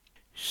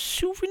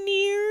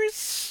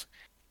souvenirs.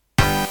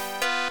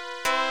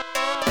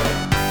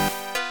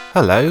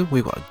 Hello,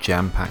 we've got a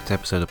jam-packed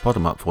episode of Pod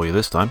 'em Up for you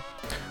this time.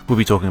 We'll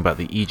be talking about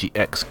the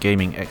EGX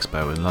Gaming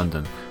Expo in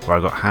London, where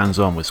I got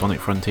hands-on with Sonic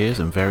Frontiers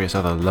and various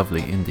other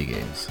lovely indie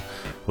games.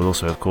 We'll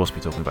also, of course,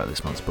 be talking about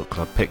this month's book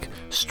club pick,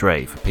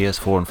 Stray, for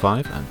PS4 and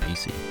 5 and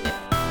PC.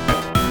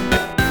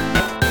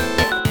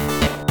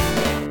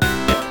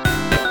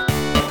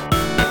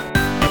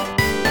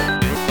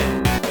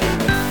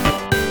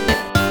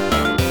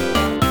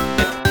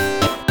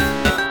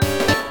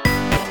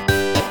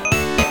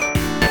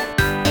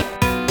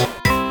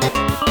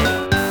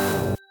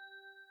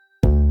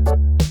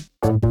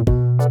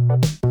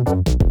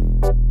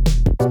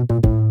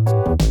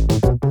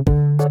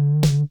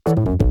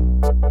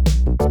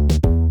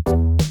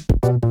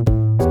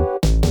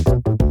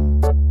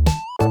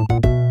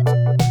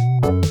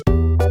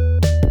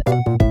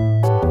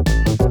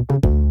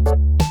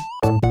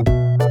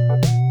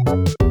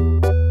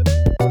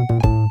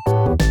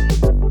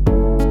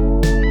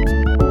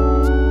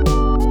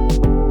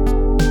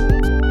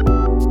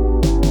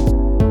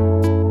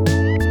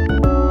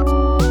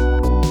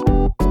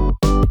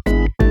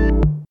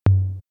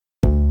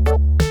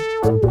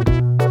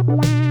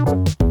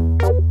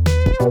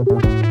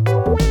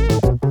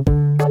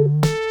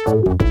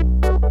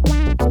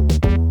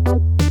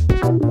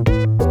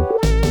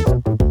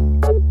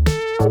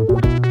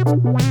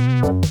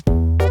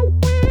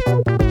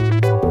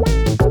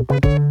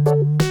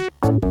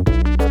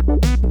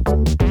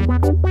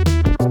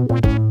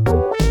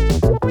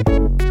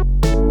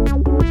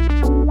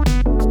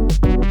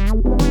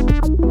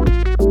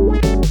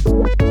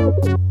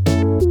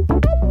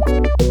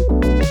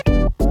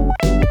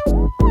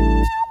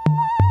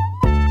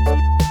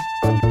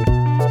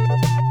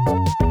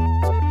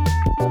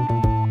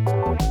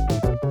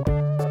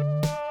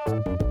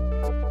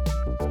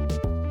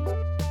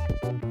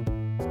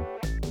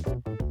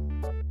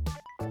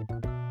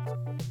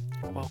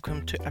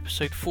 Welcome to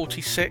episode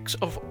 46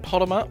 of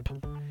Pod 'em Up.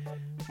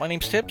 My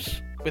name's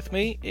Tibbs. With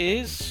me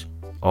is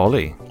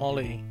Ollie.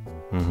 Ollie.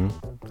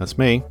 That's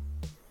me.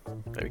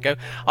 There we go.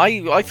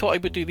 I thought I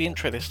would do the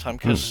intro this time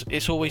because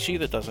it's always you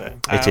that does it.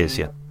 It is,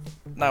 yeah.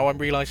 Now I'm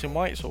realising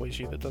why it's always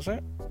you that does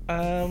it.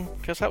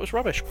 Because that was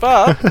rubbish.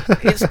 But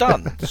it's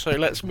done. So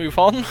let's move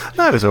on.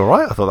 No, it was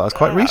alright. I thought that was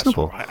quite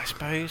reasonable. That's all right, I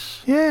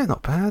suppose. Yeah,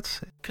 not bad.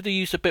 Could have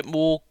used a bit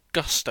more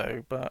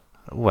gusto, but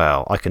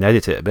Well, I can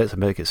edit it a bit to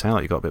make it sound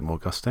like you got a bit more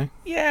gusto.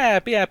 yeah,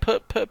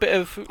 put a bit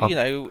of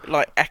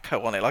like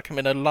echo on it, like I'm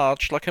in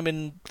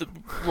the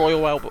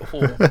Royal Albert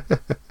Hall.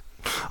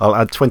 I'll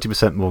add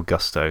 20% more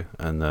gusto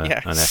and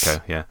Yes. an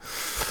echo, yeah.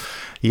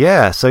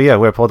 Yeah,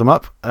 we're Pod 'em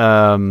Up. What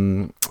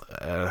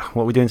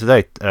are we doing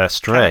today?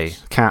 Stray.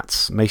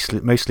 Cats.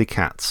 Mostly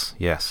cats,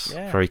 yes.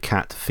 Yeah. Very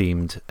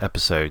cat-themed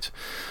episode.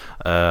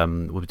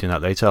 We'll be doing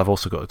that later. I've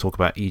also got to talk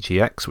about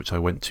EGX, which I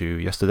went to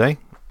yesterday.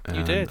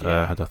 You did,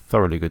 yeah. Had a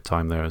thoroughly good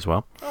time there as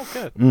well. Oh,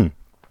 good.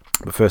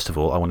 But first of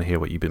all, I want to hear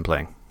what you've been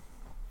playing.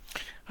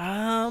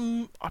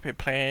 I've been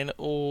playing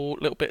all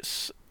little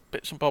bits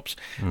and bobs.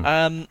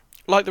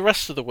 Like the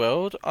rest of the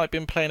world, I've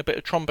been playing a bit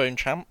of Trombone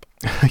Champ.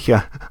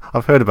 Yeah,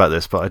 I've heard about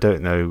this, but I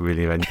don't know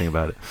really anything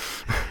about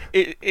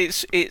it.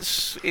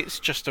 It's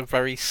just a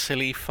very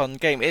silly, fun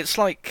game. It's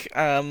like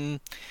a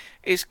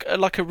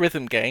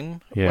rhythm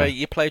game where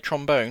you play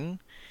trombone.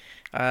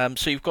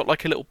 So you've got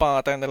like a little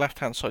bar down the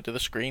left-hand side of the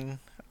screen,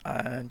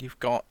 and you've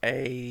got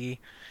you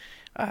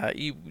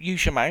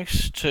use your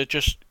mouse to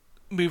just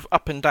move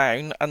up and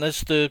down, and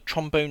as the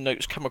trombone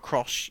notes come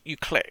across, you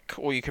click,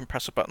 or you can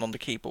press a button on the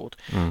keyboard.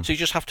 So you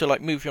just have to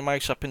like move your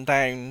mouse up and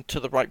down to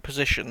the right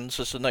positions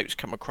as the notes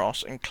come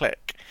across and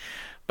click.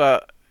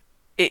 But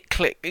it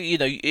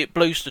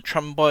blows the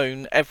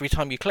trombone every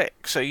time you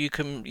click, so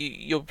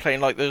you're playing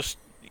like this,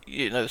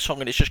 the song,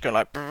 and it's just going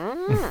like.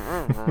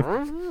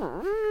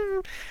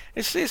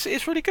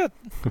 It's really good.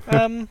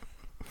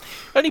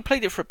 Only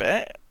played it for a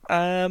bit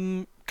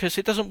because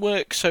it doesn't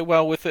work so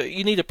well with it.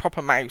 You need a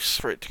proper mouse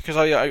for it, because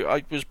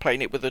I was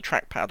playing it with a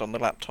trackpad on the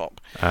laptop.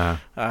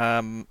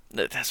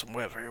 It doesn't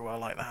work very well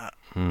like that.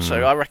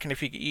 So I reckon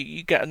if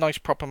you get a nice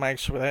proper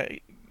mouse with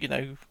it,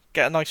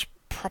 get a nice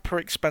proper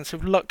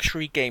expensive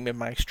luxury gaming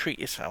mouse, treat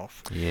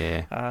yourself.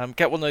 Yeah.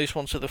 Get one of those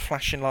ones with the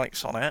flashing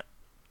lights on it.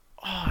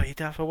 Oh, you'd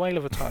have a whale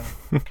of a time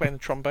playing the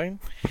trombone.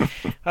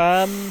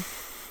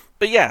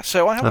 But yeah,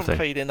 so I haven't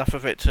played enough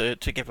of it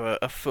to give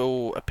a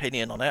full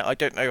opinion on it. I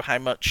don't know how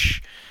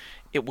much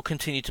it will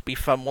continue to be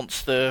fun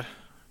once the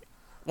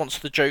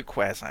joke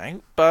wears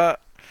out.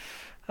 But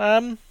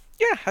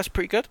yeah, that's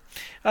pretty good.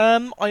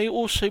 I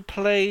also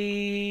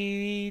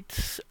played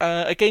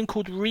a game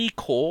called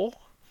Recore.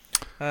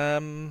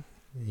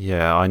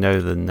 Yeah, I know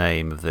the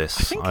name of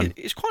this. I think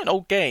it's quite an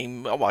old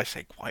game. Oh, I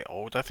say quite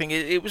old. I think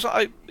it was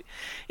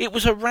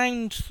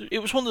around.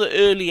 It was one of the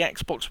early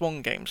Xbox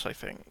One games, I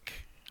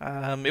think.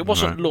 It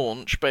wasn't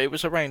launched, but it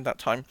was around that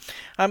time.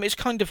 It's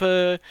kind of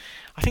I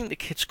think the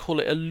kids call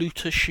it a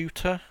looter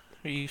shooter.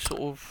 You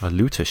sort of a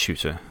looter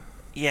shooter.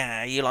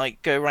 Yeah, you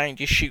like go around,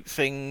 you shoot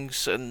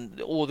things, and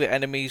all the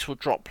enemies will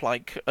drop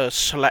like a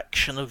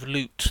selection of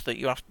loot that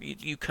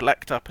you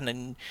collect up, and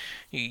then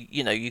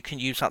you can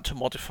use that to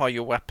modify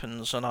your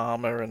weapons and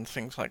armor and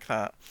things like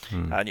that.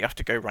 And you have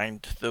to go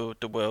around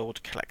the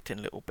world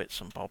collecting little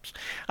bits and bobs.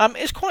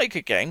 It's quite a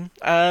good game.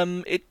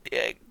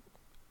 It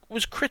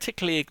was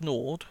critically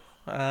ignored.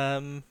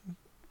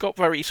 Got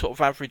very sort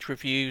of average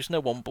reviews. No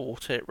one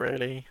bought it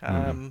really.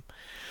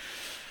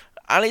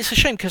 And it's a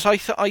shame because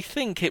I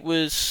think it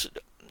was.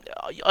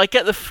 I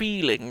get the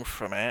feeling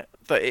from it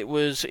that it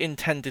was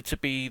intended to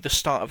be the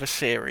start of a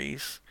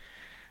series,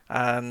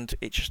 and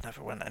it just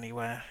never went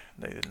anywhere.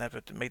 They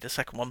never made the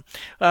second one.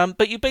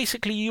 But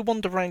you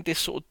wander around this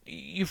sort of.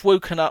 You've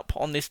woken up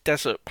on this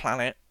desert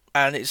planet,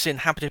 and it's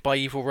inhabited by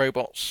evil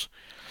robots,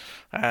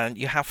 and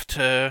you've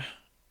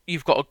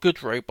got a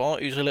good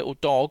robot who's a little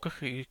dog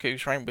who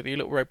goes around with you, a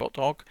little robot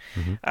dog,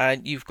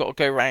 and you've got to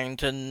go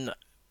around and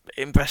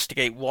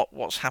investigate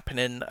what's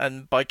happening,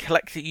 and by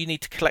collecting you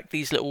need to collect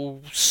these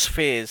little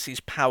spheres, these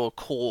power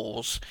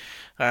cores,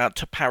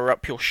 to power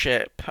up your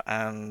ship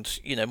and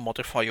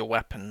modify your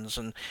weapons.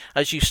 And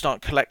as you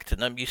start collecting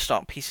them, you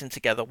start piecing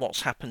together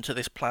what's happened to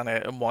this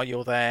planet and why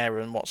you're there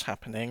and what's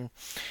happening.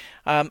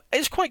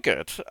 It's quite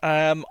good.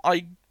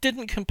 I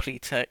didn't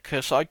complete it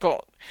because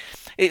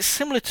it's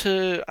similar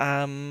to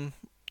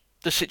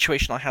the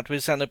situation I had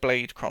with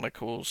Xenoblade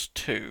Chronicles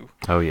 2.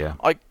 Oh yeah.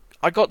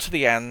 I got to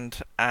the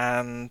end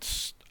and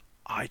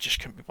I just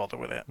couldn't be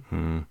bothered with it.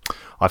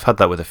 I've had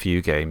that with a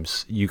few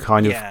games. You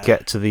kind of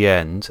get to the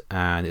end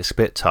and it's a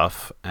bit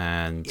tough,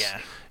 and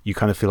you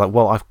kind of feel like,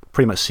 well, I've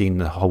pretty much seen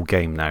the whole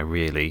game now,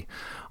 really.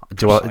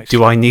 Do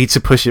I need to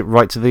push it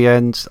right to the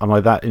end? Am I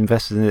that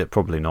invested in it?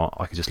 Probably not.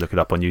 I could just look it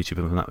up on YouTube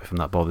if I'm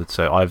that bothered.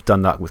 So I've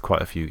done that with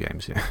quite a few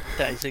games. Yeah,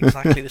 that is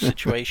exactly the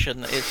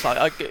situation. It's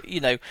like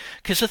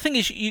because the thing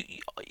is,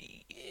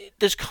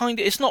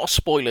 it's not a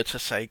spoiler to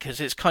say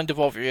because it's kind of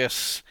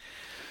obvious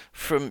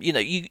from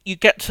you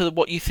get to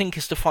what you think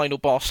is the final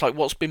boss, like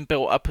what's been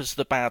built up as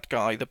the bad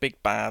guy, the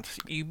big bad.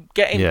 You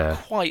get him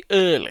quite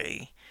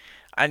early,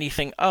 and you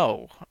think,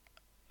 oh,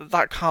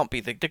 that can't be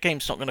the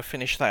game's not going to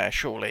finish there,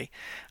 surely,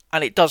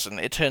 and it doesn't.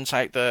 It turns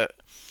out that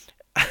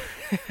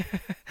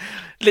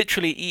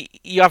literally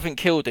you haven't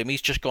killed him.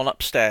 He's just gone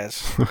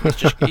upstairs.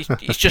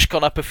 He's just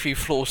gone up a few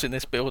floors in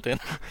this building.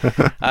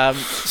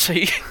 So.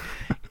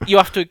 You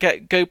have to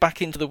go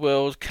back into the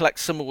world, collect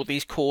some of all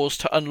these cores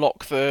to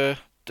unlock the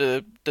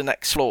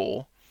next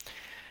floor.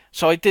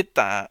 So I did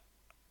that,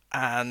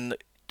 and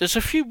there's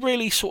a few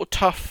really sort of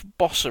tough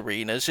boss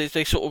arenas.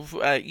 They sort of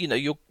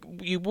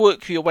you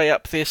work your way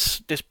up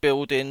this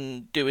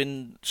building,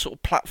 doing sort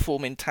of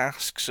platforming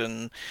tasks,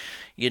 and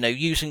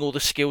using all the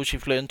skills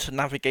you've learned to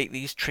navigate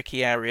these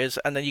tricky areas,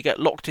 and then you get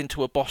locked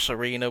into a boss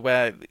arena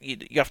where you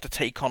have to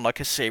take on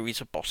like a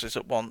series of bosses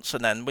at once,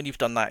 and then when you've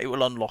done that, it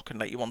will unlock and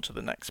let you on to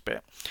the next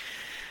bit.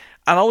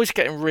 And I was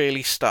getting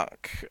really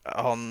stuck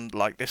on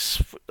like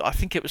this. I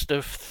think it was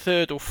the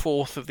third or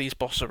fourth of these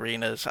boss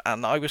arenas,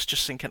 and I was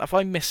just thinking, have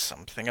I missed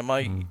something?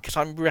 Because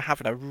I'm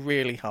having a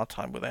really hard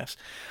time with this.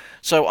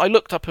 So I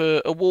looked up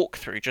a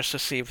walkthrough just to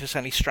see if there's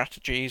any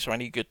strategies or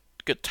any good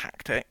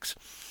tactics.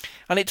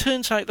 And it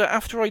turns out that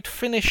after I'd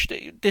finished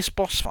this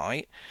boss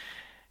fight,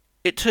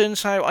 it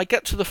turns out I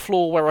get to the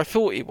floor where I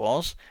thought he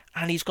was,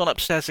 and he's gone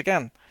upstairs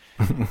again.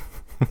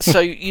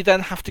 So you then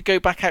have to go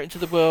back out into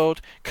the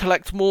world,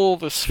 collect more of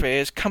the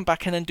spheres, come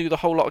back in and do the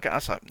whole lot again. I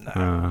was like,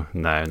 no.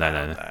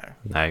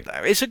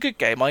 It's a good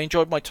game. I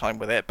enjoyed my time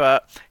with it,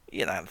 but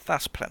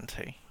that's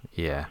plenty.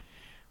 Yeah.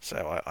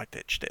 So I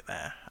ditched it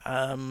there.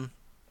 And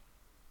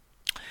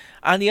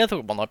the other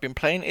one I've been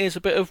playing is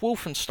a bit of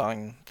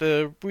Wolfenstein,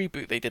 the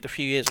reboot they did a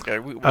few years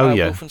ago.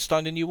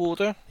 Wolfenstein: The New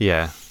Order.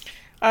 Yeah.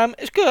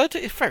 It's good.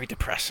 It's very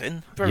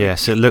depressing.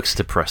 Yes, it looks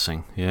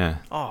depressing. Yeah.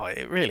 Oh,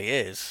 it really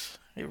is.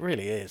 It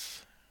really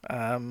is.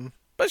 But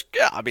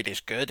it's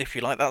good if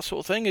you like that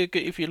sort of thing.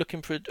 If you're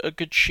looking for a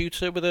good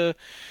shooter with a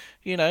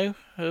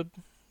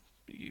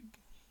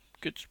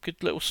good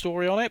little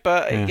story on it.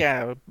 But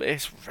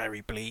it's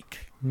very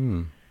bleak.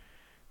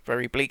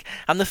 Very bleak.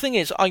 And the thing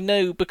is, I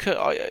know because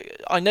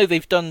I know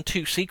they've done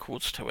 2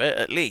 sequels to it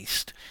at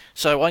least.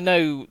 So I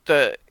know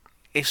that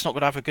it's not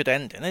going to have a good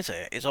ending, is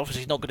it? It's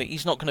obviously not going to.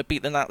 He's not going to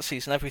beat the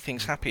Nazis and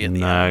everything's happy at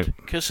the end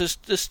because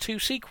there's 2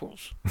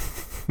 sequels.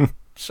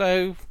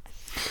 So.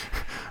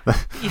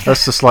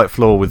 That's the slight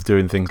flaw with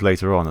doing things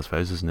later on, I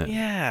suppose, isn't it?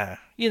 Yeah.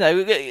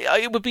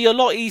 It would be a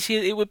lot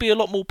easier. It would be a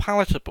lot more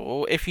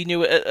palatable if you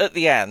knew at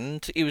the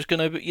end he was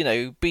going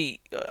to,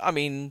 beat. I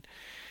mean,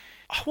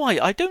 why?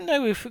 I don't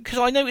know because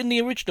I know in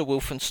the original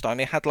Wolfenstein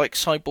they had like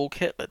Cyborg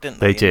Hitler, didn't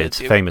they? They did,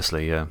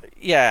 famously, yeah.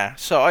 Yeah.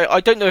 So I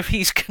don't know if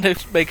he's going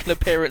to make an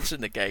appearance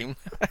in the game.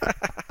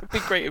 It'd be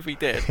great if he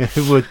did.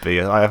 It would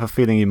be. I have a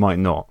feeling he might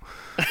not.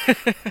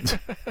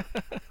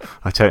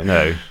 I don't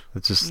know.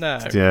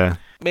 Yeah.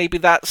 Maybe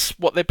that's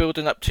what they're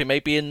building up to.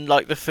 Maybe in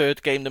like the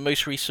third game, the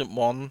most recent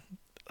one,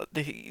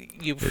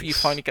 you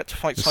finally get to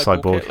fight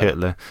Cyborg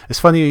Hitler. It's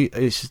funny.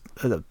 It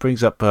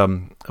brings up a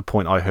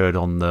point I heard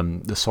on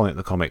the Sonic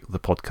the Comic, the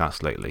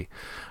podcast lately,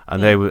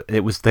 and they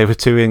were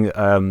doing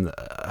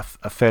a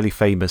fairly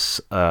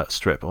famous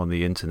strip on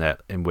the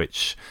internet in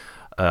which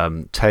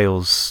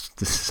Tails.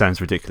 This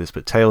sounds ridiculous,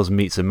 but Tails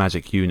meets a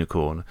magic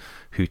unicorn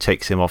who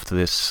takes him off to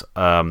this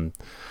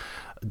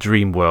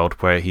dream world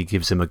where he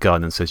gives him a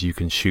gun and says you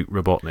can shoot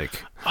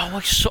Robotnik. Oh,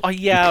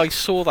 I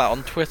saw that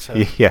on Twitter.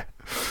 Yeah.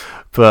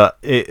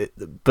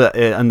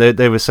 And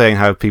they were saying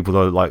how people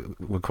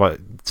were quite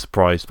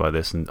surprised by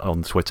this, and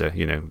on Twitter,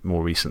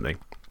 more recently.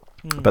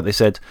 But they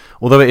said,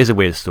 although it is a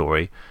weird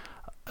story,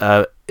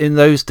 in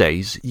those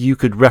days you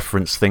could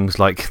reference things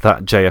like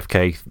that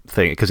JFK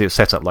thing because it was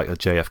set up like a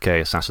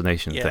JFK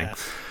assassination thing.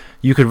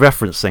 You could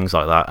reference things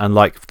like that,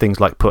 and things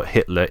like put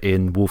Hitler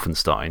in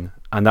Wolfenstein,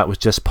 and that was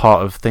just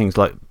part of things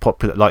like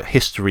popular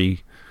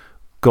history.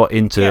 Got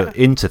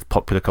into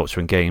popular culture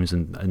and games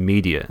and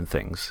media and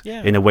things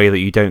in a way that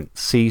you don't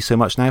see so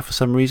much now for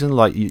some reason.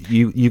 Like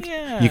you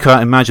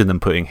can't imagine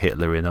them putting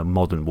Hitler in a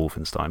modern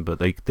Wolfenstein, but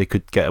they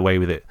could get away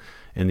with it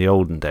in the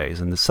olden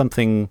days. And there's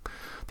something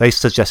they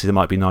suggested it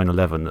might be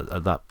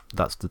 9/11.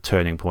 That's the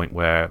turning point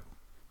where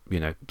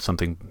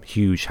something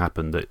huge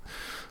happened that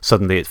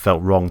suddenly it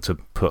felt wrong to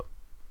put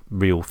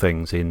real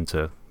things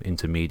into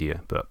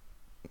media. But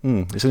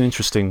it's an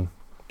interesting.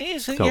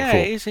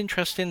 It is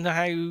interesting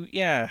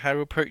how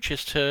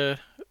approaches to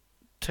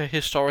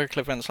historical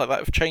events like that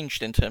have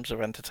changed in terms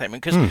of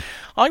entertainment. Because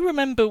I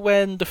remember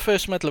when the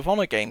first Medal of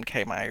Honor game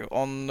came out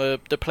on the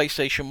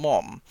PlayStation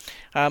 1,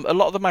 a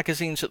lot of the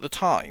magazines at the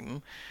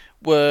time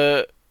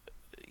were,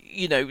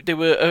 there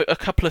were a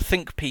couple of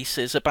think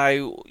pieces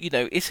about,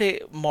 is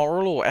it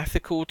moral or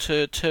ethical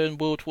to turn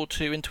World War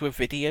II into a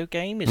video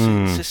game?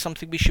 Is this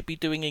something we should be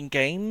doing in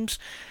games?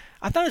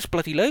 I know there's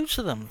bloody loads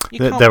of them. You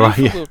can't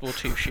move World War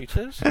II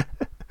shooters.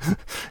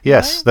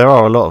 Yes, there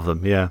are a lot of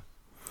them. Yeah.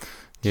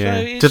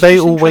 So do they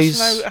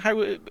always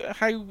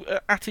how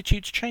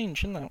attitudes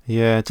change, isn't it?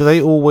 Yeah. Do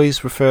they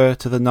always refer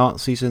to the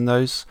Nazis in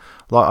those?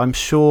 I'm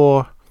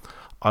sure.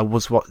 I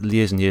was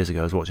years and years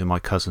ago. I was watching my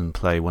cousin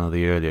play one of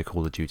the earlier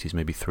Call of Duties,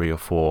 maybe 3 or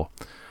 4,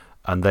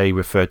 and they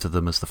referred to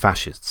them as the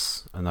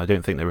fascists, and I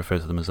don't think they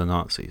referred to them as the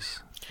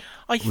Nazis.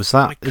 Is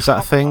that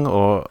a thing,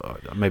 or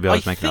maybe I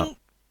was making up?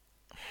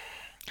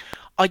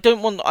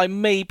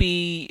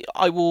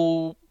 I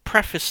will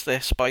preface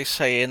this by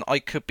saying I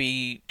could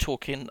be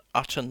talking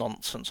utter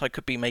nonsense. I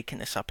could be making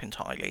this up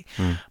entirely.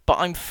 But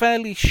I'm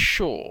fairly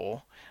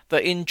sure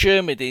that in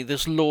Germany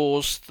there's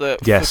laws that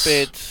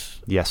forbid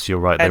you're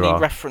right, any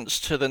reference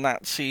to the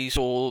Nazis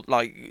or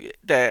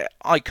their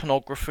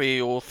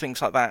iconography or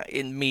things like that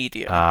in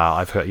media.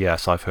 I've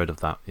heard of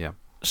that, yeah.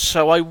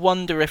 So I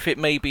wonder if it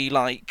may be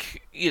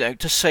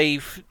to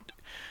save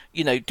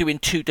doing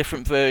 2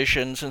 different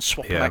versions and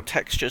swapping out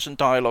textures and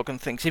dialogue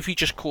and things. If you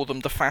just call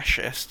them the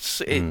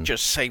fascists, it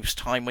just saves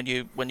time when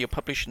you're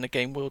publishing the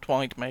game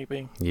worldwide,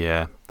 maybe.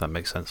 Yeah, that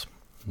makes sense.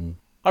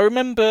 I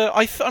remember,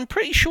 I'm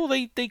pretty sure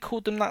they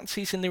called them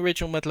Nazis in the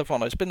original Medal of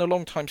Honor. It's been a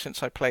long time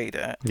since I played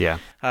it. Yeah.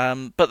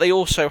 But they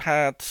also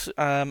had,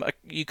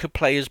 you could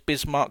play as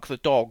Bismarck the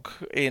dog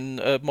in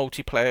a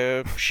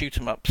multiplayer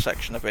shoot-'em-up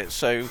section of it.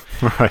 So,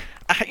 right.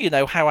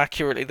 How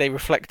accurately they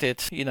reflected,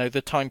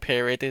 the time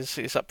period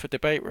is up for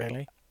debate,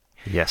 really.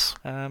 Yes.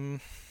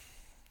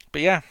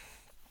 But yeah.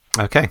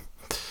 Okay.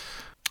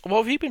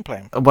 What have you been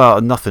playing?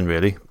 Well, nothing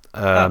really.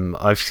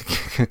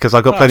 Because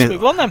I've got plenty. Let's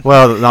move on, then.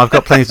 Well, I've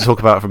got plenty to talk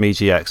about from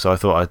EGX, so I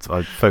thought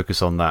I'd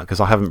focus on that because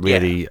I haven't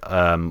really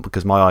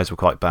because my eyes were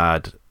quite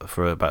bad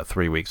for about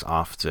 3 weeks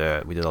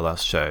after we did our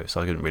last show,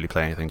 so I couldn't really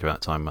play anything during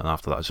that time, and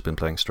after that I've just been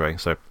playing Stray.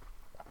 So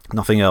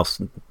nothing else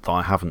that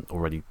I haven't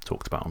already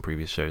talked about on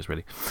previous shows,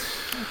 really.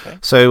 Okay.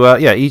 So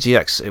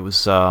EGX, it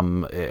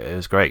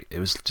was great. It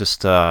was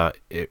just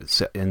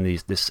it's in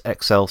this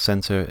XL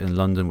Centre in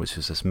London, which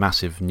is this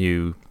massive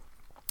new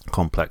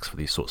complex for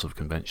these sorts of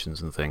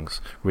conventions and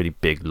things. Really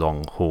big,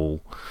 long hall,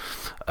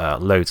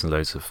 loads and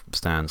loads of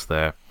stands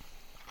there.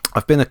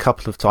 I've been a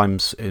couple of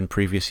times in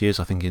previous years.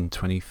 I think in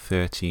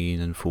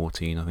 2013 and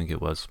 14, I think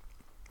it was.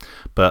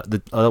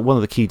 But one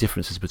of the key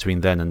differences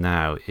between then and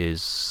now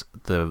is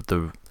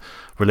the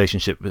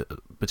relationship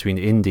between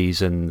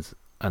indies and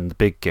the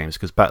big games,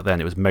 because back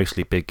then it was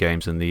mostly big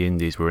games and the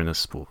indies were in a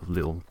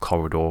little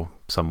corridor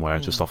somewhere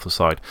just off the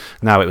side.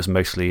 Now it was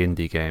mostly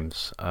indie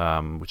games,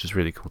 which is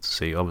really cool to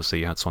see. Obviously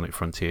you had Sonic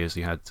Frontiers,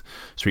 you had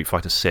Street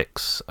Fighter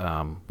 6,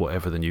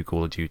 whatever the new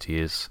Call of Duty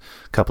is,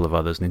 a couple of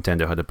others.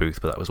 Nintendo had a booth,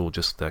 but that was all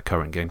just their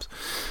current games.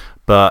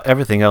 But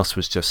everything else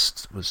was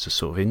just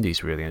sort of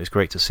indies, really, and it's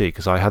great to see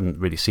because I hadn't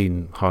really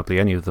seen hardly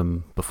any of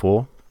them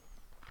before.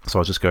 So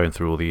I was just going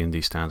through all the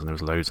indie stands, and there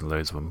was loads and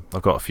loads of them.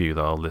 I've got a few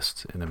that I'll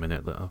list in a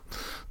minute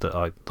that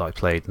I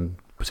played and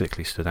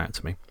particularly stood out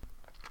to me.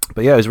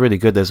 But yeah, it was really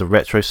good. There's a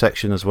retro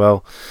section as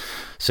well,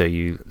 so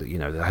they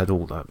had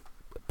all that,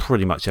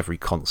 pretty much every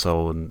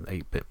console and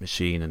 8-bit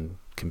machine and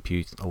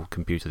old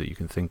computer that you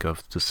can think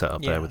of to set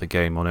up there with a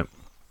game on it.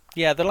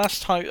 Yeah, the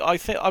last time I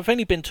think I've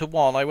only been to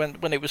one. I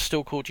went when it was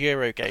still called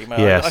Eurogamer.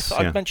 Yes,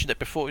 I've mentioned it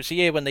before. It was the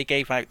year when they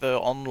gave out the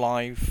on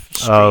live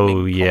Oh,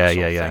 streaming yeah,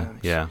 console yeah. things.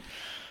 Yeah.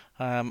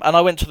 And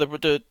I went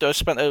to I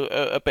spent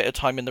a bit of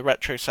time in the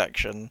retro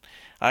section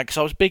because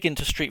I was big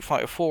into Street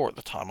Fighter 4 at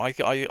the time.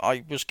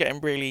 I was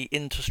getting really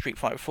into Street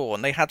Fighter 4,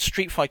 and they had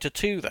Street Fighter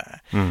 2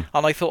 there. And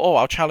I thought, oh,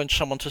 I'll challenge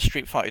someone to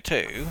Street Fighter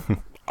 2.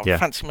 I Yeah.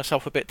 fancy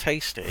myself a bit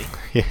tasty,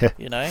 Yeah.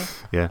 you know.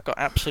 Yeah. Got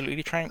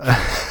absolutely trounced.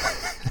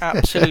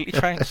 Absolutely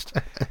trounced.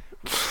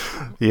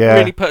 Yeah.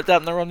 Really put a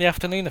dampener on the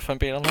afternoon, if I'm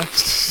being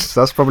honest.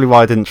 That's probably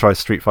why I didn't try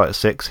Street Fighter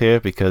 6 here,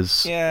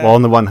 because Yeah. well,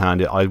 on the one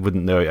hand, I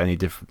wouldn't know any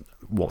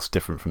what's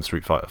different from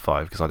Street Fighter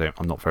 5 because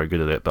I'm not very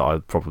good at it. But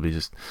I'd probably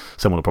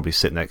someone will probably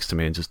sit next to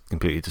me and just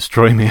completely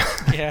destroy me.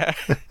 Yeah.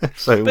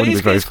 So it But wouldn't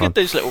be very it's fun. good,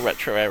 those little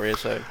retro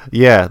areas, though.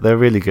 Yeah, they're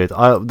really good.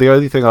 The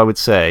only thing I would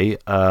say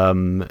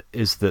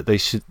is that they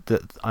should,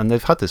 and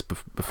they've had this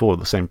before,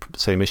 the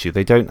same issue.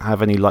 They don't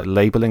have any like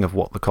labeling of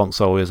what the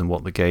console is and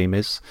what the game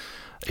is.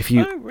 If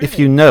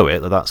you know it,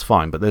 that's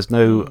fine. But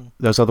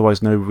there's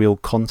otherwise no real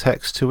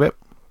context to it.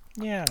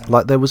 Yeah.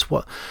 Like there was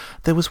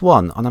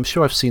one, and I'm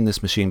sure I've seen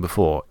this machine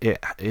before.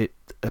 It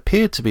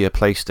appeared to be a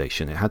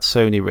PlayStation. It had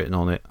Sony written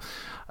on it.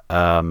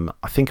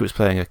 I think it was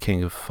playing a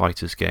King of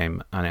Fighters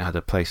game, and it had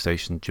a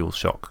PlayStation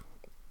DualShock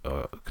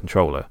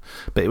controller.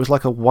 But it was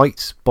like a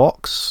white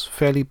box,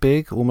 fairly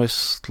big,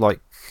 almost like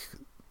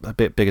a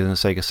bit bigger than a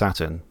Sega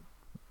Saturn.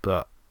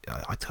 But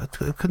I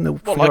couldn't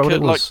figure out what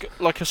it was.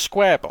 Like a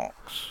square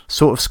box.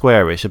 Sort of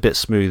squarish, a bit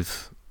smooth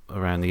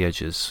around the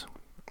edges.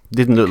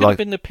 Didn't look like.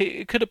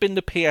 It could have been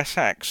the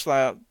PSX,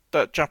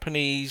 that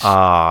Japanese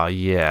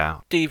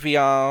yeah.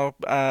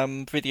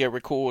 DVR video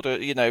recorder,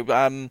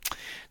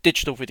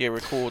 digital video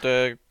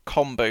recorder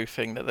combo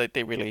thing that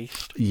they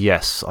released.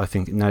 Yes, I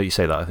think now you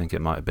say that, I think it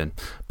might have been.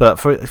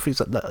 But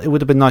it would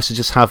have been nice to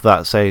just have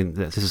that saying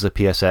that this is a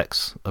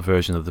PSX, a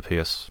version of the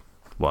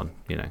PS1,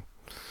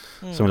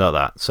 something like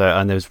that. So,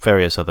 and there's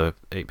various other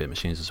 8-bit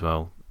machines as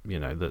well,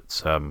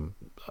 that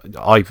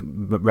I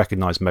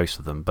recognise most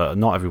of them, but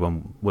not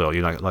everyone will.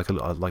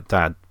 Like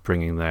Dad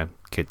bringing their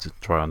kid to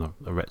try on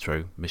a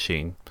retro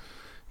machine.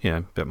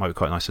 But it might be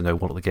quite nice to know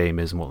what the game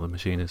is and what the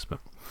machine is. But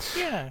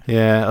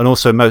yeah, and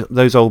also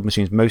those old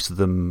machines, some of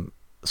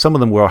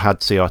them had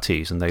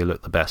CRTs and they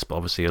looked the best, but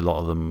obviously a lot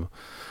of them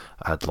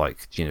had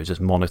just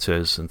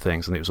monitors and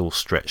things, and it was all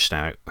stretched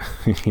out.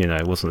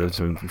 It wasn't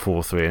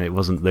 4:3, and it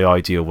wasn't the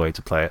ideal way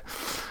to play it.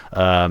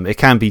 It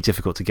can be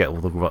difficult to get all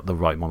the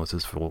right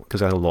monitors for, because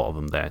there's a lot of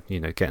them there.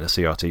 Getting a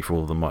CRT for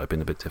all of them might have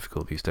been a bit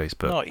difficult these days.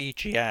 But not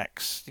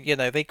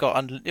EGX. They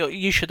got.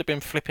 You should have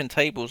been flipping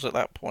tables at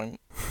that point.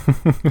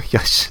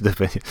 Yeah, should have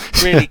been.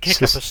 Really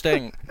kick up a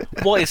stink.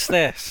 What is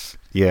this?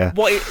 Yeah.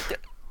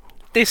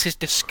 This is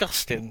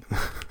disgusting.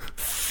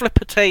 Flip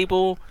a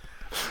table.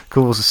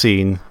 Cause a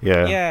scene,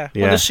 yeah.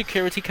 When the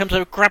security comes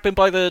over, grab him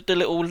by the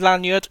little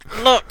lanyard.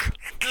 Look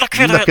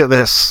at it. Look at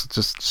this.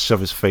 Just shove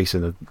his face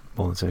in the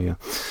monitor. Yeah.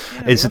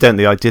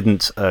 Incidentally, I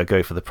didn't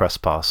go for the press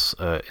pass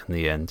in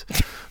the end.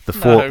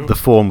 The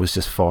form was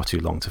just far too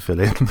long to fill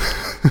in.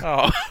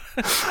 Oh.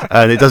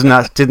 And it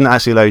didn't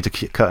actually allow you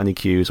to cut any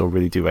cues or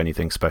really do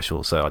anything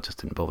special, so I just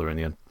didn't bother in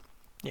the end.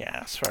 Yeah,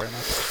 that's fair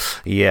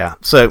enough. Yeah.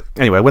 So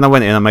anyway, when I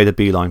went in, I made a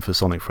beeline for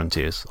Sonic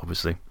Frontiers.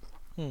 Obviously,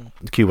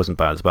 the queue wasn't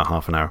bad. It was about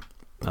half an hour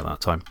at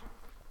that time.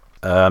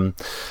 I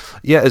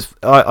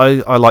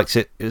liked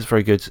it. It was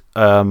very good.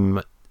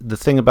 The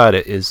thing about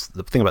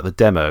the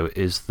demo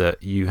is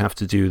that you have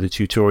to do the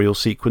tutorial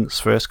sequence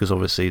first, because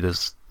obviously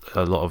there's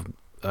a lot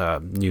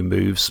of new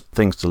moves,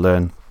 things to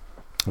learn.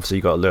 Obviously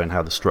you've got to learn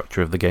how the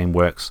structure of the game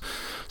works.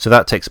 So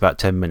that takes about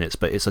 10 minutes,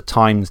 but it's a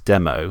timed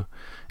demo.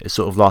 It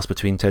sort of lasts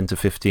between 10 to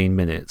 15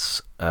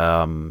 minutes.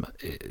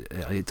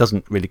 It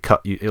doesn't really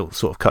cut you. It'll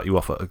sort of cut you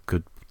off at a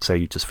good, say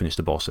you just finished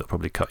a boss, it'll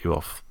probably cut you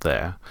off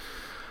there.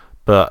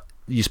 But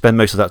you spend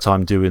most of that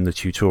time doing the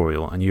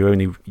tutorial, and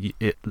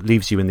it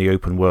leaves you in the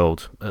open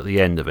world at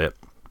the end of it,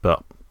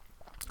 but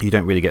you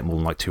don't really get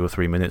more than 2 or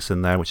 3 minutes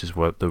in there, which is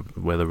where the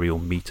real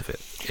meat of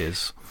it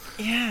is.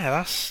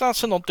 Yeah,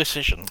 that's an odd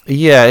decision.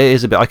 Yeah, it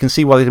is a bit. I can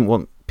see why they didn't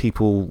want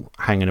people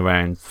hanging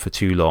around for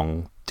too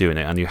long doing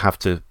it, and you have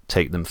to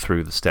take them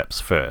through the steps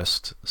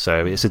first.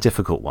 So it's a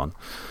difficult one.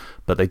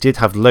 But they did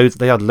have loads.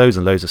 They had loads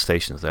and loads of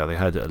stations there. They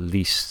had at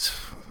least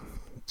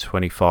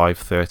 25,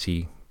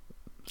 30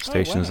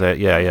 stations there.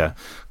 Yeah.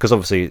 Because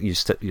obviously you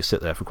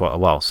sit there for quite a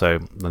while, so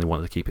they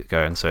wanted to keep it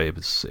going. So it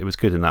was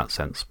good in that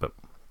sense. But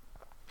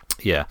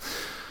yeah.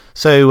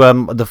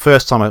 So the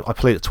first time I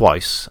played it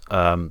twice.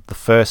 The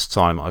first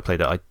time I played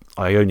it,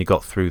 I only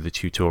got through the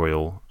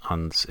tutorial,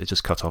 and it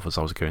just cut off as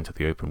I was going to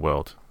the open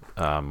world.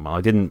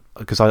 I didn't,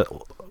 because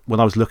when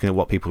I was looking at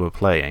what people were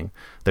playing,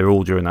 they were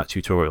all during that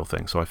tutorial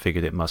thing. So I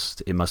figured it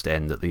must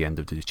end at the end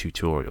of the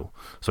tutorial.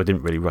 So I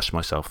didn't really rush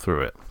myself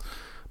through it.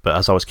 But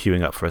as I was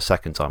queuing up for a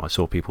second time, I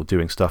saw people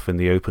doing stuff in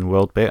the open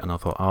world bit, and I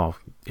thought, oh,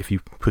 if you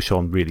push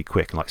on really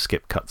quick and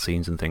skip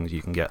cutscenes and things,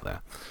 you can get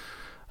there.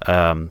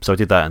 So I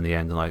did that in the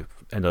end, and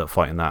ended up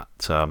fighting that.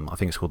 I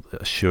think it's called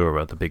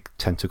Ashura, the big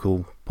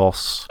tentacle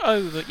boss.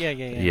 Oh,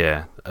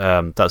 yeah.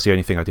 That's the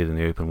only thing I did in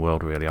the open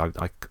world, really. I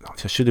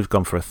should have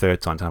gone for a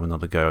third time to have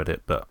another go at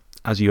it, but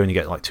as you only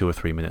get like 2 or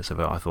 3 minutes of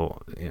it, I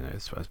thought,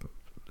 it's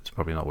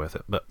probably not worth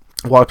it. But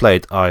what I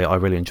played, I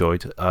really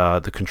enjoyed.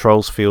 The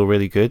controls feel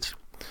really good.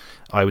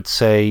 I would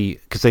say,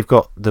 because they've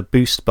got the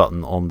boost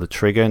button on the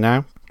trigger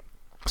now,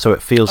 so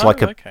it feels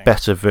like a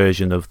better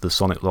version of the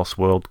Sonic Lost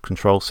World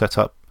control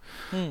setup.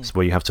 It's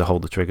where you have to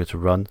hold the trigger to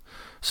run.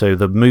 So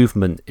the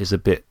movement is a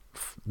bit,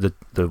 the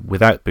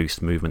without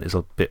boost movement is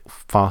a bit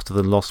faster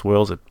than Lost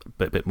Worlds, a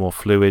bit more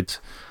fluid,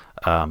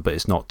 but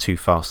it's not too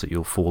fast that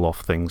you'll fall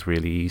off things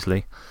really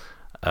easily.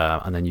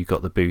 And then you've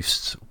got the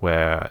boost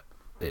where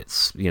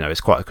it's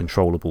quite a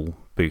controllable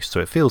boost,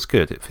 so it feels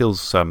good. It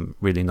feels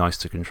really nice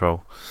to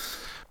control.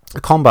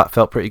 The combat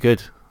felt pretty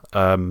good.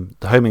 The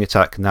homing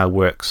attack now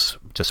works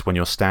just when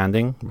you're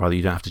standing, rather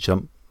you don't have to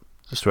jump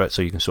straight,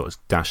 so you can sort of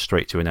dash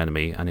straight to an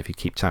enemy, and if you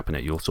keep tapping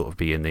it, you'll sort of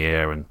be in the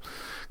air and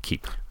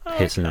keep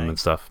hitting them and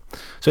stuff.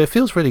 So it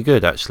feels really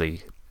good,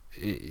 actually.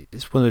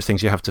 It's one of those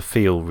things you have to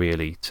feel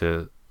really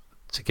to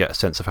get a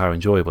sense of how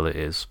enjoyable it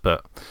is.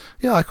 But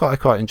yeah, I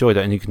quite enjoyed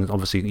it, and you can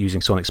obviously,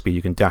 using Sonic Speed,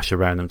 you can dash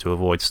around them to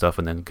avoid stuff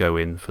and then go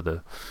in for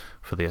the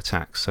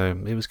attack. So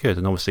it was good,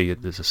 and obviously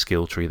there's a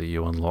skill tree that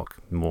you unlock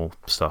more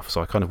stuff.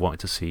 So I kind of wanted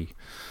to see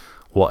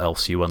what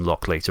else you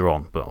unlock later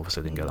on, but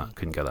obviously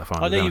couldn't get that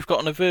far. I know you've got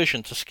an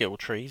aversion to skill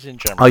trees in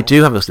general. I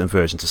do have an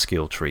aversion to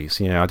skill trees.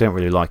 I don't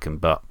really like them,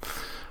 but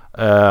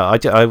I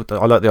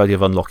like the idea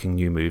of unlocking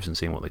new moves and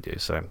seeing what they do.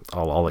 So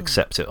I'll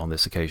accept it on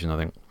this occasion, I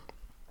think.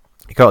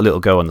 You got a little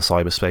go on the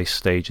cyberspace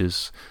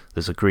stages.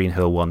 There's a Green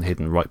Hill one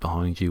hidden right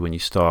behind you when you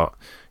start.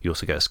 You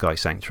also get a Sky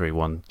Sanctuary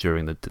one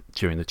during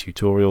the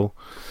tutorial.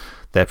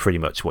 They're pretty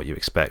much what you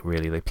expect,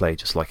 really. They play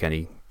just like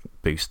any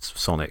boost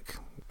Sonic.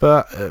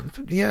 But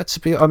to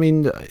be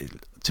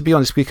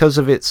honest, because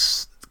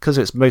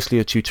it's mostly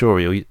a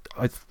tutorial,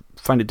 I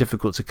find it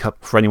difficult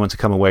for anyone to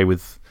come away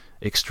with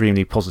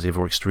extremely positive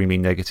or extremely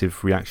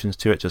negative reactions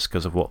to it, just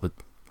because of what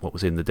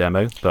was in the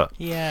demo. But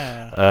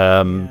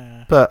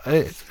but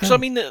because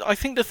I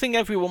think the thing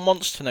everyone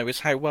wants to know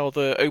is how well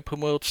the open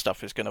world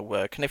stuff is going to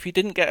work, and if you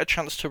didn't get a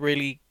chance to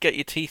really get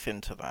your teeth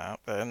into that,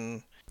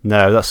 then.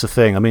 No, that's the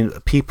thing. I mean,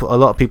 a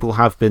lot of people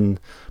have been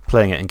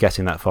playing it and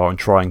getting that far and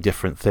trying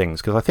different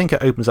things, because I think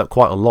it opens up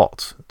quite a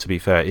lot, to be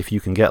fair, if you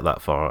can get that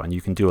far, and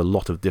you can do a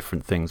lot of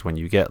different things when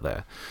you get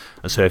there.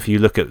 And so if you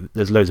look at,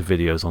 there's loads of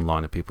videos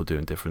online of people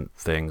doing different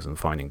things and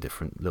finding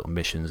different little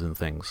missions and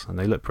things, and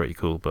they look pretty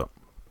cool. But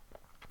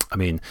I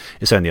mean,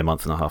 it's only a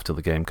month and a half till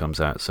the game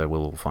comes out, so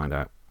we'll all find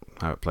out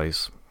how it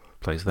plays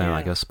then,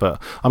 I guess. But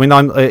I mean,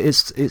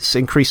 it's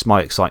increased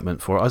my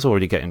excitement for it. I was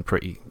already getting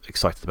pretty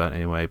excited about it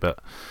anyway, but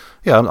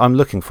yeah, I'm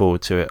looking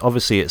forward to it.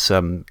 Obviously, it's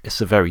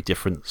a very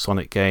different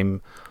Sonic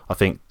game. I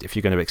think if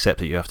you're going to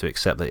accept it, you have to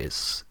accept that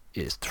it's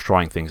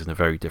trying things in a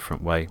very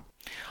different way.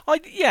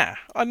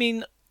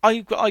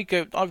 I've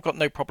got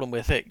no problem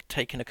with it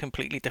taking a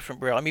completely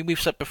different route. I mean, we've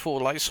said before,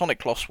 like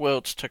Sonic Lost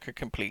Worlds took a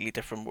completely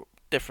different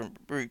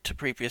route to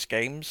previous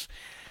games.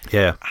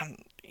 Yeah.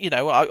 And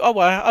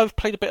I've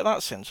played a bit of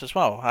that since as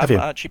well. I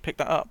haven't actually picked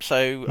that up,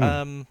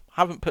 so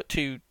haven't put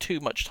too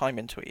much time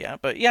into it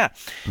yet. But yeah,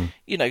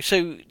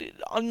 so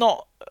I'm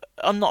not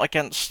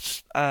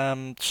against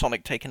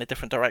Sonic taking a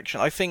different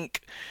direction.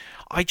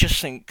 I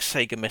just think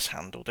Sega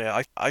mishandled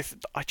it.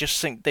 I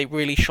just think they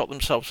really shot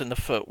themselves in the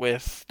foot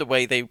with the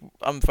way they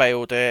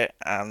unveiled it,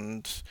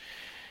 and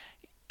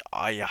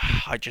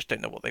I just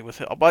don't know what they were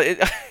thinking.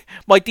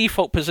 My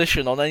default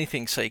position on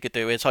anything Sega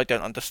do is I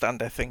don't understand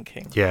their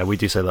thinking. Yeah, we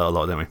do say that a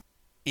lot, don't we?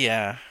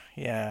 Yeah.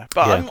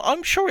 But yeah.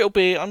 I'm sure it'll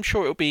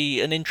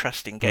be an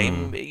interesting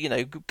game.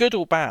 Good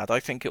or bad. I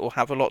think we'll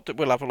have a lot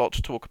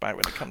to talk about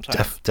when it comes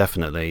out.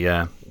 Definitely,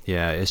 yeah.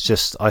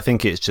 I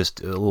think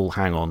it'll all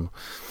hang on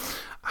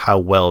how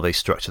well they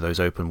structure those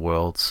open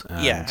worlds,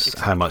 and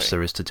how much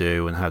there is to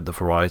do, and how the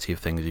variety of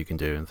things you can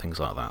do and things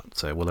like that.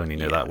 So we'll only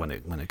know that when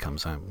it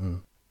comes out.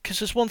 Because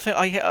there's one thing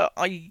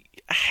I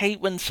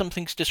hate when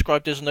something's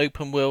described as an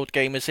open world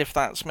game as if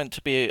that's meant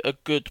to be a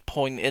good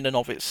point in and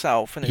of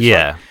itself. And it's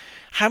like,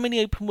 how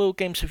many open world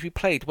games have you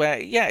played where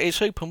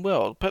it's open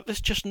world, but it's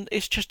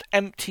just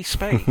empty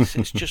space.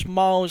 It's just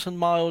miles and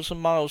miles and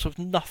miles of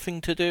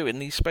nothing to do in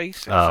these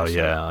spaces. Oh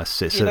yeah,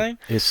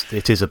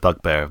 it is a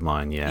bugbear of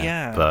mine.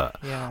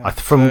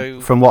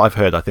 From what I've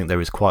heard, I think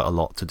there is quite a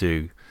lot to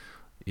do.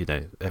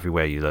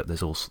 Everywhere you look,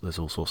 there's all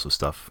sorts of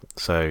stuff.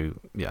 So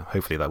yeah,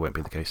 hopefully that won't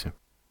be the case here.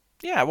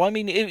 Yeah, well, I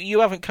mean, you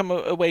haven't come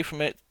away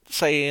from it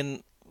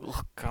saying,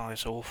 "Oh God,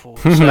 it's awful."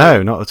 So,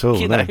 no, not at all.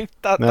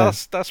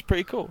 That's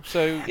pretty cool.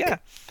 So yeah,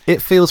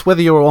 it feels,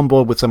 whether you're on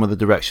board with some of the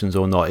directions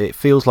or not, it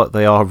feels like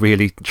they are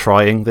really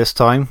trying this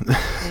time. Do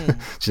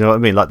you know what I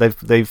mean? Like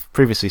they've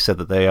previously said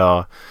that they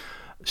are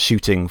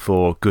shooting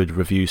for good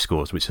review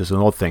scores, which is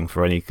an odd thing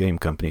for any game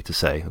company to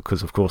say,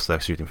 because of course they're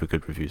shooting for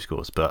good review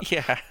scores. But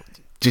yeah.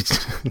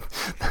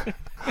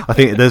 I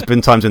think there's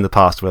been times in the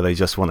past where they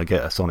just want to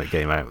get a Sonic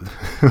game out.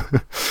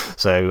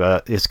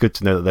 So it's good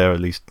to know that they're at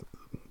least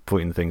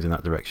pointing things in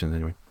that direction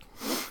anyway.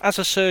 As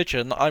a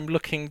surgeon, I'm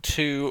looking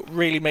to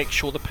really make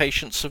sure the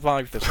patients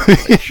survive this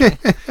operation.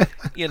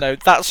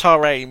 That's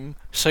our aim.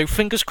 So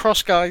fingers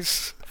crossed,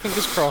 guys.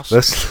 Fingers crossed.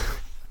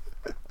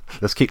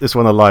 Let's keep this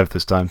one alive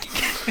this time.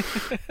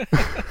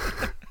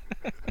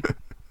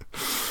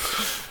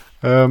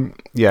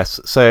 Yes.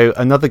 So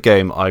another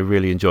game I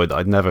really enjoyed that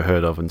I'd never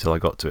heard of until I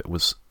got to it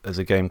was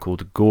a game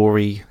called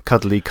Gory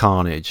Cuddly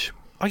Carnage.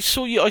 I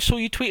saw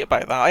you tweet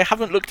about that. I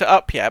haven't looked it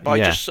up yet, but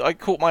I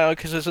caught my eye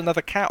because there's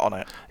another cat on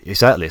it.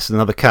 Exactly, it's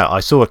another cat.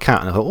 I saw a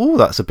cat and I thought, oh,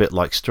 that's a bit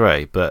like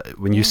Stray, but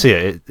when you see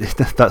it,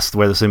 that's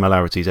where the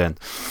similarities end.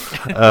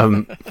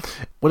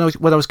 When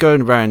I was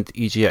going around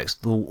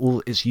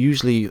EGX, it's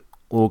usually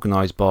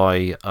organised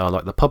by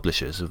like the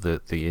publishers of the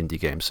indie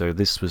games. So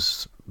this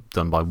was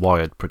done by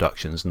Wired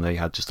Productions, and they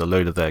had just a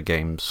load of their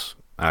games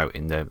out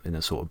in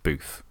a sort of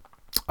booth.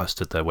 I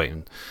stood there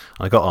waiting.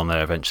 I got on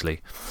there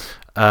eventually.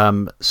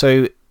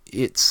 So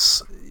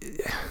it's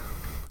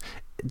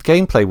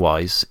gameplay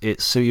wise,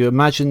 so you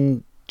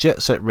imagine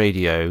Jet Set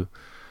Radio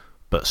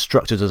but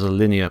structured as a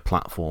linear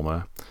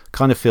platformer.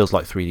 Kind of feels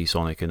like 3D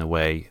Sonic in a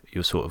way.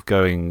 You're sort of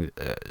going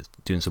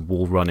doing some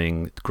wall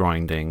running,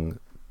 grinding,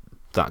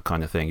 that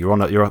kind of thing.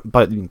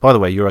 By the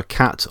way, you're a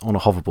cat on a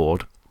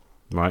hoverboard,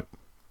 right?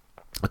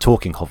 A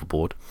talking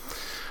hoverboard.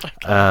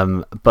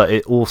 Okay. But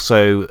it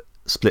also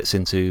splits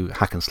into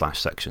hack and slash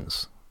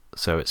sections.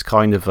 So it's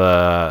kind of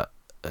a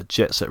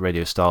Jet Set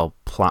Radio style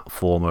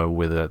platformer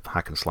with a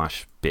hack and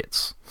slash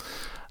bits,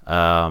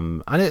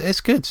 and it's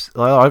good.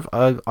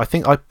 I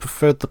think I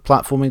preferred the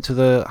platforming to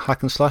the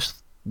hack and slash.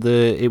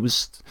 It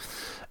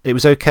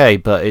was okay,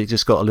 but it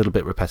just got a little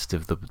bit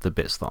repetitive. Those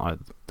bits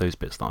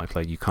that I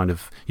played,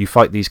 you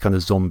fight these kind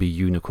of zombie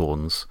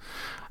unicorns,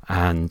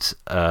 and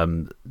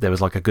there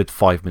was like a good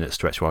 5-minute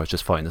stretch where I was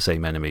just fighting the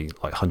same enemy,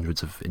 like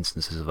hundreds of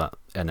instances of that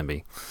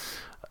enemy.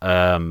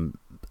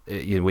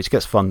 Which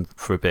gets fun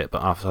for a bit,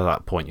 but after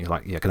that point you're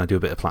like, can I do a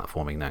bit of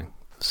platforming now?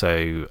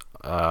 So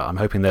I'm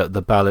hoping that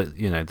the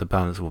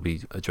balance will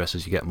be addressed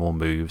as you get more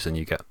moves and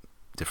you get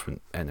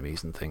different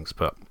enemies and things.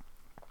 But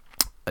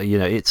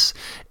it's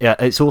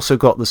also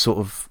got the sort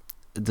of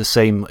the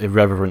same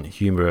irreverent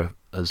humour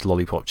as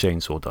Lollipop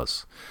Chainsaw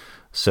does.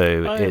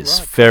 So it's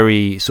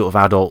very sort of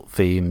adult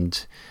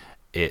themed.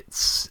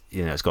 It's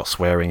it's got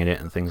swearing in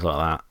it and things like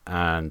that,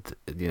 and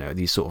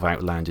these sort of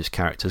outlandish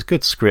characters,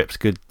 good scripts,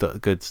 good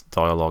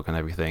dialogue and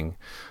everything.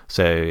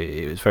 So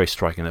it was very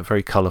striking, a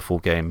very colourful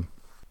game.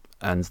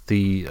 And I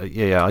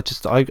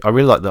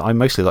really like that. I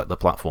mostly like the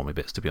platforming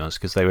bits, to be honest,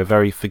 because they were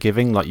very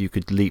forgiving. Like you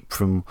could leap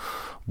from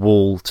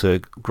wall to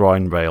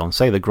grind rail, and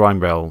say the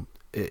grind rail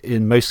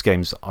in most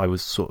games I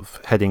was sort of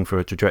heading for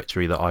a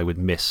trajectory that I would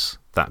miss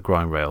that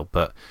grind rail,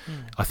 but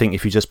I think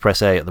if you just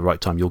press A at the right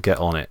time you'll get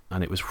on it,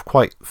 and it was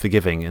quite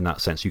forgiving in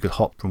that sense. You could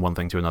hop from one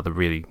thing to another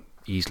really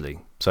easily.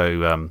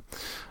 So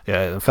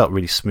it felt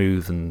really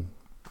smooth and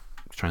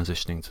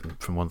transitioning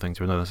from one thing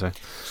to another. So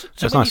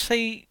when nice. You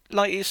say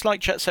like it's like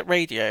Jet Set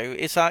Radio,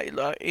 is that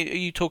like, are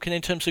you talking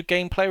in terms of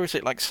gameplay, or is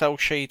it like cel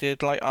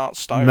shaded like art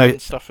style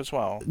and stuff as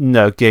well?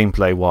 No,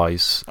 gameplay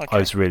wise, okay. I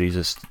was really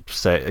just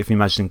say, if you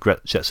imagine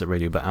Jet Set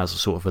Radio but as a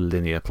sort of a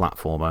linear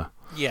platformer,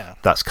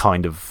 that's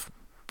kind of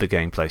the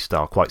gameplay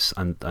style, quite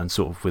and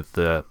sort of with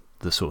the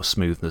sort of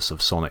smoothness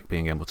of Sonic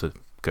being able to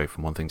go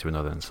from one thing to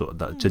another, and sort of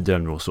that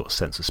general sort of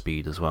sense of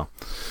speed as well.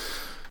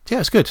 Yeah,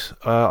 it's good.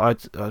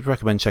 I'd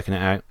recommend checking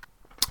it out.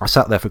 I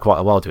sat there for quite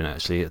a while doing it,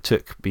 actually. It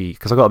took me,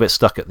 because I got a bit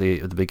stuck at the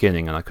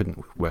beginning and I couldn't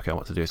work out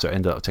what to do, so it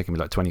ended up taking me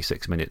like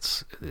 26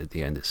 minutes at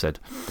the end, it said.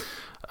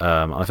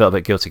 I felt a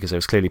bit guilty because there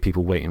was clearly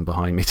people waiting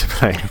behind me to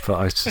play, but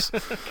I just,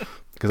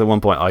 because at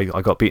one point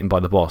I got beaten by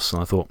the boss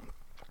and I thought,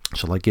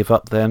 shall I give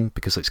up then?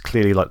 Because it's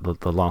clearly like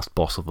the last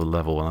boss of the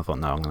level, and I thought,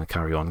 no, I'm going to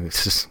carry on,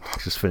 just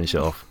finish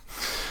it off.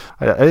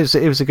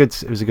 It was a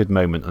good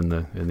moment in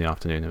the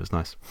afternoon. It was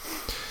nice.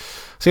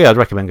 So yeah, I'd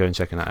recommend going and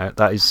checking that out.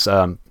 That is,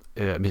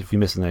 if you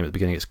missed the name at the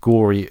beginning, it's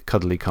Gory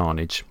Cuddly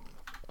Carnage,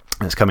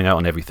 and it's coming out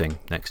on everything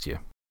next year.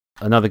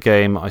 Another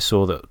game I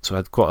saw that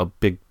had quite a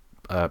big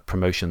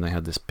promotion. They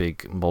had this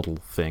big model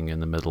thing in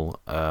the middle.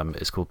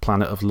 It's called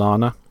Planet of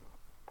Lana.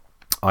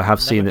 I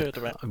have seen it.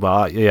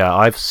 Well, yeah,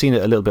 I've seen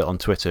it a little bit on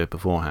Twitter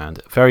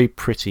beforehand. Very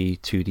pretty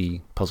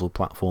 2D puzzle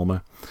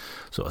platformer,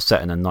 sort of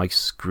set in a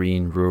nice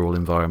green rural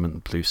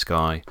environment, blue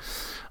sky.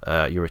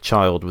 You're a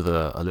child with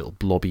a little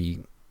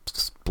blobby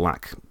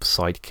black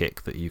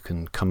sidekick that you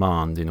can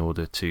command in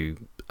order to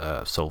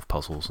solve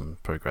puzzles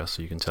and progress.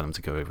 So you can tell them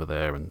to go over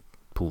there and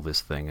pull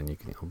this thing, and you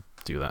can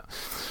do that.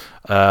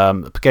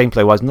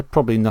 Gameplay wise,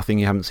 probably nothing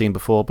you haven't seen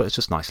before, but it's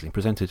just nicely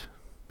presented.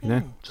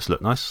 Just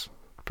looked nice.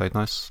 Played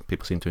nice.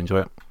 People seem to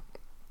enjoy it.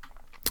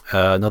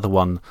 Another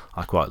one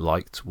I quite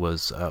liked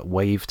was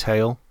Wave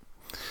Tale.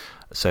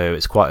 So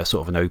it's quite a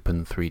sort of an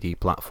open 3D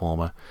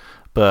platformer,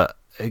 but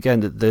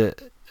again,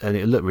 and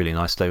it looked really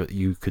nice.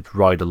 You could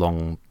ride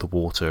along the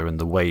water, and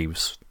the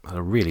waves had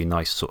a really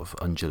nice sort of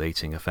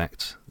undulating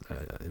effect.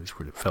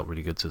 It felt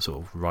really good to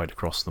sort of ride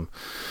across them.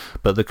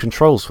 But the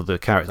controls for the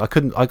character,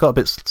 I got a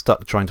bit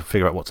stuck trying to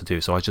figure out what to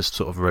do, so I was just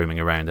sort of roaming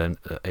around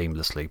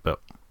aimlessly. But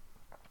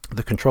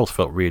the controls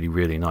felt really,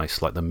 really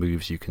nice. Like the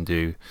moves you can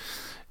do,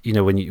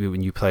 when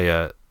you play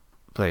a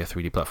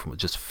 3D platform, it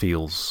just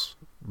feels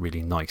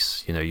really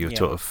nice. You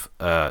sort of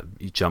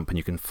you jump and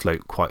you can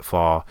float quite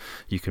far.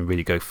 You can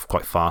really go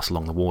quite fast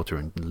along the water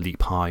and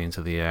leap high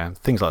into the air.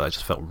 Things like that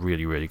just felt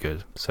really, really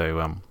good.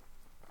 So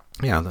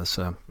that's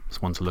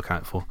one to look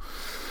out for.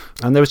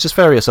 And there was just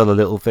various other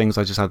little things.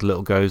 I just had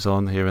little goes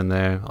on here and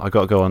there. I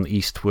got to go on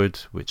Eastward,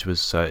 which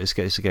was it's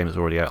a game that's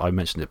already out. I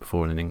mentioned it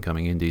before in an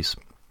incoming indies.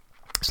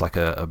 It's like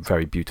a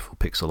very beautiful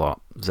pixel art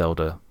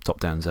Zelda,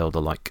 top-down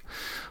Zelda-like.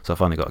 So I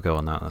finally got to go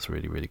on that. That's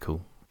really, really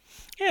cool.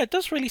 Yeah, it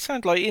does really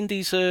sound like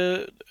indies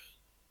are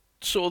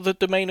sort of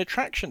the main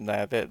attraction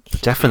there.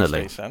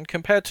 Definitely.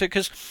 Compared to,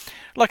 because,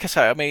 like I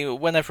say, I mean,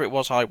 whenever it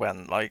was I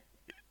went, like,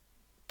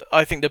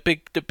 I think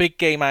the big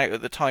game out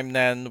at the time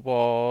then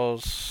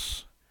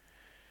was...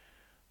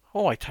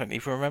 Oh, I don't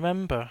even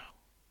remember.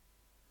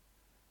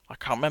 I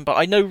can't remember.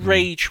 I know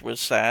Rage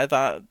was there,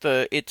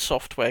 the id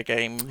Software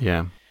game.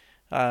 Yeah.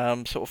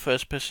 Sort of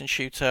first-person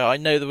shooter. I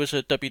know there was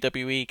a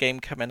WWE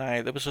game coming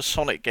out. There was a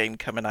Sonic game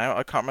coming out.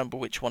 I can't remember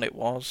which one it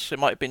was. It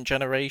might have been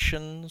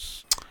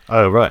Generations.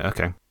 Oh, right,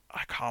 okay.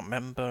 I can't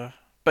remember.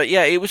 But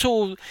yeah, it was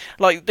all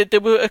like there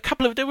were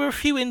a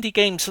few indie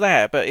games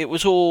there, but it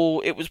was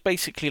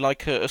basically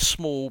like a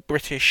small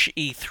British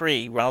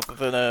E3 rather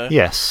than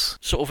a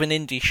sort of an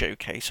indie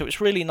showcase. So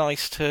it's really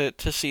nice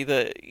to see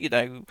that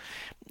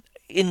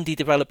indie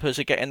developers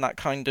are getting that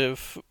kind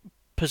of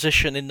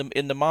position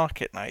in the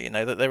market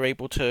now. That they're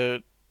able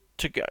to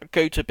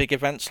go to big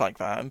events like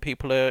that, and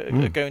people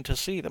are going to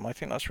see them. I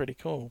think that's really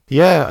cool.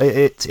 Yeah,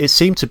 it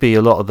seemed to be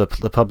a lot of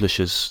the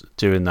publishers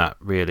doing that.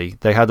 Really,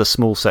 they had a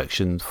small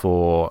section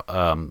for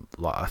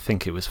I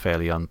think it was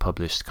fairly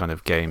unpublished kind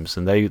of games,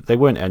 and they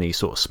weren't any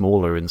sort of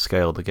smaller in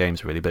scale, the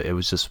games really, but it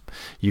was just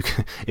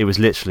it was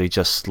literally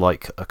just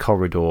like a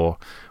corridor,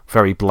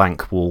 very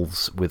blank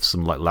walls with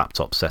some like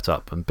laptop set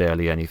up and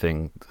barely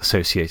anything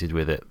associated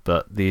with it.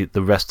 But the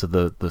rest of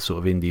the sort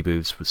of indie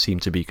booths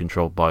seemed to be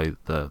controlled by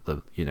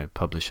the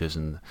publishers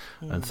and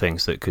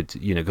things that could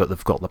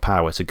they've got the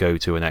power to go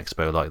to an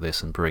expo like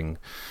this and bring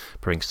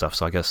stuff.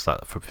 So I guess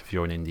that if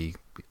you're an indie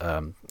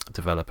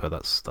developer,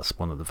 that's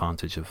one of the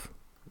advantage of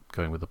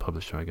going with the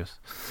publisher, I guess.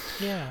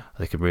 Yeah,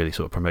 they can really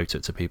sort of promote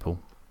it to people.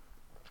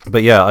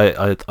 But yeah,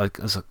 I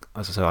as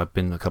I said, I've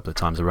been a couple of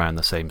times around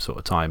the same sort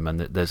of time, and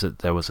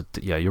there was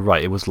you're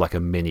right, it was like a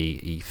mini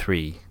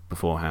E3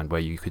 beforehand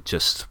where you could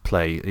just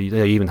play.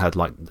 They even had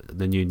like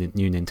the new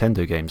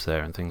Nintendo games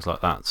there and things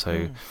like that.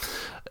 So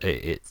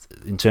it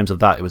in terms of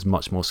that, it was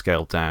much more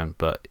scaled down.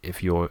 But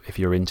if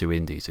you're into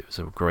indies, it was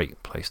a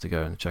great place to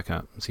go and check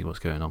out and see what's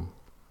going on.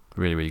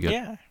 Really, really good.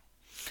 Yeah,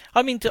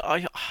 I mean,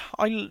 I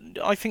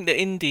think the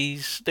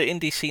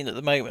indie scene at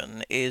the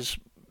moment is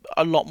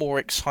a lot more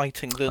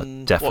exciting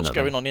than what's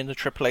going on in the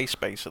AAA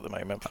space at the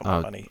moment for my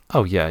money.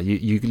 Oh yeah,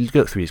 you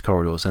look through these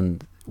corridors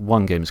and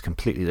one game is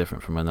completely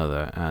different from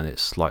another, and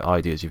it's like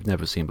ideas you've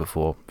never seen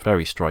before.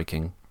 Very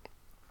striking.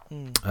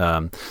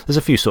 There's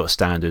a few sort of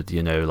standard,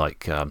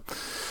 like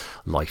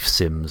life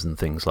sims and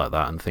things like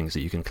that, and things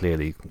that you can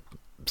clearly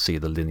see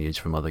the lineage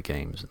from other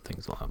games and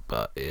things like that.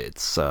 But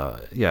it's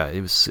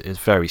it's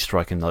very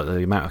striking, like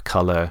the amount of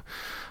colour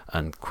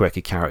and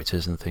quirky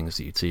characters and things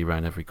that you'd see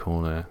around every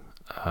corner.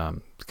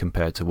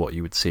 Compared to what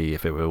you would see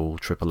if it were all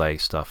AAA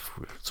stuff,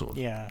 sort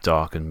of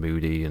dark and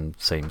moody and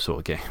same sort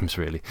of games,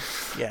 really.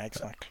 Yeah,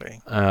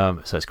 exactly.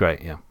 So it's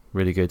great, yeah,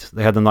 really good.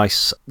 They had a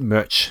nice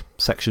merch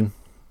section,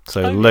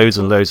 so loads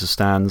and loads of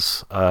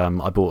stands. I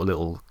bought a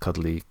little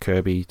cuddly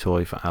Kirby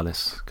toy for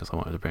Alice because I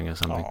wanted to bring her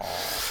something,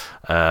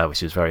 which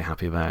she was very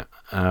happy about.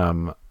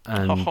 And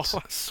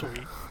sweet.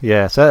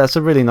 Yeah, so that's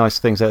a really nice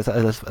thing. So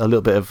a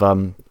little bit of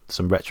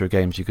some retro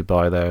games you could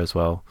buy there as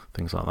well,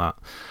 things like that.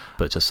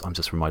 But I'm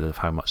just reminded of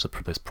how much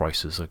those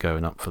prices are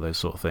going up for those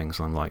sort of things,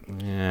 and I'm like,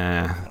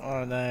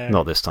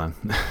 not this time.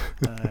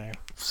 No.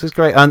 So it's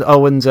great. And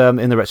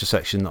in the retro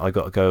section, I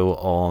got to go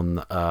on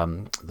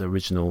the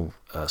original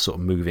sort of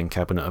moving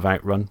cabinet of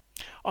Outrun.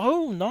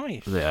 Oh,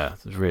 nice. Yeah,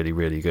 it's really,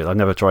 really good. I've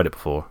never tried it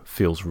before.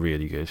 Feels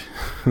really good.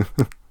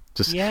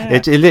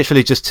 It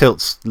literally just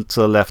tilts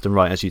to the left and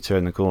right as you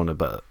turn the corner,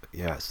 but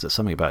yeah, there's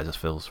something about it just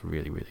feels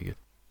really, really good.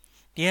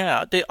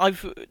 Yeah,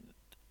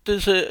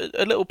 there's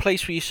a little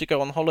place we used to go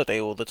on holiday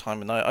all the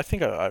time, and I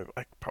think I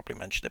probably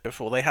mentioned it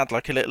before. They had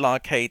like a little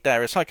arcade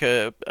there. It's like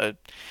a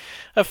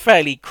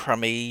fairly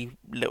crummy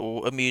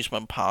little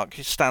amusement park,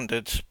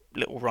 standard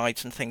little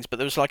rides and things, but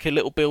there was like a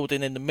little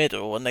building in the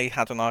middle, and they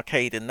had an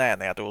arcade in there,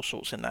 and they had all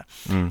sorts in there.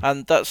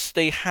 And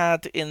they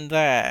had in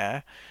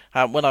there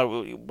when I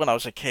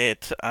was a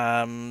kid.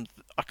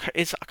 I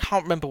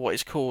can't remember what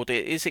it's called.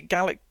 Is it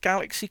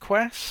Galaxy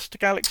Quest?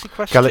 Galaxy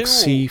Quest 2?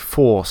 Galaxy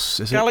Force.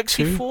 Is it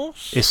Galaxy 2?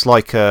 Force? It's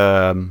like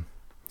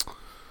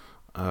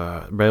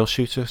rail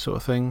shooter sort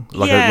of thing,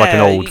 like an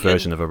old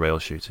version of a rail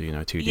shooter,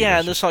 2D. Yeah,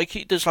 and there's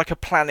like a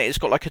planet. It's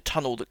got like a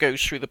tunnel that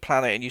goes through the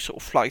planet, and you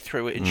sort of fly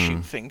through it and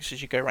shoot things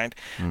as you go around.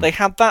 They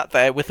had that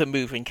there with a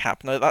moving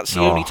cabinet. That's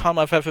the only time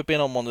I've ever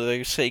been on one of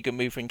those Sega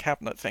moving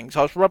cabinet things.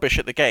 I was rubbish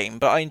at the game,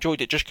 but I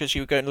enjoyed it just because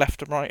you were going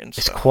left and right and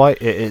stuff.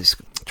 It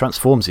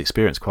transforms the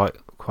experience quite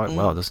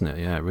well, doesn't it?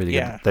 Yeah, really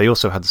good. They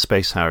also had the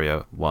Space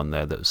Harrier one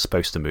there that was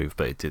supposed to move,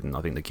 but it didn't.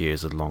 I think the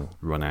gears had long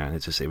run out, and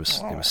it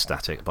was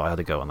static. But I had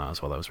a go on that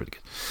as well. That was really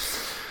good.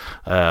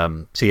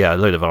 So yeah,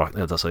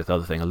 that's like the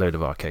other thing. A load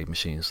of arcade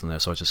machines in there.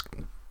 So I just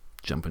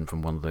jumping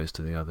from one of those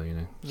to the other.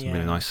 Some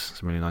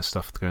really nice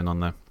stuff going on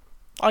there.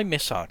 I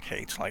miss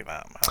arcades like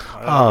that,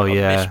 man. I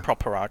miss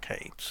proper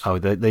arcades. Oh,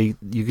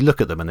 you look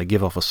at them and they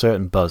give off a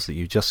certain buzz that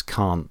you just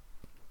can't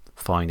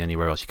find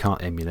anywhere else. You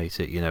can't emulate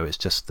it.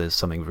 There's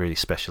something really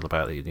special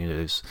about it.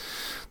 Those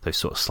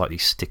sort of slightly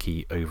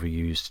sticky,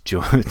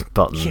 overused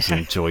buttons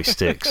and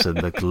joysticks, and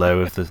the glow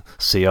of the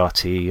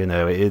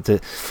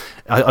CRT.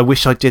 I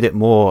wish I did it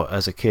more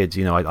as a kid.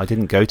 I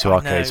didn't go to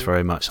arcades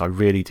very much. I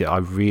really did.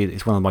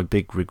 It's one of my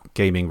big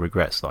gaming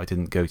regrets that I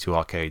didn't go to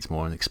arcades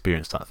more and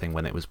experience that thing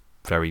when it was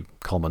very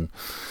common.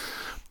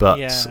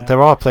 But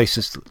there are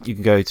places you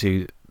can go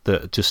to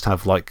that just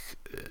have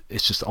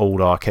it's just old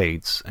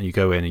arcades, and you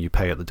go in and you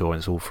pay at the door, and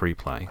it's all free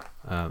play.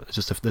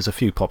 There's a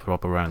few popping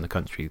up around the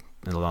country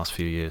in the last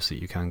few years that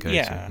you can go to.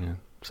 Yeah.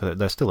 So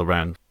they're still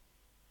around.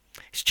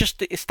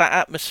 It's that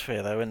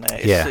atmosphere, though, isn't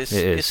it?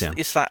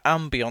 It's that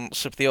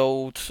ambience of the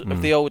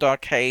old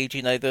arcade.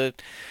 The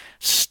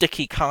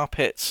sticky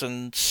carpets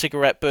and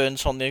cigarette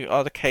burns on the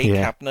arcade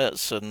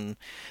cabinets, and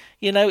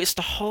it's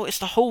the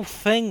whole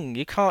thing.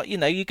 You can't,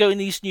 you go in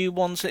these new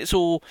ones and it's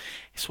all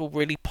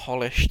really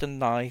polished and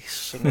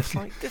nice, and it's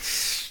like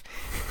this.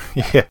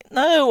 Yeah.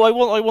 No, I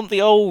want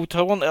the old.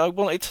 I want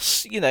it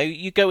to.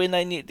 You go in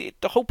there and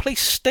the whole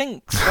place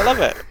stinks. I love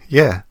it.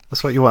 Yeah,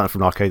 that's what you want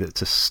from an arcade. It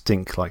to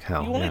stink like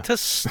hell. You want it to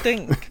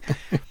stink.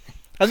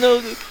 And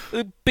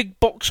the big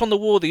box on the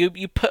wall that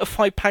you put a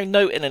 £5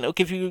 note in, and it'll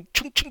give you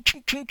chung chung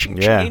chung chung chung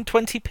chung in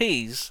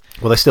 20p's.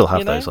 Well, they still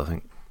have those, I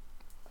think.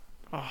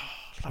 Oh,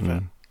 love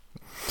it.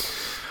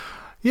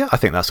 Yeah, I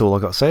think that's all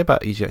I've got to say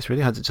about EGX,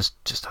 really. I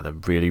just had a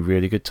really,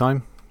 really good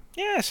time.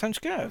 Yeah, sounds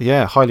good.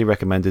 Yeah, highly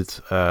recommended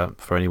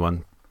for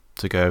anyone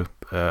to go.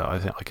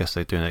 I guess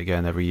they're doing it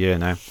again every year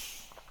now.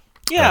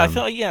 Yeah,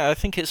 I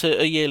think it's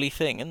a yearly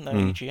thing, isn't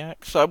it,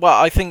 EGX? So,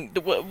 I think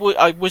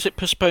was it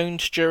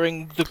postponed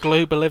during the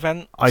global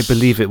event? I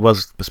believe it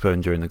was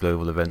postponed during the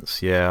global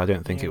events. Yeah, I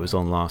don't think it was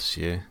on last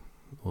year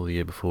or the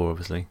year before,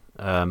 obviously.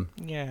 I'm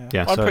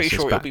pretty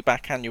sure it'll be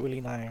back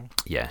annually now.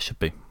 Yeah, it should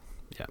be.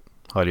 Yeah,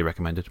 highly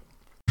recommended.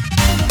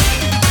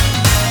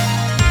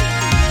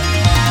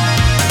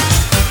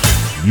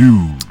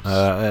 News.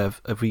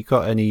 Have we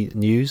got any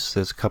news?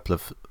 There's a couple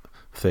of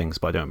things,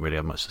 but I don't really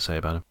have much to say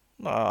about them.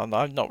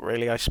 No, not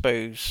really. I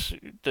suppose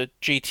the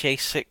GTA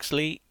 6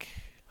 leak.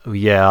 Oh,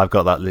 yeah, I've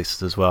got that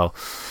list as well.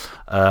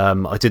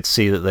 I did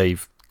see that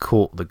they've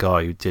caught the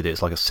guy who did it.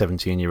 It's like a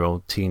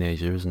 17-year-old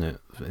teenager, isn't it?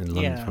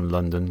 From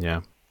London.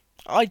 Yeah.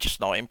 I'm just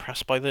not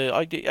impressed by the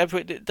idea.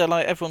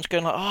 Everyone's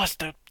going like, "Oh, it's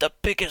the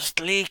biggest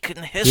leak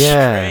in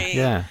history."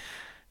 Yeah.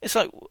 It's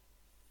like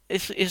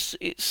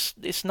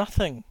it's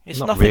nothing. It's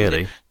not nothing.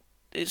 Really.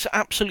 It's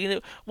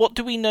absolutely. What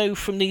do we know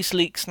from these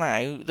leaks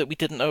now that we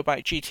didn't know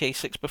about GTA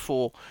 6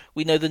 before?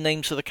 We know the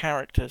names of the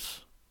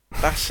characters.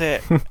 That's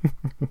it.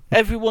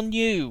 Everyone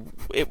knew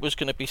it was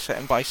going to be set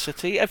in Vice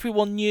City.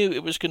 Everyone knew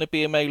it was going to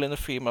be a male and a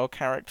female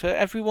character.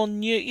 Everyone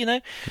knew,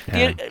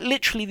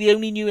 literally the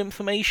only new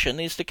information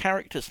is the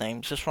characters'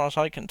 names, as far as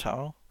I can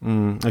tell.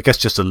 I guess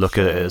just to look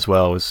at it as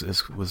well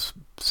was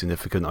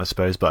significant, I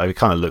suppose. But it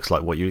kind of looks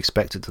like what you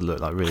expect it to look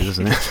like, really,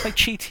 doesn't it? It's like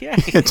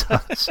GTA. It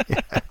does.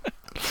 Yeah.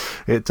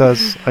 It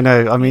does. I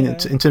know. I mean,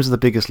 in terms of the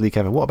biggest leak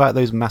ever, what about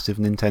those massive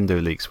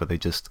Nintendo leaks where they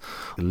just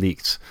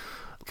leaked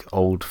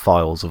old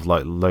files of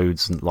like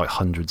loads and like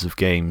hundreds of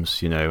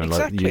games, and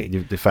exactly.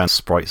 like they found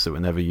sprites that were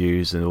never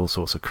used and all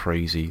sorts of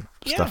crazy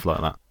stuff like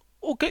that.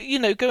 Or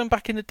going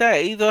back in the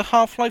day, the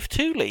Half-Life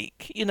 2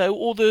 leak,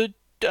 or the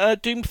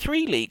Doom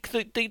 3 leak,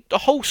 the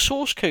whole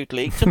source code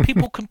leaked, and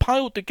people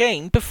compiled the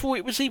game before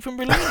it was even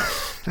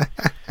released.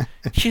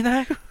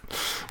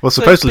 Well,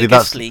 supposedly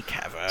that's leak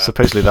ever.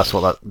 Supposedly that's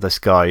what this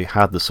guy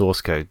had, the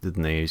source code,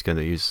 didn't he? He's going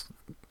to use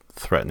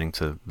threatening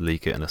to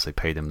leak it unless they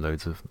paid him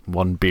loads of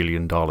 $1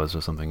 billion or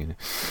something.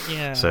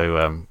 Yeah.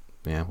 So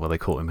well, they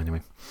caught him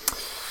anyway.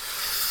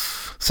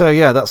 So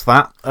yeah, that's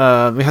that.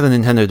 We had a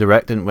Nintendo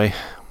Direct, didn't we?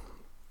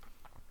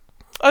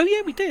 Oh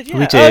yeah, we did. Yeah.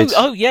 We did.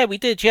 Oh yeah, we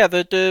did. Yeah,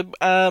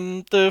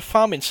 the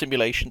Farming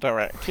Simulation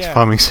Direct. Yeah.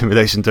 Farming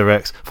Simulation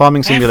Direct.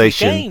 Farming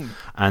Simulation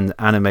and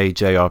Anime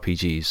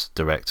JRPGs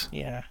Direct.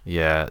 Yeah.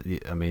 Yeah.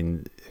 I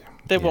mean,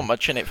 there wasn't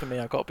much in it for me,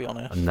 I've got to be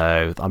honest.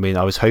 No, I mean,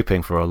 I was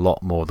hoping for a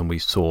lot more than we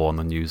saw on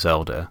the new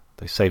Zelda.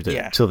 They saved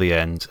it till the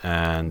end,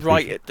 and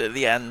right at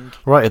the end.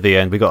 Right at the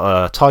end, we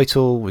got a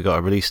title, we got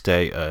a release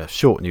date, a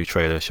short new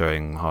trailer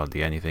showing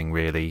hardly anything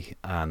really,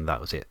 and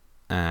that was it.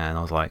 And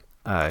I was like,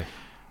 oh,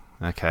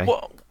 okay.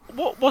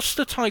 What's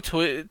the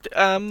title?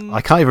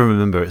 I can't even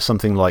remember. It's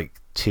something like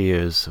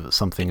Tears,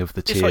 something of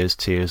the Tears, like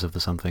Tears of the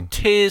something.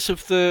 Tears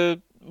of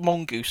the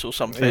Mongoose or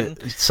something.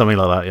 Something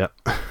like that,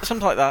 yeah.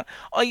 Something like that.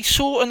 I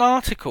saw an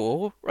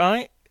article,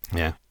 right?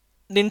 Yeah.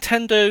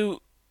 Nintendo.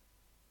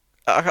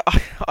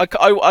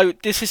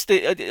 This is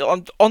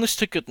honest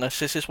to goodness.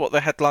 This is what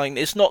the headline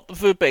is, not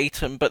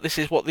verbatim, but this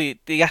is what the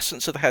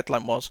essence of the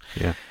headline was.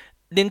 Yeah.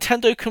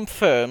 Nintendo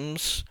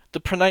confirms the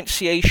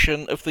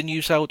pronunciation of the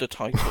new Zelda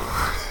title.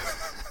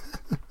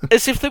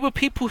 As if there were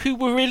people who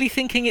were really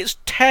thinking it's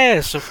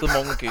Tears of the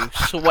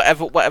Mongoose or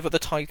whatever the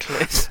title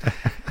is.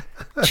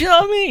 Do you know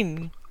what I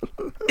mean?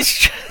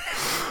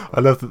 I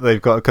love that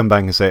they've got to come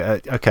back and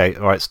say, okay,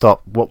 all right,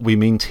 stop. What we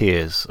mean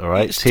tears, all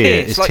right? It's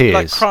tears. It's like, tears.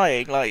 Like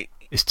crying, like...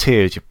 It's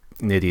tears, you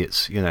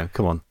idiots. You know,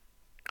 come on.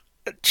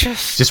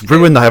 Just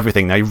ruin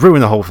everything now. You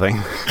ruin the whole thing.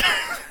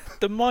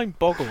 The mind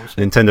boggles.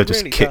 Nintendo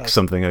just really kicked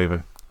something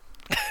over.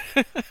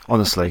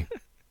 Honestly.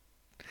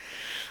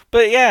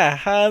 But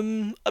yeah,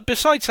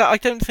 besides that, I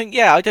don't think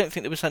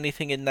there was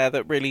anything in there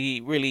that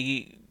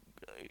really,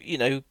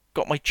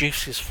 got my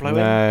juices flowing.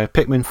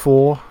 Pikmin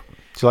 4. Do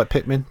you like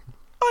Pikmin?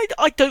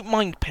 I don't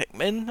mind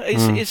Pikmin.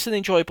 It's an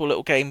enjoyable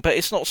little game, but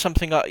it's not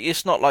something.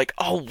 It's not like,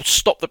 oh,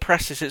 stop the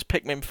presses. It's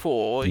Pikmin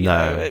 4. You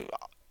know,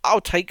 I'll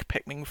take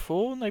Pikmin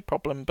 4, no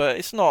problem. But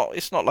it's not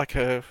like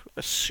a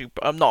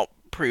super. I'm not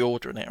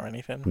pre-ordering it or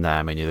anything.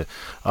 Nah, me neither.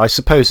 I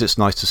suppose it's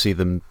nice to see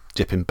them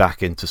dipping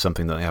back into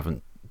something that they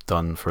haven't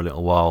done for a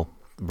little while,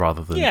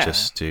 rather than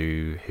just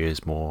do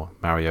here's more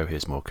Mario,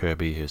 here's more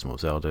Kirby, here's more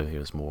Zelda,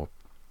 here's more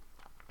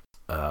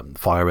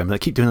Fire Emblem. They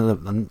keep doing it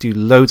and do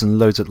loads and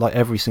loads of, like,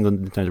 every single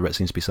Nintendo Direct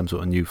seems to be some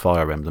sort of new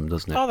Fire Emblem,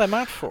 doesn't it? Oh, they're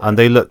mad for it. And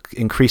they look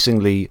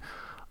increasingly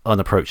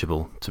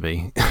unapproachable to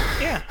me.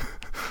 Yeah.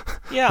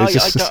 Yeah,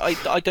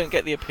 I don't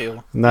get the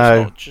appeal.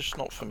 No. It's just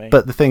not for me.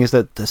 But the thing is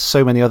that there's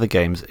so many other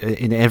games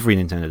in every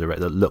Nintendo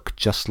Direct that look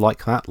just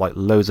like that, like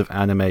loads of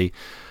anime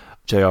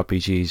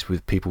JRPGs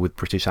with people with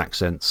British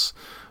accents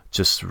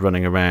just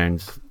running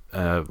around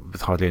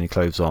with hardly any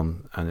clothes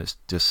on, and it's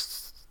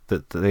just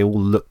that they all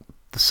look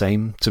the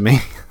same to me.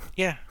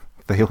 Yeah.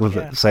 They all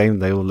look the same.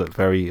 They all look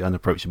very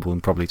unapproachable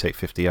and probably take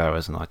 50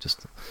 hours. And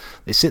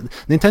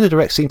Nintendo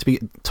Direct seem to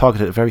be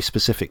targeted at very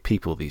specific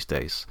people these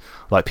days,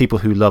 like people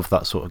who love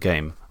that sort of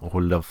game or who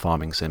love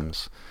farming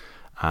sims.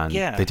 And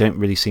they don't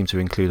really seem to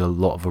include a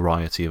lot of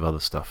variety of other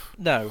stuff.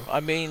 No,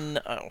 I mean,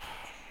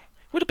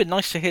 would have been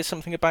nice to hear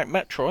something about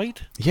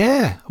Metroid.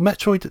 Yeah,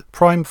 Metroid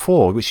Prime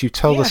 4, which you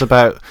told us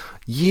about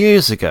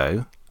years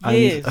ago.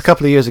 And a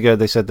couple of years ago,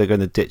 they said they're going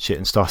to ditch it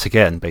and start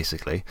again,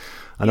 basically.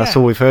 And that's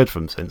all we've heard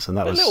from since. And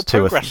that was a little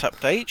progress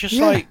update, just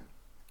like,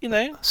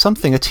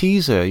 something, a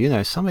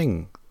teaser,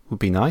 something would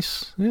be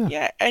nice. Yeah.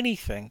 Yeah,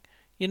 anything.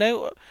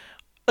 A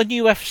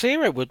new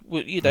F-Zero would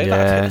that'd hit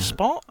the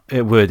spot.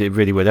 It would, it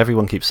really would.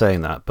 Everyone keeps saying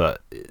that,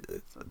 but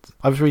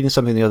I was reading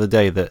something the other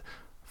day that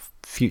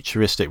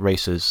futuristic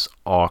racers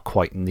are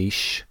quite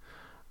niche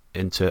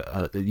into,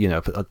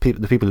 the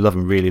people who love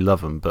them really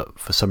love them, but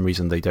for some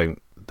reason they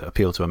don't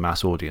appeal to a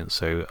mass audience,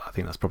 so I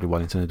think that's probably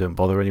why Nintendo don't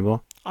bother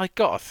anymore. I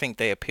gotta think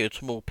they appeal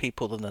to more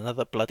people than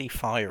another bloody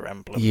Fire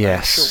Emblem.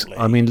 Yes, surely.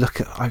 I mean, look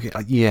at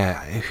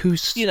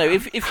who's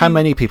if how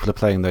many people are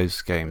playing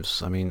those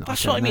games? I mean,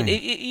 that's what I mean.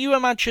 You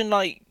imagine,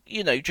 like,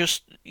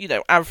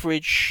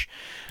 average,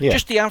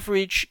 just the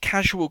average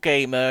casual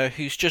gamer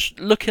who's just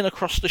looking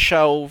across the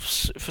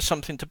shelves for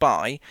something to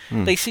buy.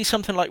 They see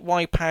something like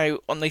Wipeout,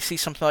 and they see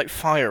something like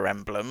Fire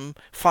Emblem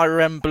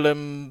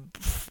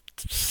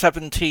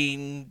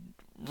 17.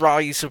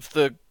 Rise of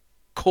the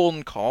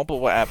Corn Cob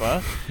or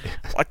whatever.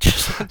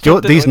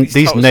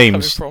 These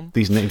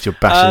names you're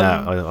bashing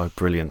out are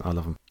brilliant. I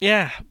love them.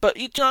 Yeah, but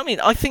you know what I mean.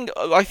 I think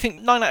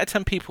 9 out of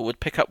 10 people would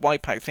pick up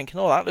Wipeout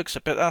thinking, "Oh, that looks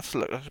a bit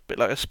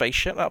like a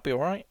spaceship. That'll be all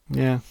right."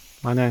 Yeah,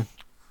 I know.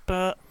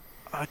 But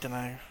I don't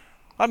know.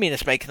 I mean,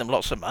 it's making them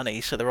lots of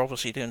money, so they're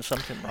obviously doing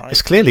something right.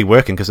 It's clearly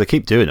working because they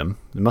keep doing them.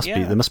 They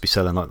must be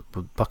selling like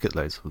bucket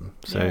loads of them.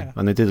 So,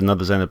 and they did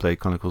another Xenoblade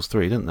Chronicles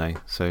 3, didn't they?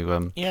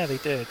 So yeah, they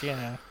did.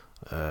 Yeah.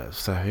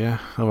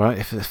 All right.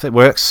 If it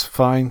works,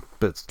 fine.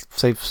 But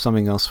save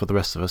something else for the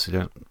rest of us who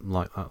don't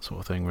like that sort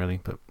of thing, really.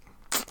 But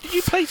did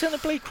you play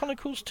Xenoblade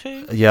Chronicles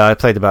 2? Yeah, I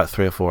played about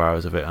 3 or 4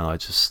 hours of it, and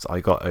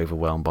I got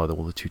overwhelmed by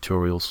all the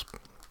tutorials.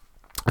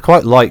 I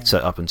quite liked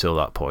it up until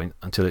that point,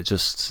 until it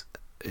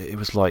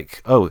was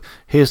like, oh,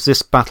 here's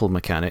this battle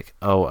mechanic.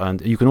 Oh, and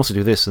you can also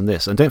do this and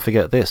this, and don't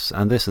forget this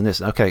and this and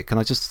this. Okay, can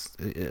I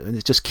just?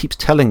 It just keeps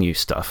telling you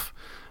stuff.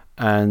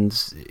 And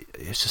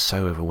it's just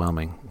so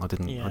overwhelming. I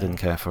didn't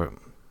care for it.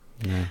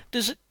 Yeah.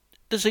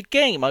 There's a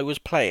game I was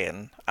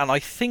playing, and I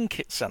think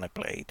it's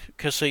Xenoblade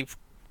because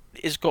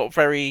it's got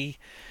very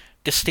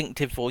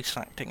distinctive voice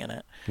acting in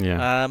it.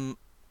 Yeah.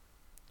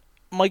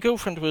 My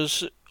girlfriend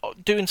was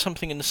doing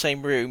something in the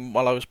same room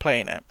while I was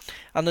playing it,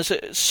 and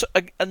there's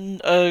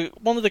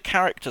one of the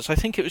characters, I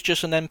think it was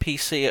just an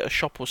NPC at a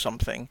shop or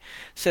something,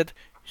 said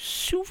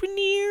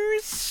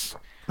souvenirs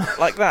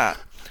like that.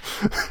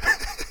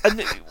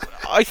 And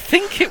I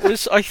think it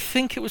was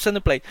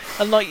Xenoblade,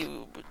 and like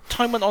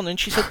time went on, and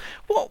she said,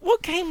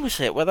 "What game was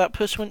it where that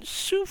person went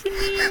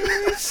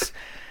souvenirs?"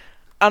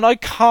 And I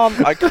can't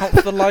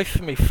for the life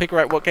of me figure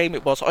out what game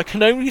it was. I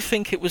can only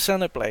think it was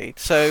Xenoblade.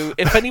 So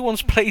if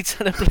anyone's played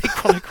Xenoblade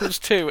Chronicles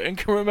 2 and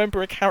can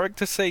remember a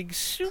character saying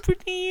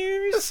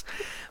souvenirs,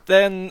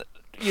 then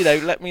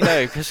let me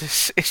know,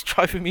 because it's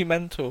driving me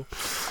mental.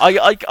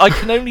 I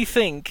can only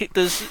think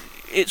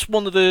it's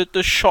one of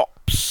the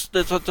shops.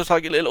 There's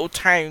like a little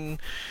town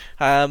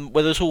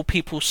where there's all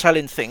people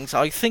selling things.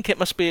 I think it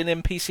must be an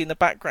NPC in the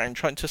background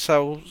trying to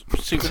sell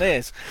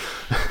souvenirs.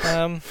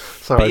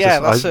 Sorry,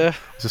 I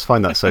just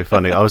find that so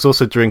funny. I was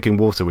also drinking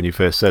water when you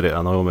first said it,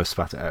 and I almost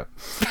spat it out.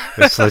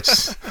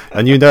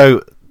 And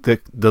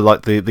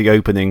the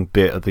opening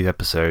bit of the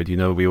episode,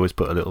 we always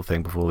put a little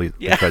thing before the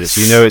credits.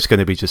 It's going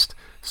to be just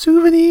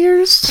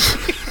souvenirs.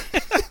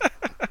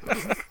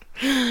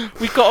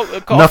 We've got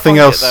nothing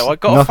to find else. It, though. I've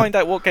got to find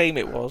out what game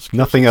it was.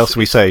 Nothing else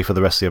we say for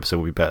the rest of the episode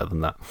will be better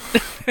than that.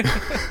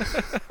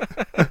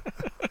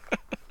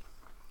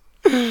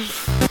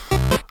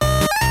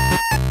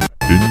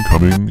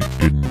 Incoming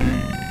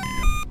Indie.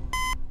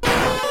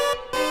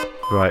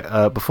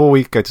 Right, before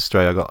we go to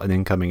Stray, I got an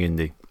incoming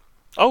indie.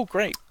 Oh,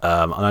 great!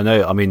 And I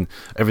know,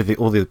 everything,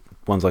 all the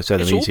ones I said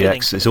in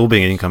EGX, it's all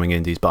being incoming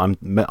indies. But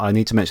I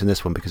need to mention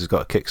this one because it's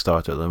got a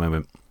Kickstarter at the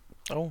moment,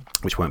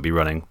 which won't be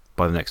running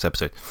by the next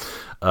episode.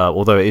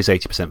 Although it is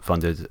 80%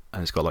 funded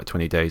and it's got like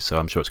 20 days, so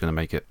I'm sure it's going to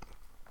make it.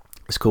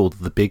 It's called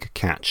The Big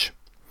Catch.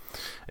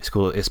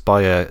 It's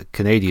by a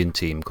Canadian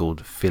team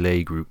called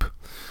Filet Group,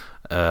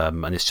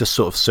 and it's just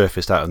sort of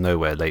surfaced out of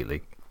nowhere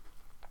lately.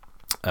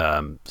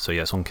 So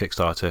yeah, it's on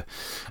Kickstarter.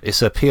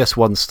 It's a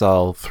PS1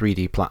 style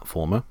 3D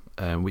platformer,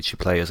 which you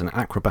play as an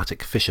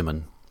acrobatic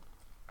fisherman.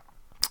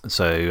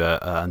 So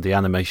and the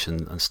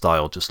animation and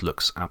style just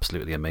looks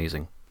absolutely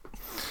amazing.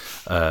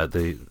 What are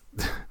you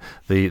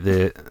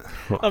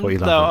laughing?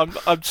 No,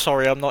 I'm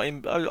sorry. I'm not.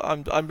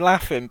 I'm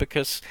laughing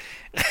because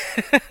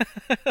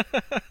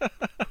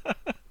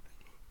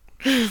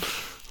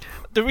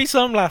the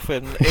reason I'm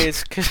laughing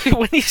is because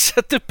when you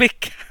said the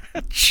big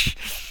catch,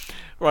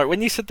 right?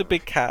 When you said the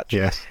big catch,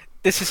 yes.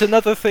 This is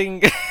another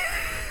thing.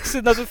 It's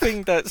another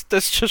thing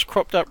that's just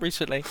cropped up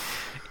recently.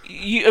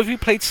 Have you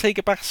played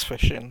Sega Bass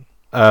Fishing?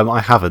 I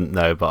haven't,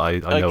 no, but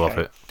I know of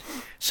it.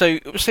 So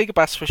Sega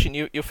Bass Fishing,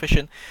 you're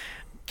fishing.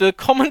 The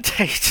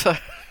commentator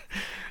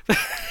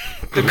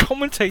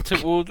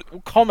will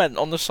comment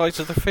on the size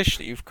of the fish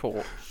that you've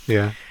caught.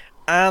 Yeah.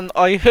 And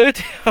I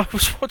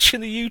was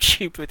watching the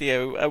YouTube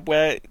video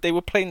where they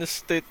were playing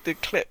the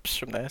clips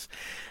from this,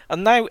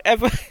 and now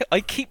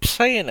I keep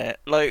saying it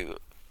like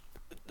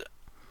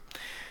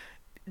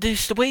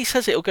this. The way he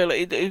says it, it'll go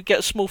like, it'll get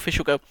a small fish,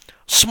 will go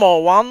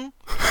small one,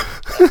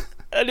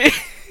 and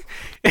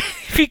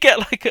if you get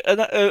like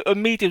a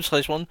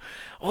medium-sized one,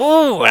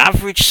 oh,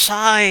 average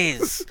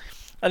size.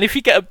 And if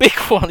you get a big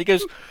one, he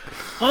goes,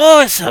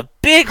 "Oh, it's a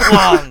big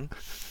one."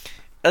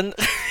 And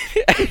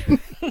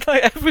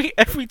like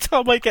every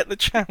time I get the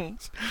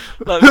chance,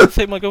 like let's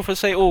say my girlfriend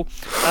say, "Oh,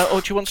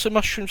 do you want some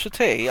mushrooms for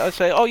tea?" I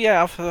say, "Oh yeah,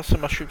 I'll have some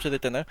mushrooms for the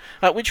dinner."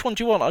 Which one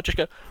do you want? I'll just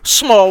go,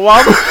 "Small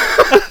one."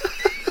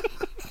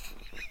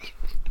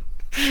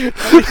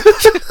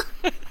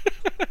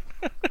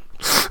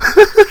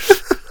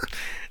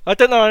 I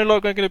don't know how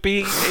long I'm going to be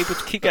able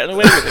to keep getting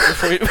away with it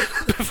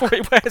before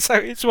it wears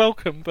out its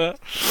welcome, but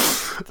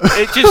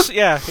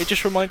it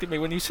just reminded me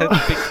when you said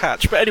the big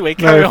catch. But anyway,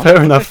 carry on.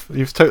 Fair enough.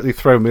 You've totally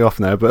thrown me off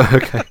now, but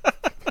okay.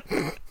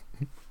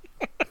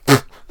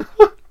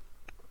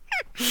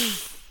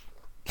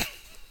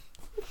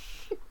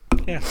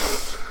 Yeah.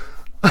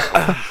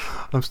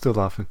 I'm still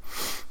laughing.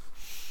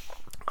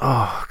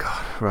 Oh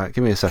God! Right,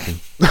 give me a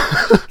second.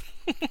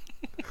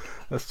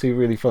 That's two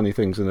really funny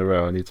things in a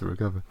row. I need to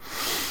recover.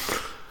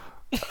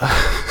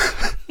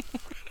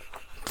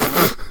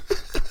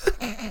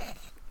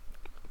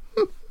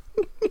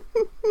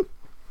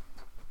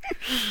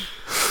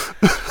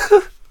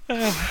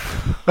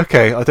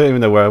 Okay, I don't even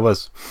know where I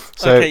was.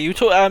 So, okay, you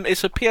talk.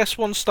 It's a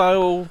PS1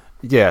 style.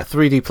 Yeah,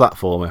 3D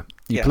platformer.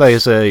 You play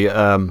as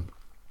a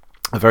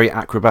very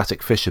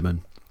acrobatic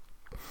fisherman.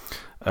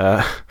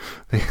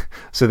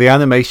 So the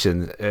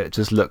animation, it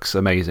just looks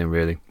amazing,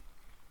 really.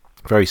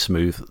 Very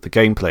smooth. The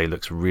gameplay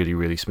looks really,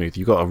 really smooth.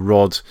 You've got a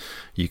rod,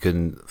 you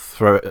can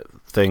throw at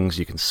things,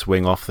 you can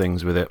swing off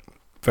things with it.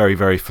 Very,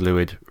 very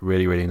fluid.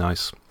 Really, really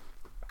nice.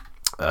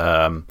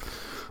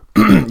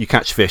 You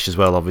catch fish as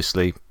well,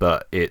 obviously,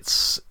 but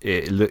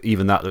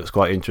even that looks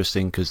quite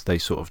interesting because they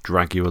sort of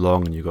drag you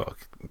along and you've got to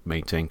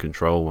maintain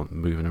control and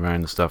moving around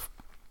and stuff.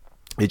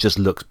 It just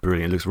looks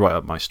brilliant. It looks right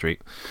up my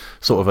street.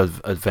 Sort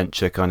of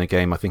adventure kind of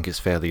game. I think it's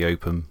fairly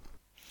open.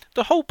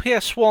 The whole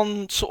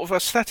PS1 sort of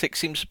aesthetic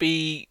seems to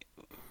be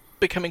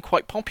becoming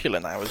quite popular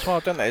now as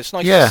well, don't it? It's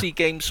nice to see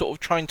games sort of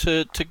trying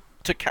to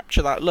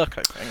capture that look,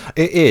 I think.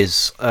 It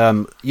is.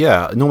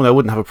 Normally I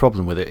wouldn't have a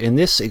problem with it. In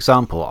this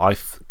example,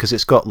 because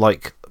it's got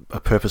like a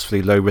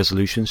purposefully low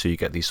resolution, so you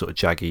get these sort of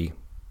jaggy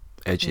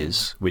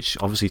edges, which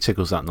obviously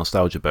tickles that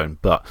nostalgia bone.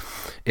 But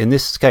in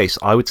this case,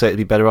 I would say it'd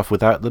be better off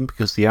without them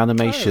because the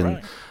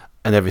animation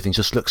and everything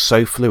just looks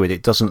so fluid.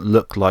 It doesn't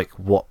look like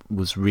what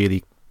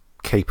developers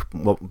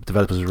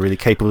were really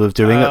capable of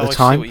doing at the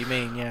time. I see what you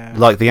mean, yeah.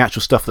 Like the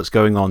actual stuff that's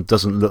going on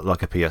doesn't look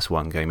like a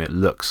PS1 game. It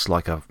looks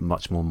like a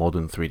much more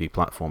modern 3D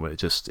platformer.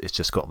 It's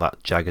just got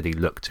that jaggedy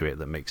look to it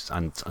that makes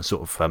and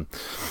sort of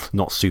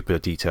not super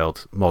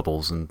detailed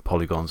models and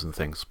polygons and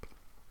things.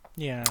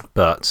 Yeah.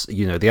 But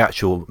the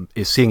actual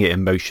seeing it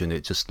in motion,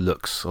 it just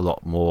looks a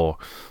lot more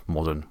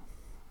modern.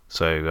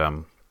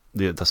 So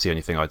that's the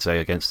only thing I'd say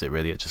against it.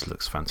 Really, it just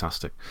looks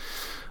fantastic.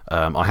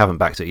 I haven't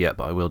backed it yet,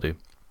 but I will do.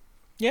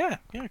 Yeah,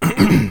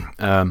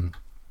 cool.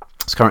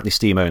 It's currently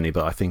Steam only,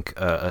 but I think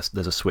there's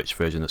a Switch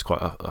version that's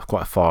quite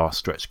a far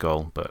stretch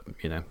goal. But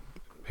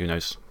who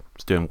knows?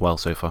 It's doing well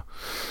so far.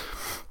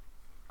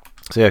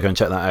 So yeah, go and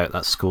check that out.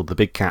 That's called The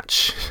Big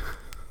Catch.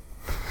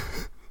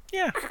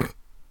 Yeah.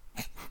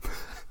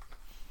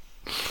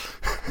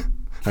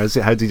 How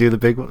do you do the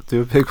big one?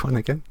 Do a big one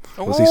again?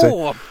 What's he say?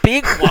 A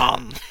big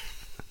one.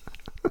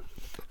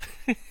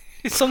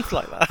 It's something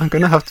like that. I'm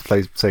going to have to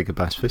play Sega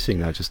Bash Fishing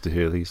now just to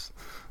hear these.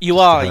 You're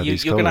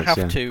going to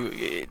have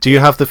to. Do you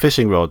have the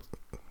fishing rod?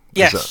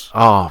 Yes.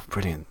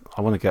 Brilliant!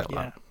 I want to get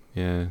that.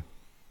 Yeah.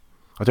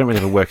 I don't really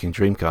have a working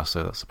Dreamcast,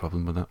 so that's the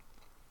problem with that.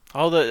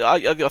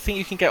 I think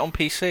you can get on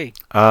PC.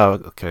 Oh,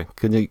 okay.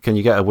 Can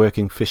you get a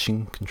working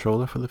fishing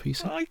controller for the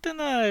PC? I don't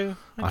know.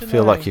 I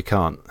feel like you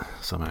can't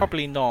somehow.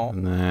 Probably not.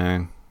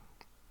 No.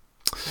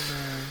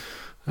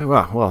 Oh,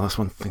 well, that's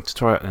one thing to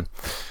try out then.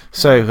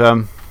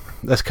 So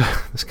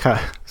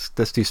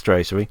let's do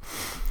Stray, shall we?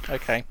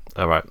 Okay.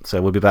 All right.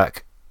 So we'll be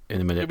back in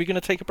a minute. Are we going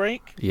to take a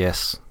break?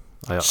 Yes.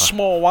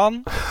 Small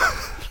one.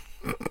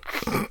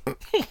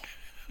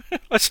 I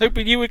was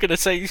hoping you were going to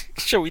say,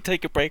 shall we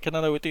take a break? And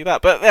then I would do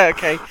that. But,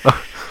 okay.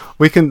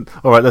 We can...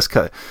 All right, let's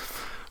cut it.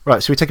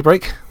 Right, shall we take a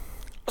break?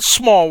 A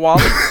small one.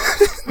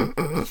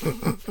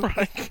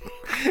 Right.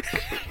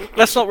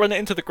 Let's not run it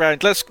into the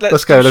ground. Let's go. Go.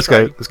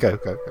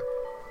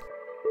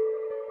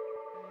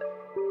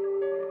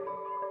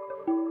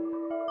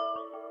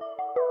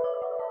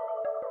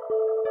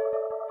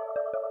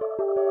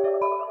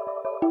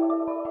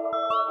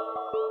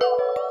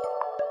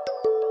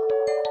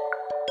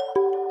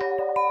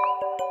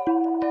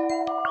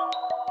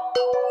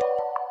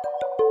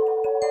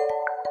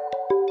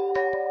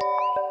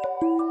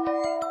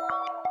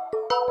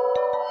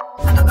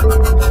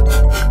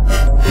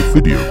 The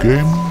Video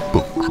Game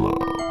Book Club.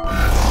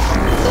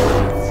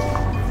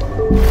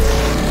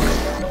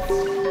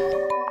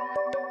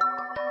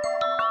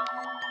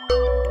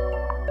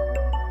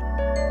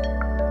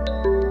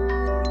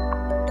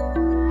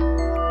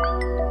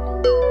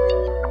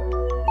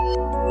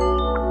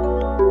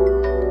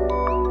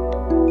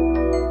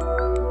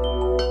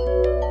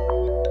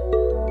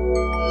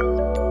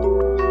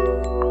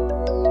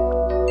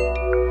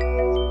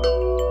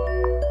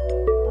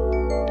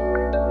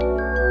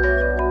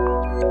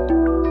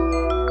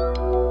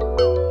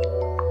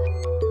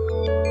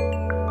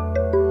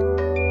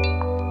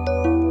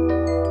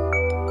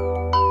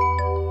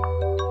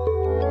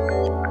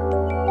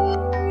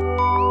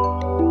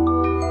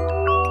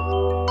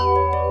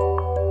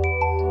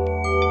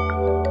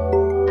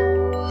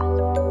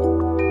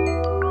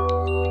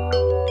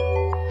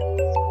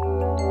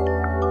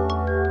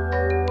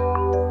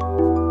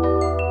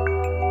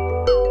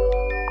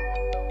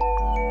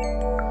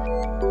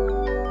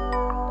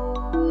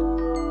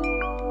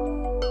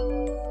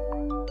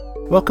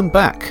 Welcome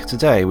back.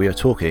 Today we are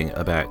talking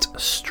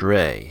about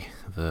Stray,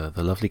 the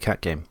lovely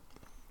cat game.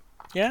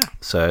 Yeah.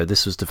 So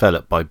this was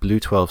developed by Blue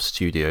 12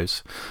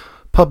 Studios,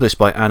 published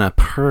by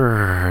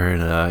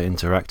Annapurna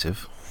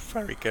Interactive.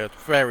 Very good,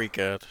 very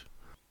good.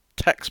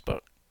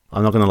 Textbook.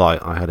 I'm not going to lie,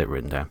 I had it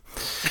written down.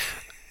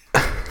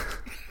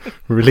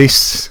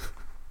 Release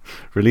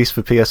for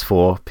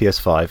PS4,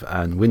 PS5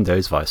 and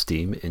Windows via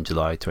Steam in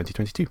July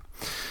 2022.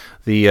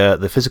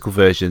 The physical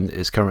version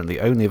is currently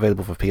only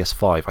available for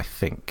PS5, I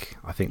think.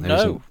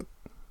 No.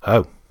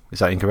 Oh, is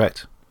that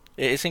incorrect?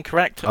 It is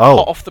incorrect. Oh.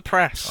 Hot off the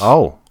press.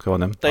 Oh, go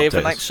on then. They have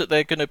announced that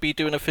they're going to be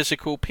doing a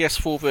physical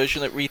PS4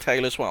 version at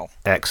retail as well.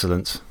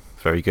 Excellent.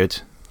 Very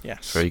good.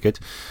 Yes. Very good.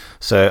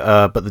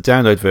 So, but the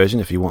download version,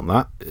 if you want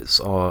that, it's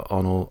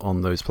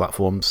on those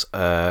platforms.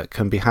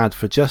 Can be had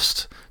for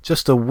just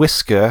a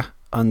whisker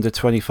under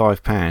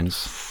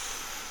 £25.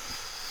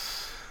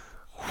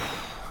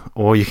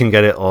 Or you can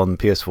get it on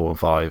PS4 and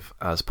 5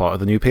 as part of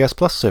the new PS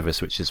Plus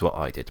service, which is what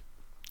I did.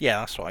 Yeah,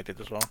 that's what I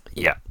did as well.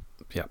 Yeah.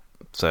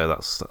 So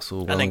that's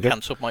all. And then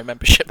cancelled my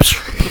memberships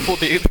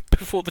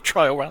before the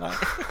trial ran out.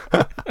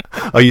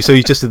 So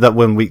you just did that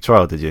 1 week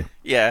trial, did you?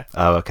 Yeah.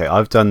 Oh, okay.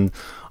 I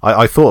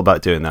thought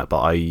about doing that,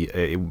 but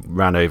it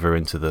ran over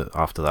into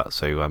after that.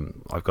 So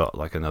I've got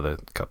like another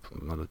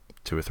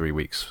 2 or 3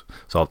 weeks,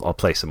 so I'll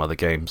play some other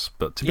games.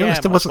 But to be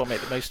honest, there wasn't.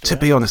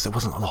 There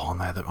wasn't a lot on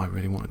there that I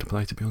really wanted to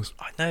play. To be honest,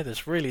 I know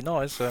there's really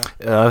not, is there?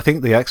 I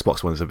think the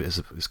Xbox one is I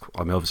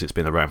mean, obviously it's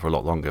been around for a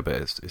lot longer, but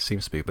it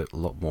seems to be a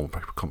lot more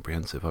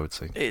comprehensive, I would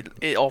say.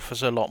 It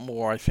offers a lot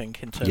more, I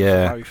think, in terms of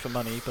value for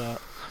money.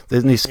 But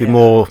there needs to be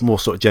more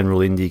sort of general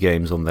indie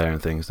games on there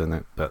and things, doesn't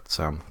it? But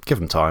give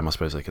them time, I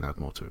suppose they can add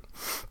more to it.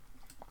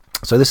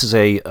 So this is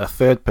a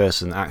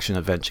third-person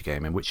action-adventure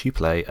game in which you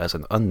play as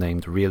an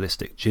unnamed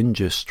realistic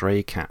ginger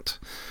stray cat,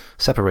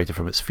 separated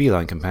from its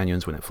feline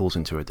companions when it falls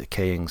into a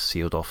decaying,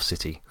 sealed-off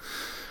city.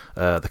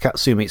 The cat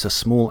soon meets a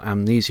small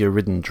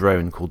amnesia-ridden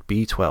drone called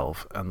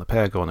B12, and the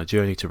pair go on a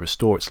journey to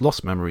restore its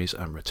lost memories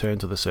and return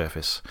to the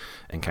surface,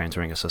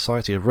 encountering a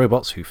society of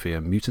robots who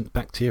fear mutant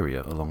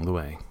bacteria along the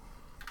way.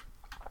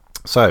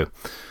 So,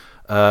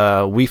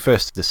 we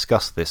first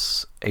discussed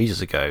this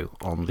ages ago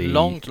on the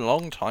long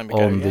time ago.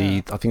 On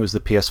the I think it was the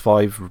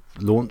PS5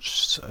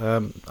 launch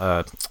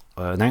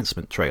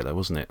announcement trailer,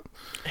 wasn't it?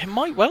 It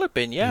might well have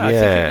been, yeah.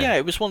 Yeah. I think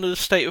it was one of the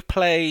state of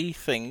play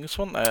things,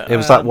 wasn't it? It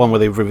was that one where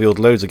they revealed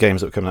loads of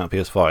games that were coming out on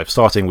PS5,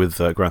 starting with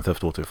Grand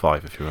Theft Auto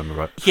 5, if you remember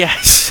right.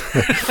 Yes.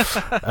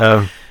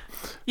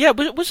 Yeah,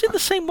 was it the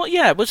same one?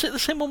 Yeah, was it the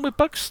same one with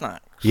Bugsnax?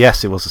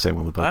 Yes, it was the same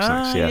one with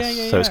Bugsnax. Yes,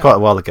 yeah, so it's quite a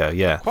while ago.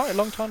 Yeah, quite a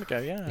long time ago.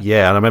 Yeah.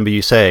 Yeah, and I remember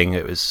you saying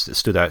it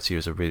stood out to you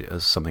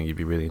as something you'd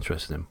be really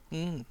interested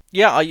in.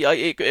 Yeah,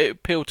 it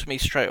appealed to me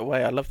straight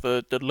away. I love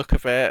the look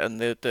of it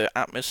and the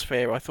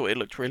atmosphere. I thought it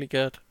looked really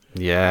good.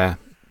 Yeah,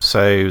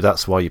 so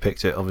that's why you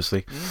picked it,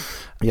 obviously.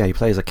 Yeah, you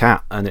play as a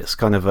cat, and it's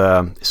kind of in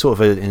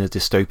a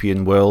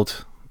dystopian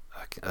world.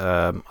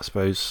 I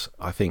suppose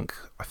I think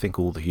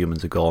all the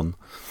humans are gone,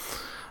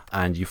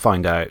 and you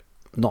find out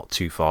not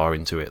too far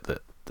into it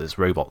that there's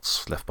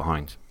robots left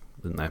behind,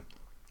 isn't there?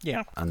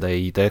 Yeah. And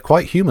they're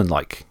quite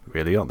human-like,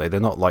 really, aren't they? They're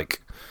not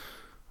like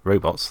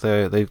robots.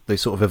 They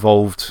sort of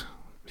evolved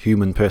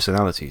human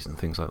personalities and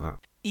things like that.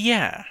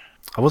 Yeah.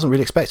 I wasn't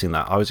really expecting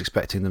that. I was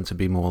expecting them to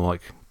be more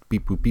like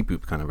beep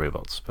boop kind of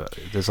robots, but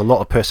there's a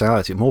lot of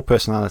personality, more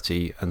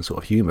personality and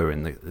sort of humour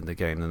in the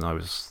game than I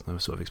was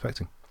sort of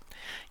expecting.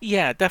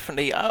 Yeah,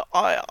 definitely.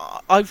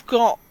 I've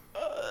got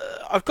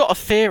a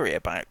theory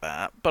about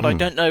that, but I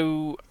don't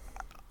know.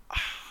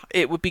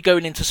 It would be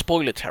going into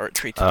spoiler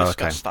territory to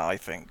discuss that, I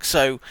think.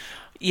 So,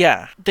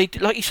 yeah, they,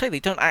 like you say,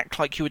 they don't act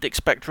like you would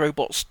expect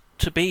robots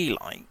to be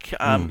like.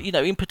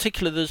 In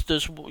particular,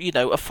 there's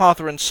a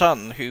father and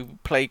son who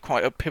play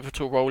quite a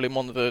pivotal role in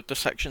one of the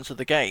sections of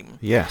the game.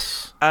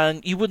 Yes.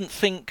 And you wouldn't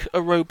think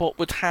a robot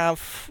would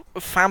have a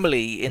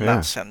family in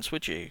that sense,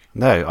 would you?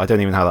 No, I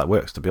don't even know how that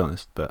works, to be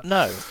honest. But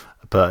no.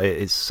 But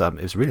it's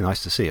really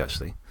nice to see,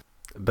 actually.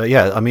 But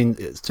yeah, I mean,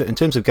 in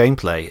terms of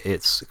gameplay,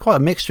 it's quite a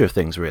mixture of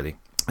things, really.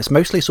 It's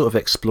mostly sort of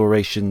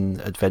exploration,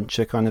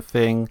 adventure kind of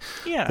thing.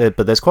 Yeah.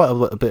 But there's quite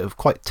a bit of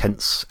quite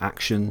tense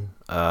action.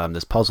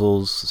 There's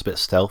puzzles. There's a bit of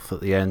stealth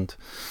at the end.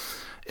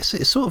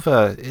 It's sort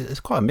of it's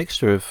quite a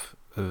mixture of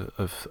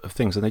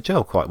things, and they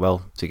gel quite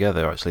well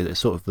together. Actually, it's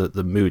sort of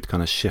the mood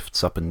kind of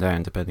shifts up and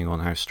down depending on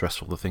how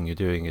stressful the thing you're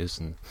doing is.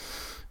 And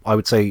I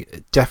would say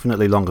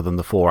definitely longer than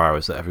the 4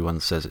 hours that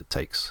everyone says it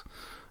takes.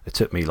 It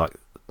took me like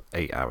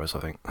 8 hours, I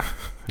think,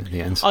 in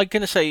the end. I'm going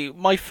to say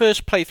my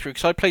first playthrough,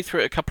 because I played through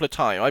it a couple of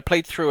times. I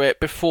played through it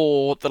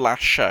before the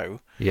last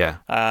show. Yeah.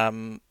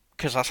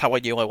 Because that's how I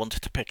knew I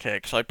wanted to pick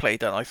it. Because I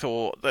played it and I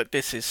thought that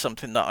this is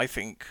something that I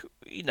think,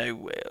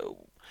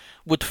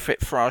 would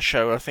fit for our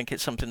show. I think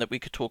it's something that we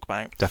could talk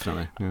about.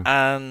 Definitely. Yeah.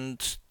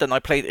 And then I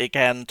played it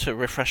again to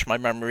refresh my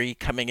memory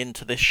coming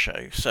into this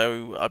show.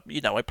 So,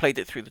 I played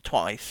it through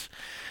twice.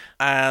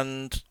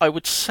 And I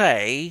would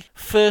say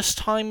first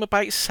time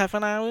about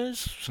 7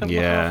 hours,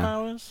 7.5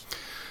 hours.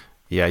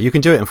 Yeah, you can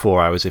do it in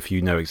 4 hours if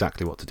you know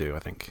exactly what to do, I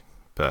think.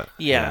 But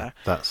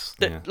that's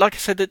like I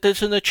said,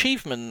 there's an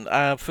achievement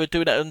for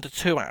doing it under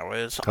 2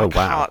 hours. Oh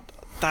wow,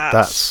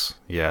 that's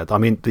I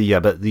mean,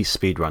 but these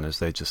speedrunners,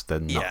 they're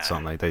nuts,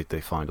 aren't they?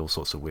 They find all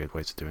sorts of weird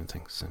ways of doing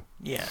things. So.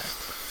 Yeah,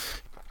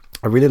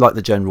 I really like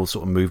the general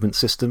sort of movement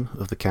system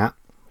of the cat.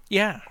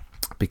 Yeah.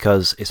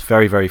 Because it's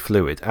very, very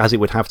fluid, as it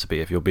would have to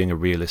be if you're being a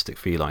realistic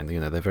feline.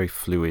 They're very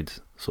fluid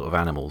sort of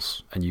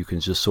animals, and you can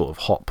just sort of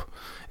hop.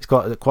 It's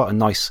got quite a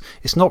nice.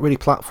 It's not really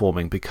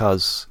platforming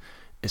because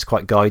it's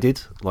quite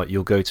guided. Like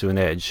you'll go to an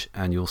edge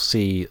and you'll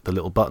see the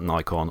little button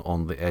icon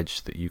on the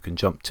edge that you can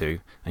jump to,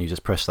 and you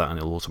just press that and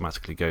it'll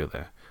automatically go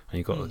there. And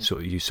you've got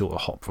you sort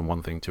of hop from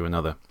one thing to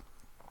another.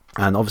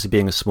 And obviously,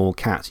 being a small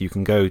cat, you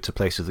can go to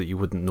places that you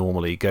wouldn't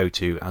normally go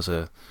to as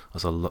a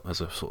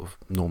sort of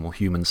normal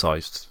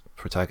human-sized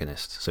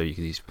protagonist. So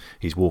he's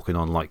walking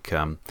on like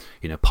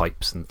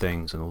pipes and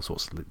things and all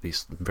sorts of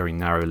these very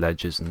narrow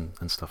ledges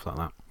and stuff like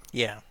that.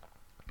 Yeah.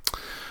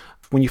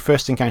 When you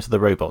first encounter the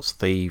robots,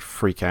 they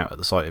freak out at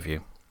the sight of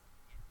you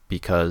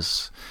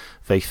because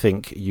they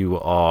think you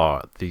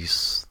are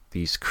these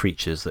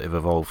creatures that have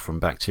evolved from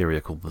bacteria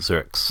called the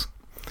Zurks,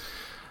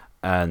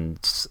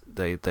 and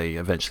they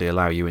eventually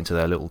allow you into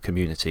their little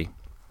community.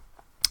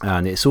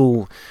 And it's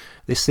all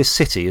this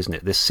city, isn't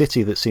it? This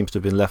city that seems to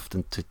have been left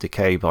to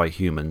decay by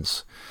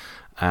humans,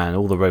 and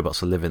all the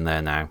robots are living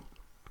there now.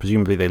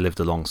 Presumably they lived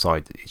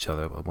alongside each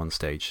other at one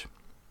stage,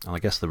 and I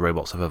guess the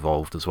robots have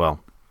evolved as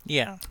well.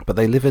 Yeah. But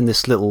they live in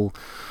this little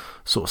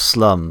sort of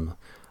slum,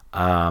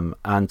 and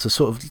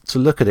to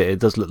look at it, it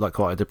does look like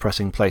quite a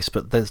depressing place.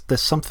 But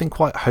there's something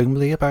quite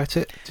homely about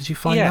it. Did you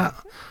find that?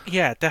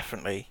 Yeah,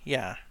 definitely.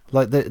 Yeah.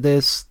 Like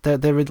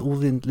they're all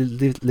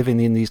living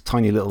in these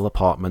tiny little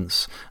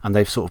apartments, and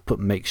they've sort of put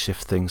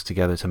makeshift things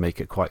together to make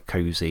it quite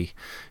cozy.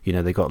 You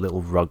know, they got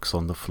little rugs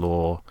on the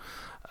floor.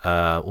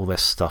 All their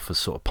stuff is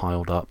sort of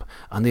piled up,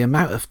 and the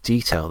amount of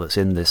detail that's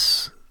in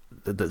this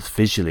that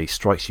visually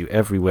strikes you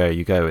everywhere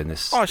you go in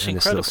this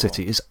little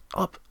city is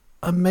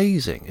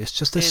amazing. It's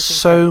just there's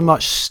so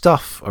much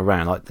stuff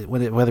around, like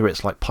whether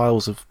it's like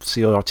piles of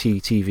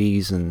CRT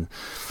TVs and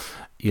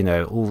you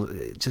know all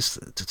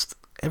just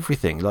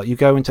everything. Like you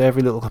go into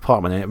every little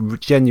apartment and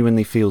it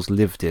genuinely feels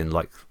lived in,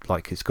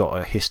 like it's got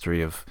a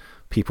history of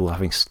people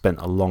having spent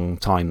a long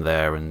time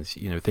there, and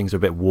you know things are a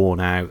bit worn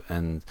out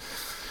and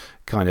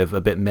kind of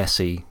a bit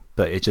messy,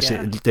 but it just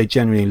they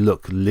generally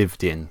look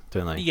lived in,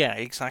 don't they? Yeah,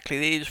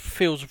 exactly. It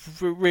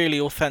feels really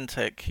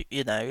authentic.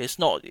 You know, it's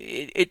not.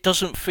 It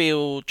doesn't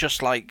feel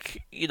just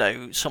like, you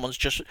know, someone's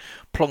just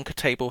plonk a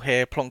table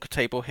here,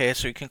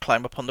 so you can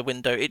climb up on the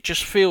window. It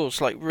just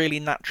feels like really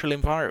natural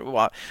environment.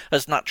 Well,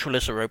 as natural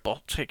as a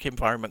robotic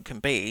environment can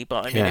be,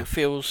 but I mean, it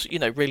feels, you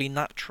know, really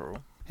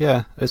natural.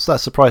 Yeah, that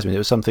surprised me. It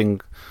was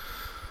something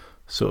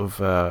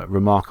sort of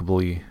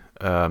remarkably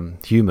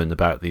human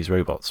about these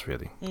robots,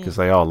 really, because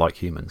they are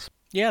like humans.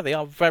 Yeah, they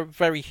are very,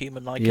 very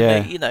human-like. Yeah.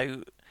 And they, you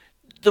know,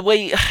 the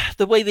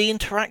way they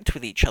interact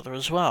with each other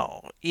as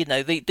well. You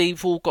know,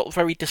 they've all got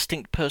very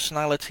distinct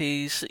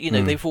personalities. You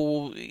know,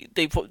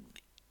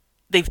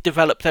 they've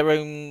developed their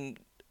own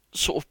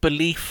sort of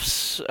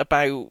beliefs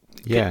about,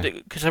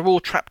 because they're all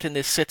trapped in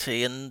this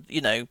city, and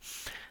you know,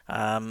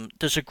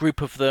 there's a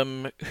group of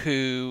them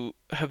who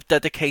have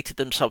dedicated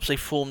themselves. They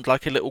formed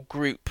like a little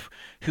group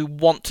who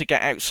want to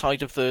get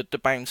outside of the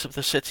bounds of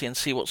the city and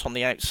see what's on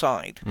the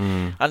outside.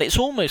 And it's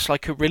almost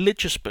like a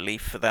religious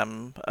belief for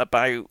them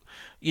about,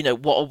 you know,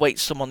 what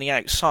awaits them on the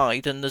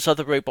outside. And there's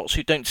other robots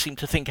who don't seem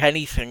to think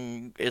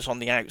anything is on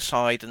the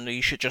outside, and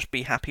you should just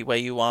be happy where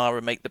you are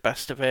and make the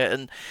best of it.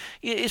 And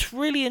it's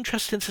really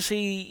interesting to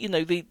see, you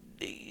know,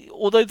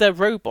 although they're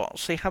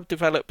robots, they have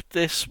developed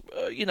this,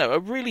 you know, a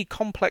really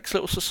complex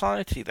little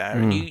society there,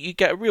 and you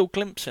get a real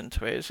glimpse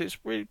into it.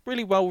 It's really,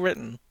 really well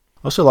written.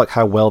 I also like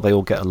how well they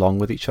all get along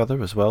with each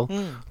other as well.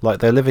 Like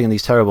they're living in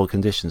these terrible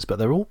conditions, but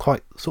they're all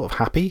quite sort of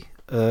happy.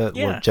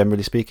 Well,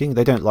 generally speaking,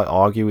 they don't like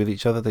argue with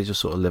each other. They just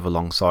sort of live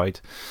alongside,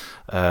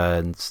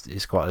 and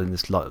it's quite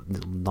this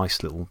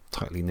nice little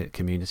tightly knit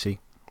community.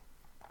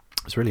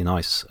 It's really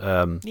nice.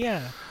 And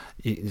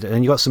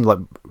you got some like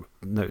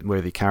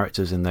noteworthy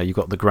characters in there. You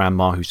got the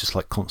grandma who's just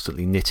like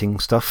constantly knitting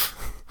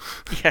stuff.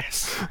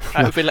 Yes,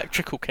 out of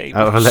electrical cables.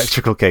 Out of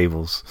electrical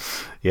cables,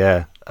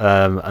 yeah.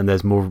 And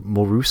there's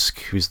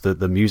Morusk, who's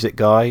the music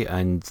guy,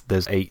 and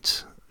there's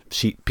 8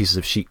 pieces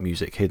of sheet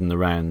music hidden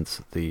around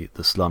the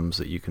slums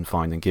that you can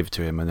find and give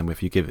to him. And then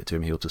if you give it to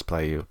him, he'll just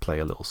play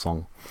a little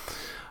song.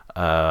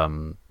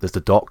 There's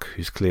the Doc,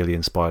 who's clearly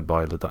inspired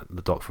by the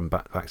Doc from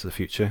Back to the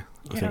Future.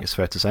 I think it's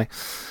fair to say.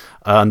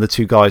 And the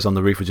 2 guys on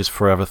the roof are just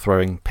forever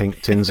throwing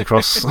paint tins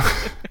across.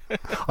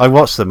 I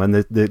watched them, and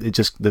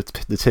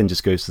the tin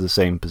just goes to the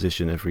same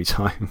position every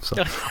time.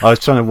 So I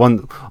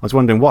was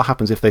wondering what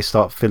happens if they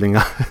start filling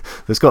up.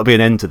 There's got to be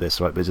an end to this,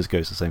 right? But it just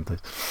goes to the same place.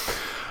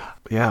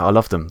 But yeah, I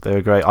love them.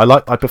 They're great.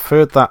 I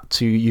preferred that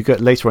to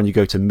later on. You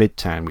go to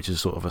Midtown, which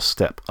is sort of a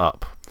step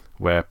up,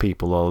 where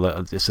people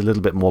are, it's a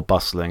little bit more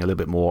bustling, a little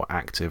bit more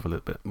active, a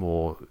little bit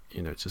more,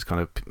 you know, it's just kind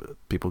of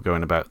people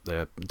going about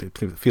there. It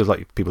feels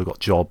like people have got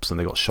jobs and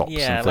they've got shops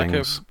and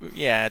things.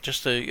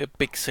 Just a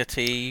big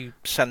city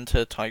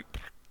centre type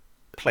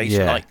place,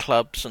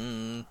 nightclubs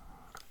and...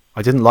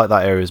 I didn't like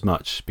that area as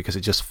much because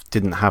it just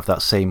didn't have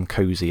that same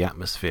cosy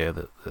atmosphere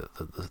that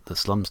the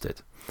slums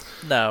did.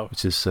 No.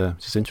 Which is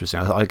just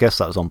interesting. I guess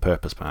that was on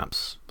purpose,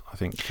 perhaps. I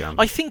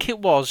think it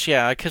was,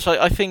 yeah, because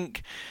I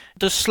think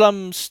the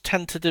slums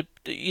tend to,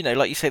 you know,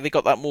 like you say, they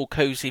got that more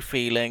cosy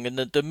feeling, and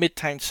the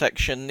Midtown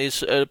section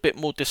is a bit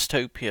more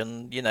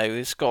dystopian. You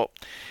know,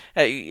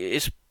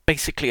 it's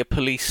basically a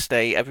police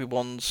state.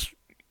 Everyone's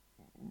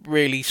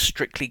really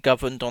strictly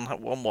governed on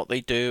what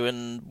they do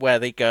and where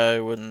they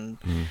go, and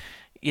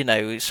you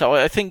know. So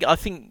I think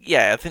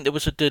there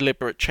was a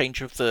deliberate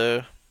change of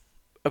the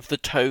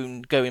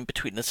tone going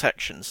between the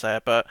sections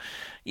there, but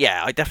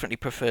yeah, I definitely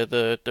prefer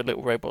the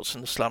little robots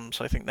in the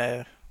slums. I think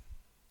they're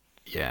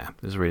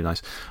it's really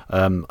nice.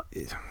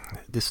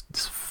 This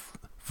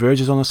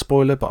verges on a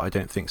spoiler, but I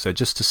don't think so.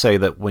 Just to say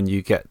that when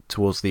you get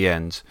towards the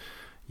end,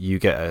 you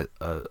get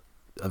a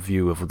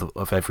view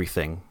of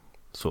everything,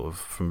 sort of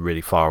from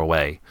really far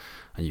away,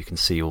 and you can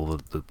see all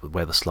the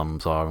where the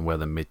slums are and where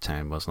the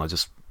Midtown was. And I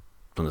just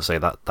want to say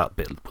that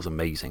bit was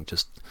amazing.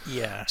 Just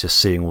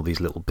seeing all these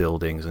little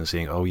buildings and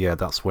seeing, oh yeah,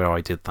 that's where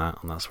I did that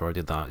and that's where I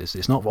did that.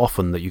 It's not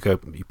often that you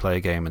play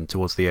a game and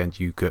towards the end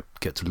you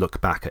get to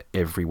look back at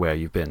everywhere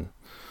you've been.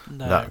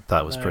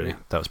 That was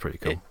pretty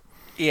cool.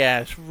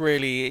 It's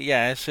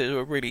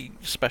a really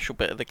special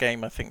bit of the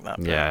game, I think, that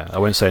bit. Yeah, I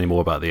won't say any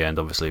more about the end,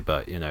 obviously,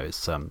 but you know,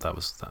 it's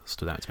that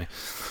stood out to me.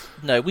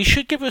 No, we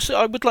should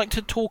I would like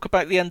to talk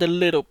about the end a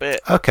little bit.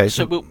 Okay.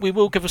 So we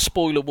will give a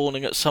spoiler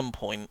warning at some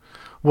point.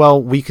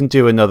 Well, we can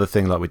do another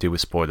thing like we do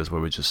with spoilers,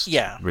 where we just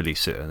Yeah.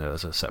 release it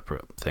as a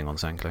separate thing on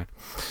SoundCloud.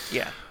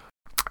 Yeah.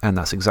 And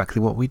that's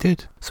exactly what we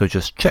did. So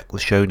just check the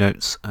show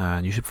notes,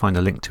 and you should find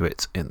a link to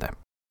it in there.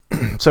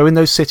 So in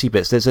those city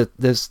bits, there's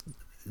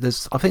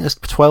I think there's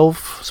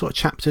 12 sort of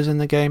chapters in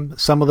the game.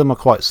 Some of them are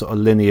quite sort of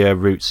linear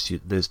routes.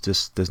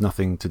 There's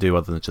nothing to do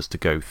other than just to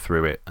go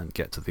through it and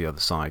get to the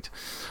other side.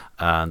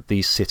 And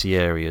these city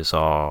areas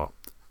are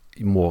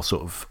more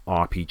sort of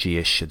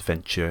RPG-ish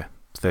adventure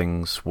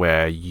things,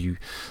 where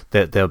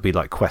there'll be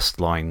like quest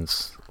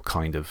lines,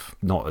 kind of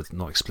not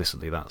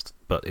explicitly that,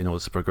 but in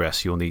order to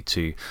progress, you'll need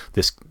to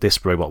this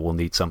robot will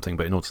need something,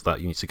 but in order to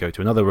that, you need to go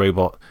to another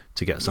robot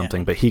to get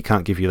something. But he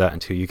can't give you that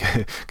until you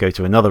go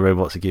to another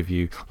robot to give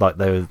you, like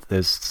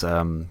there's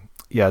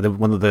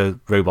one of the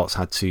robots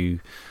had to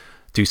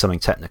do something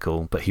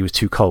technical, but he was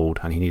too cold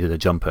and he needed a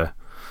jumper.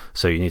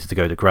 So you needed to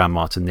go to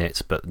Grandma to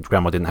knit, but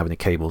Grandma didn't have any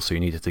cables, so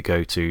you needed to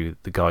go to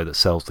the guy that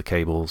sells the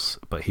cables,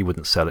 but he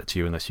wouldn't sell it to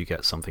you unless you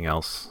get something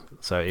else.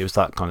 So it was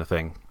that kind of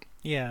thing.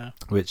 Yeah.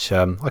 Which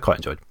I quite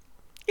enjoyed.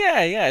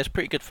 Yeah, it's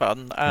pretty good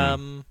fun.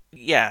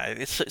 Yeah,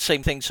 it's the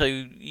same thing.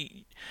 So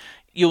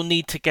you'll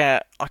need to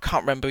get, I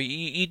can't remember,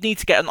 you need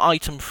to get an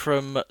item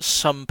from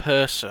some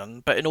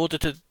person, but in order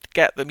to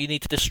get them, you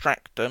need to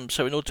distract them.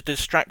 So in order to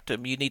distract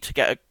them, you need to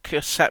get a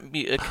cassette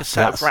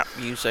of rap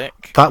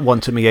music. That one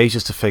took me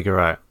ages to figure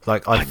out.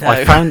 Like I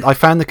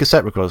found the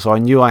cassette recorder, so I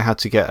knew I had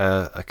to get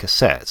a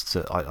cassette.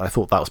 I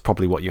thought that was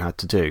probably what you had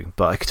to do,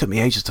 but it took me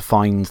ages to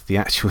find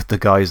the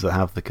guys that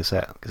have the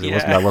cassette, because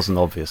that wasn't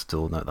obvious to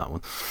all know that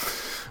one.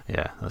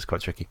 Yeah, that's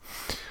quite tricky.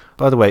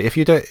 By the way, if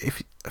you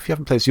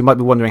haven't played this, you might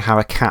be wondering how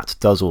a cat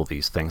does all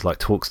these things, like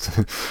talks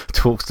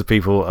to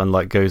people and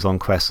like goes on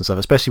quests and stuff.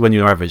 Especially when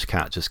your average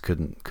cat just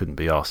couldn't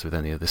be asked with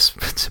any of this.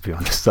 To be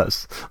honest,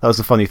 that was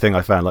the funny thing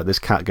I found. Like this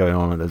cat going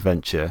on an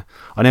adventure.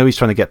 I know he's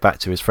trying to get back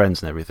to his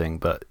friends and everything,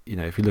 but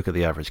if you look at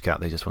the average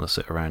cat, they just want to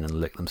sit around and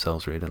lick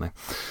themselves, really, don't they?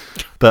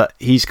 But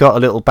he's got a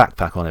little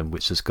backpack on him,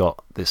 which has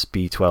got this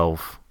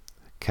B12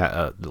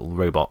 cat little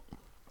robot.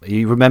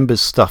 He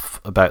remembers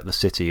stuff about the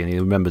city, and he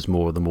remembers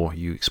more the more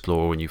you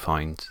explore and you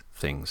find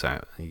things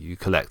out. You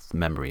collect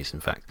memories,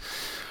 in fact.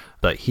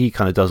 But he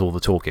kind of does all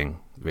the talking,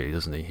 really,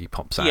 doesn't he? He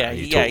pops out and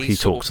he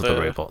talks to the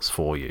robots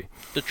for you.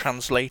 The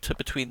translator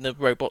between the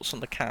robots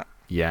and the cat.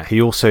 Yeah,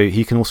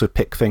 he can also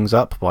pick things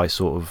up by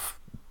sort of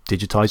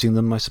digitizing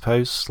them, I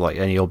suppose. Like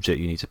any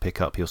object you need to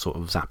pick up, he'll sort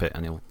of zap it,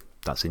 and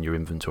that's in your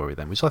inventory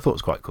then, which I thought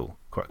was quite cool.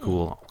 Quite a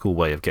cool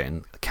way of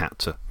getting a cat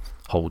to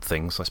hold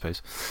things, I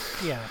suppose.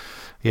 Yeah.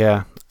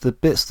 Yeah, the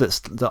bits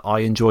that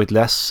I enjoyed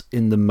less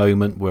in the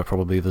moment were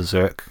probably the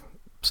Zerk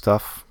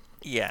stuff.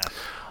 Yeah.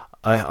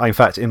 I in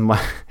fact, in my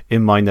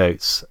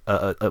notes,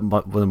 one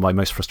of my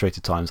most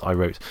frustrated times, I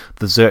wrote,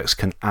 "The Zerks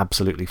can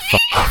absolutely fuck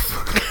off,"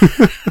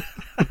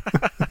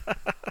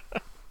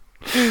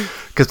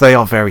 because they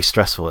are very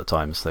stressful at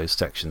times. Those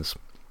sections.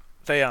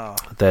 They are.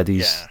 They're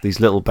these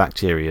little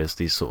bacterias,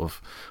 these sort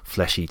of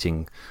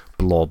flesh-eating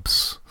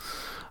blobs,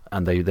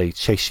 and they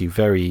chase you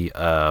very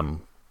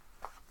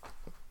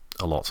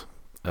a lot.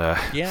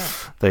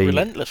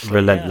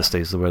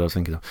 Relentlessly is the word I was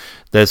thinking of.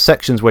 There's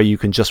sections where you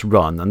can just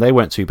run, and they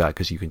weren't too bad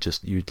because you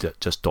just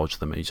dodge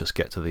them and you just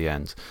get to the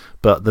end.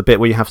 But the bit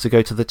where you have to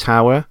go to the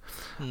tower,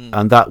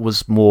 and that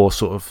was more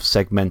sort of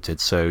segmented.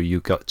 So you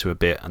got to a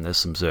bit, and there's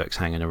some Zerks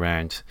hanging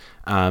around.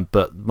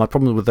 But my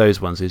problem with those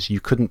ones is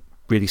you couldn't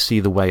really see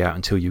the way out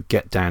until you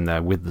get down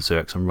there with the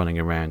Zerks and running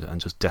around and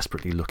just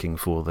desperately looking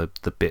for the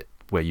bit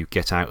where you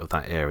get out of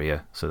that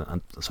area, so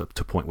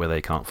to a point where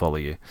they can't follow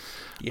you.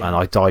 Yeah. And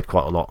I died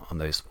quite a lot on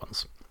those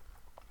ones.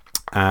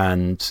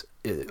 And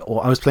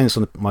I was playing this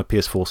on my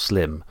PS4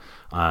 Slim,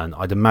 and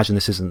I'd imagine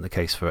this isn't the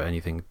case for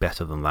anything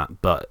better than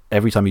that, but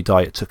every time you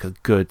die, it took a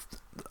good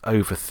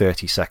over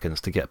 30 seconds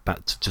to get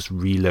back to just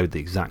reload the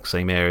exact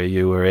same area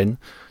you were in,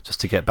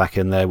 just to get back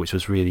in there, which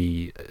was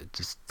really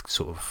just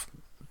sort of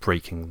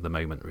breaking the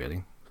moment,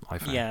 really, I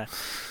found. Yeah.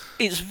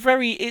 It's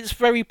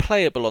very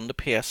playable on the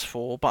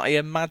PS4, but I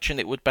imagine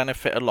it would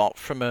benefit a lot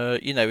from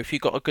if you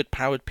got a good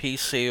powered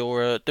PC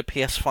or the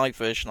PS5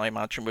 version. I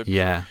imagine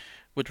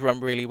would run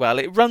really well.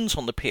 It runs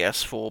on the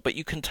PS4, but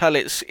you can tell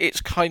it's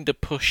kind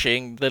of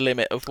pushing the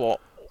limit of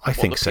what the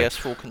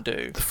PS4 can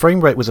do. The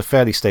frame rate was a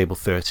fairly stable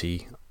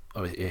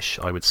 30-ish,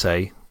 I would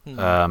say.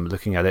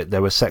 Looking at it,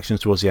 there were sections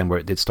towards the end where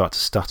it did start to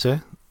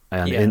stutter.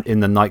 And in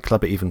the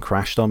nightclub, it even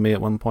crashed on me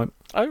at one point.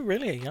 Oh,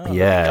 really? Oh,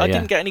 yeah. I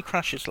didn't get any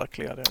crashes,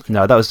 luckily, I don't think.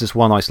 No, that was just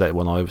one isolated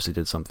one. I obviously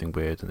did something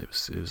weird, and it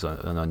was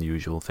an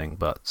unusual thing,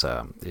 but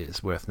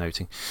it's worth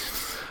noting.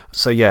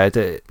 So, yeah,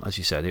 as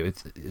you said,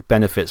 it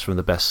benefits from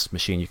the best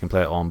machine you can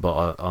play it on,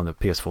 but on a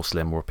PS4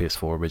 Slim or a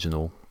PS4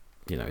 Original,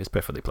 it's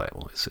perfectly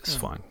playable. It's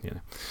fine,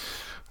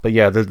 But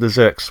yeah, the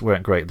Zerks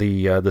weren't great.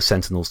 The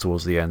Sentinels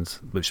towards the end,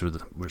 which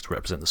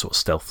represent the sort of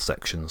stealth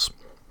sections,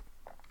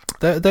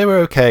 they were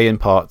okay in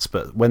parts,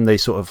 but when they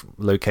sort of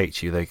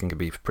locate you, they can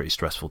be pretty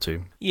stressful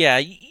too.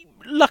 Yeah,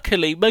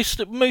 luckily, most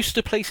of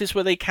the places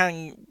where they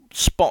can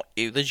spot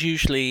you, there's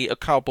usually a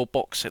cardboard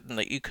box in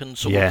that you can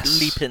sort of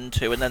leap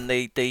into, and then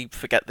they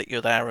forget that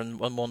you're there and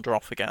wander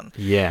off again.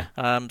 Yeah.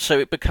 So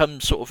it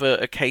becomes sort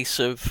of a case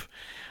of,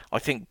 I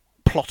think,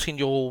 plotting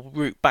your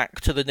route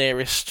back to the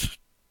nearest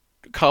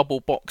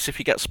cardboard box if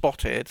you get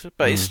spotted,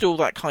 but it's still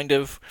that kind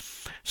of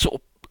sort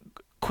of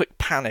quick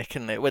panic,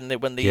 isn't it? When the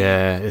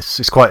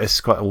it's quite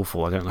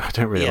awful. I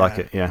don't really like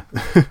it. Yeah.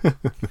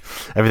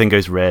 Everything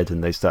goes red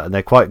and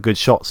they're quite good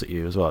shots at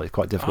you as well. It's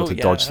quite difficult to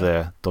dodge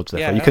their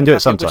yeah, you can do it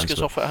sometimes.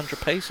 Whiskers off at 100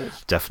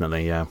 paces.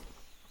 Definitely, yeah.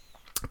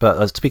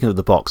 But speaking of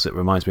the box, it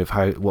reminds me of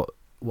what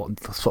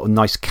sort of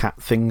nice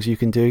cat things you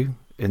can do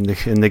in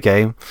the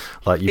game.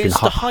 Like it's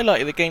the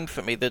highlight of the game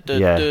for me.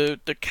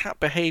 The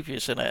cat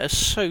behaviours in it are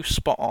so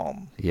spot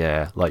on.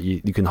 Yeah, like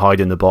you can hide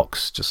in the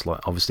box, just like,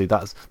 obviously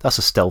that's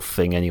a stealth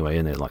thing anyway,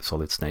 isn't it? Like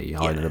Solid Snake, you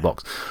hide in the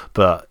box.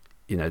 But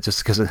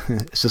just because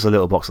it's just a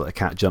little box that a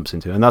cat jumps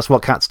into, and that's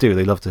what cats do.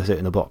 They love to sit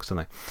in a box, don't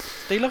they?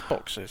 They love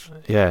boxes.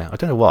 Yeah, I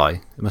don't know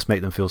why. It must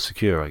make them feel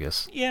secure, I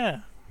guess.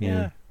 Yeah.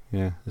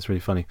 Yeah, it's really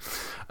funny.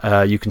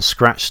 You can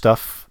scratch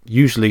stuff,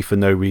 usually for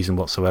no reason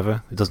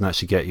whatsoever. It doesn't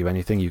actually get you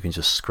anything. You can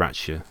just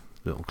scratch your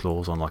little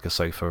claws on like a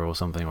sofa or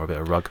something, or a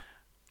bit of rug.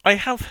 I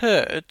have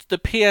heard the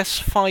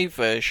PS5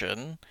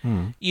 version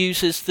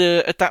uses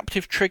the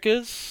adaptive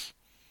triggers.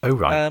 Oh,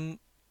 right.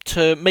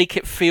 To make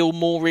it feel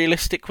more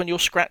realistic when you're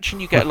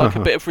scratching. You get like a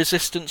bit of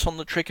resistance on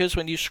the triggers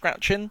when you're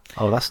scratching.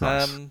 Oh, that's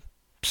nice.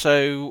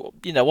 So,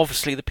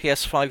 obviously the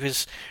PS5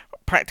 is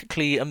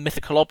practically a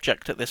mythical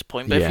object at this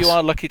point, but if you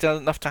are lucky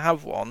enough to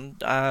have one,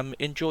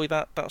 enjoy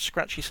that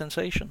scratchy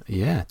sensation.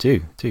 Yeah,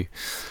 do.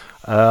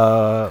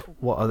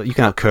 What other, you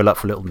can curl up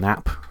for a little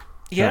nap.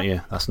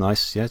 Yeah, that's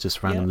nice. Yeah,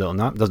 just random little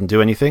nap. Doesn't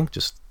do anything,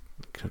 just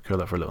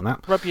curl up for a little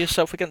nap. Rub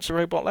yourself against the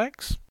robot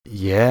legs.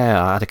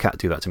 Yeah, I had a cat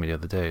do that to me the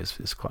other day.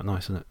 It's quite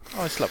nice, isn't it?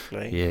 Oh, it's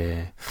lovely.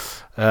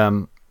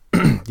 Yeah.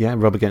 Yeah,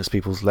 rub against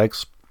people's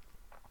legs.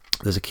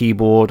 There's a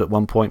keyboard at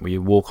one point where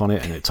you walk on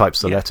it and it types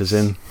the letters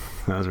in.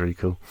 That was really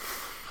cool.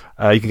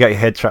 You can get your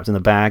head trapped in a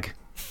bag,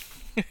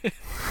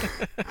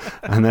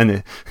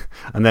 and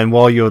then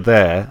while you're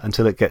there,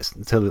 until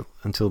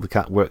the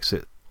cat works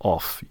it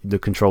off, the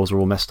controls are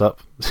all messed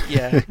up.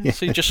 Yeah.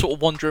 So you just sort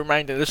of wander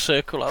around in a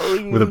circle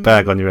with a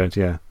bag on your head.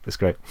 Yeah, it's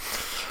great.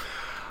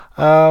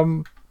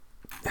 Yeah,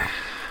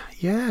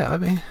 I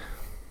mean,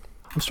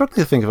 I'm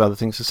struggling to think of other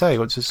things to say,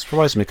 which is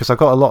surprising me because I've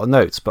got a lot of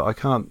notes, but I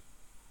can't.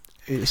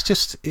 It's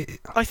just.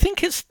 I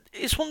think it's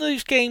one of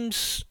those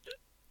games.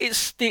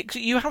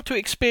 You have to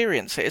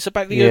experience it. It's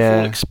about the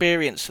overall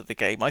experience of the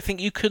game. I think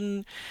you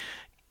can.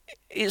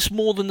 It's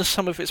more than the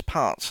sum of its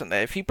parts, isn't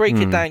there? If you break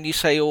it down, you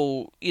say,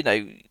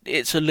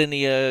 it's a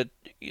linear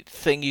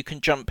thing. You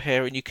can jump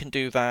here and you can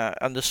do that,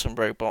 and there's some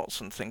robots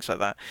and things like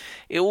that.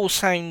 It all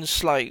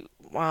sounds like,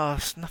 well,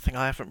 it's nothing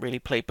I haven't really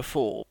played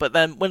before. But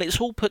then when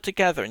it's all put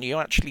together and you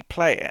actually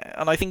play it,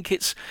 and I think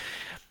it's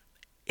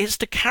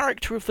the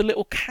character of the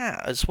little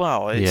cat as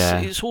well.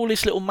 It's all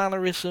his little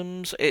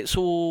mannerisms. It's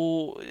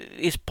all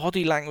his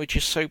body language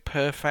is so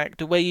perfect.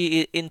 The way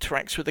he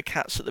interacts with the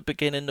cats at the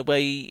beginning, the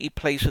way he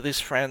plays with his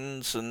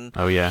friends, and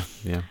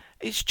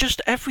it's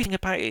just everything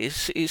about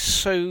it is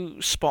so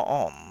spot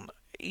on.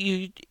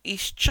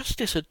 He's just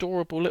this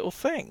adorable little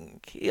thing.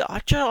 I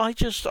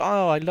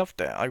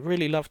loved it. I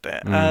really loved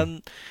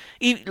it.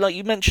 Like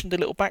you mentioned, the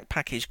little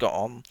backpack he's got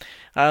on.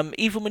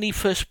 Even when he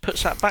first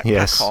puts that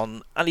backpack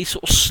on, and he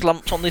sort of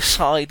slumped on this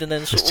side, and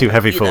then it's too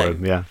heavy for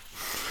him. Yeah.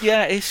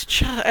 Yeah, it's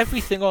just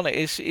everything on it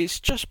is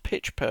just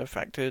pitch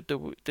perfect.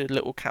 The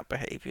little cat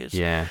behaviours.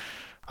 Yeah.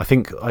 I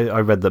think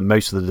I read that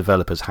most of the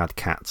developers had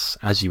cats,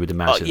 as you would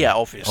imagine. Yeah,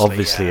 obviously.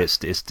 Obviously,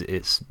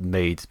 it's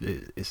made.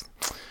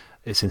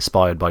 It's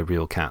inspired by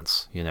real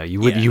cats.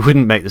 You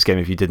wouldn't make this game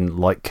if you didn't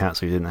like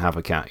cats or you didn't have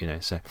a cat.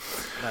 So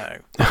no.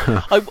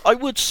 I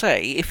would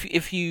say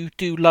if you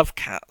do love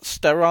cats,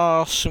 there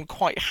are some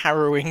quite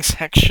harrowing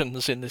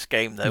sections in this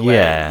game though,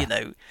 where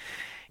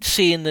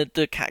seeing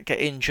the cat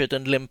get injured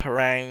and limp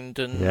around,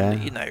 and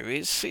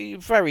it's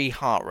very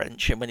heart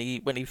wrenching when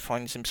he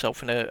finds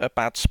himself in a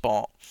bad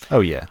spot. Oh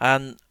yeah.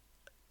 And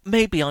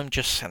maybe I'm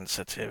just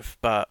sensitive,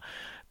 but.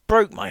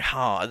 Broke my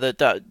heart.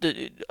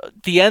 The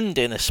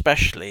ending,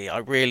 especially, I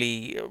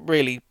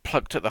really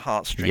plucked at the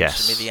heartstrings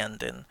for me. The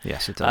ending,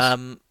 yes, it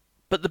does.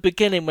 But the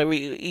beginning, where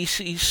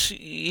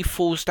he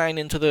falls down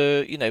into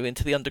the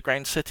into the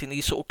underground city, and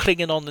he's sort of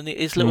clinging on, and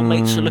his little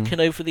mates are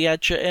looking over the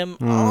edge at him.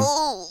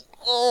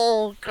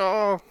 Oh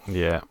god!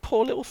 Yeah,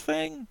 poor little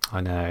thing. I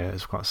know,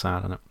 it's quite sad,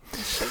 isn't it?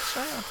 It's so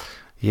sad.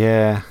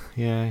 Yeah.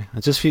 I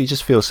just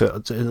feel so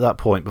at that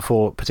point,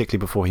 particularly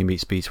before he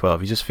meets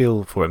B12, you just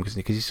feel for him because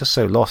he's just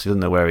so lost. He doesn't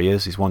know where he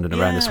is. He's wandering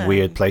around this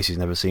weird place he's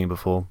never seen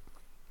before.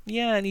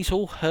 Yeah, and he's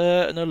all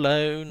hurt and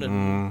alone,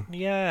 and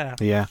yeah.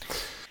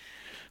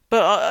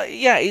 But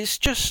it's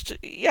just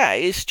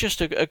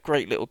a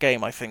great little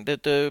game. I think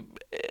I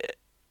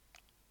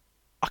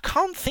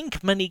can't think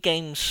of many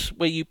games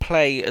where you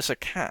play as a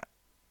cat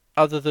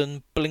other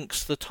than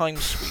Blinx the Time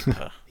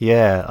Sweeper.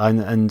 Yeah,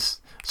 and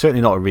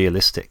certainly not a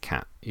realistic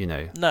cat. You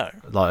know, No,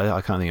 like I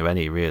can't think of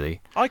any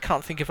really. I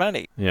can't think of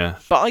any. Yeah,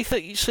 But I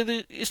think so.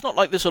 It's not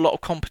like there's a lot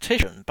of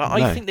competition, but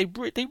No. I think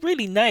they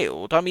really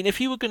nailed. I mean,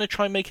 if you were going to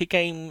try and make a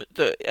game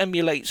that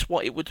emulates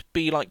what it would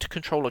be like to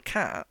control a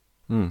cat,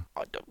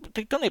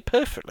 they've done it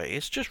perfectly.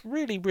 It's just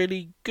really,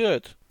 really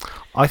good.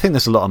 I think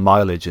there's a lot of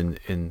mileage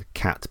in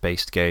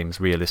cat-based games,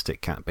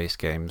 realistic cat-based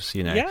games.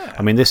 You know, Yeah.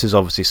 I mean, this is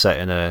obviously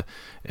set in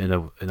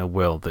a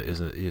world that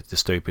is a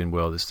dystopian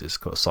world. It's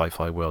got a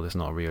sci-fi world. It's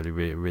not a really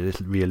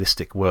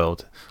realistic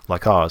world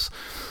like ours.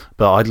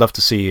 But I'd love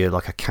to see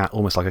like a cat,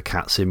 almost like a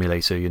cat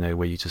simulator. You know,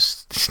 where you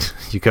just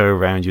you go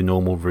around your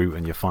normal route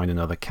and you find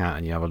another cat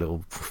and you have a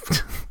little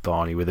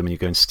Barney with him and you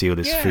go and steal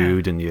his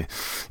food and you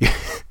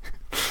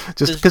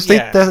just because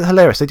they're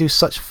hilarious. They do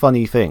such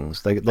funny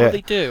things. They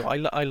do.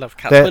 I love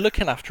cats. We're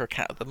looking after a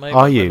cat at the moment.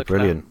 Are you?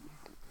 Brilliant.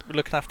 We're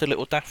looking after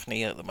little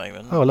Daphne at the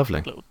moment. Oh,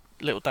 lovely.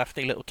 Little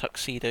Daphne, little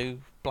tuxedo,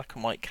 black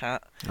and white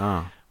cat.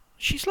 Ah.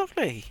 She's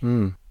lovely.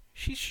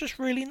 She's just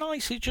really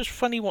nice. It's just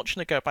funny watching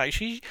her go about.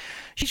 She's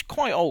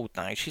quite old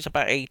now. She's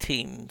about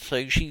 18, so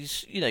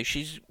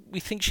we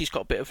think she's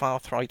got a bit of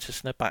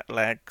arthritis in her back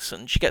legs,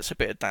 and she gets a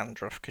bit of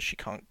dandruff because she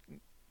can't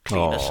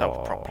clean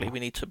herself properly. We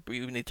need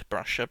to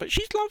brush her, but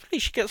she's lovely.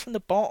 She gets in the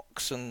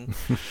box, and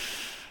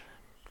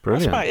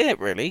that's about it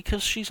really,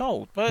 because she's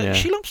old. But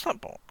she loves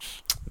that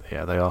box.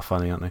 Yeah, they are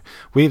funny, aren't they?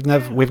 We've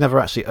never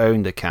actually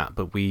owned a cat,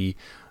 but we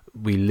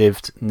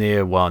lived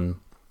near one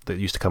that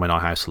used to come in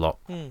our house a lot.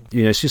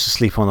 You know, she used to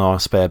sleep on our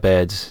spare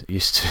bed.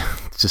 Used to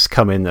just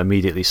come in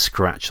immediately,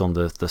 scratch on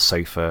the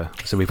sofa.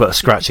 So we put a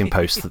scratching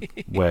post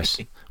where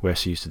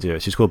she used to do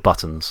it. She's called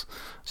Buttons.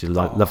 She's a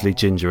lovely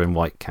ginger and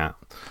white cat.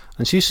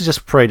 And she used to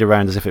just parade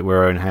around as if it were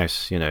her own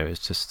house, you know.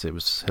 It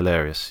was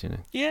hilarious, you know.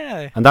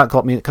 Yeah. And that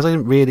got me, because I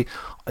didn't really,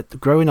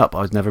 growing up,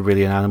 I was never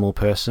really an animal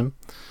person.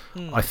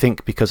 I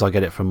think because I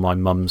get it from my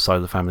mum's side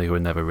of the family, who are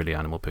never really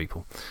animal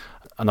people.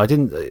 And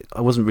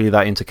I wasn't really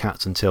that into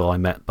cats until I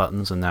met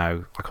Buttons, and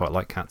now I quite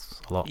like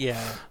cats a lot.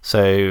 Yeah.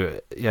 So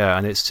yeah,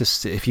 and it's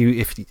just if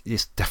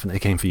it's definitely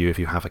a game for you if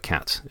you have a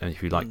cat and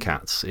if you like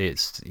cats.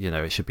 It's, you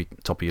know, it should be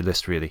top of your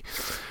list really.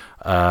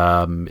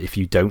 If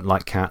you don't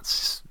like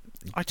cats,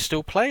 I'd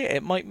still play it.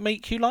 It might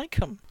make you like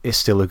them. It's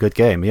still a good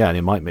game, yeah, and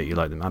it might make you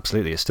like them.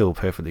 Absolutely, it's still a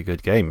perfectly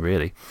good game,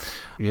 really.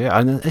 Yeah,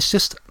 and it's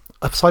just,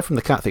 aside from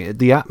the cat thing,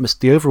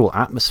 the overall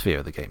atmosphere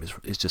of the game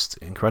is just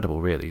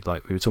incredible, really.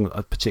 Like we were talking,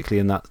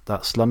 particularly in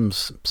that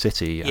slums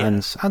city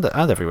and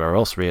everywhere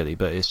else, really.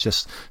 But it's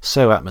just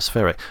so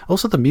atmospheric.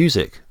 Also, the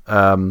music.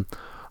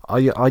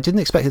 I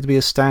didn't expect it to be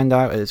as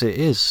standout as it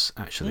is,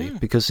 actually,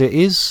 because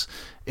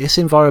it's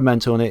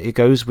environmental and it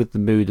goes with the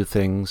mood of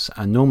things.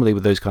 And normally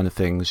with those kind of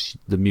things,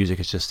 the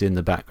music is just in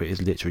the background.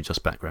 It's literally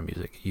just background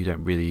music. You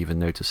don't really even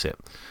notice it.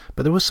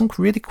 But there was some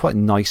really quite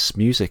nice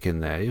music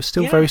in there. It was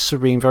still very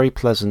serene, very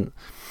pleasant.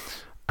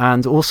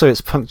 And also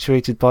it's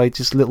punctuated by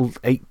just little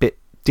 8-bit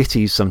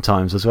ditties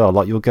sometimes as well.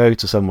 Like you'll go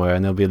to somewhere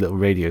and there'll be a little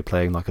radio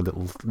playing like a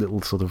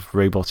little sort of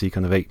robot-y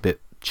kind of 8-bit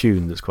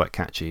tune that's quite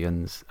catchy,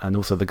 and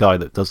also the guy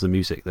that does the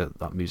music,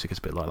 that music is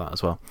a bit like that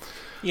as well.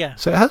 Yeah.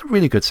 So it has a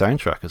really good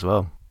soundtrack as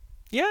well.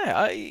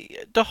 Yeah,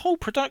 the whole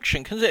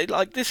production, because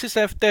this is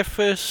their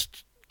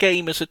first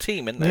game as a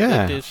team, and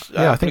I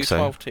think so.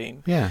 12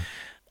 team. Yeah.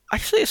 I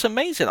say it's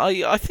amazing.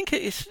 I think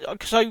it is,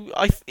 because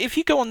if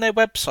you go on their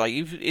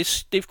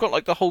website, they've got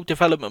like the whole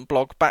development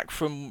blog back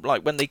from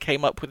like when they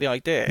came up with the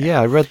idea.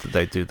 Yeah, I read that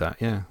they do that.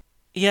 Yeah.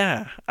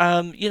 Yeah.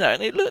 You know,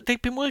 and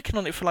they've been working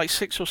on it for like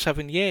 6 or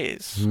 7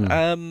 years.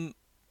 And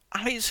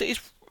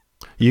it's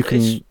you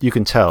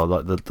can tell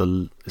like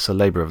the it's a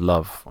labour of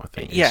love. I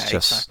think. Yeah, it's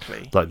just,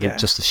 exactly. Like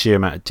just the sheer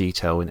amount of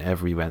detail in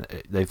every event.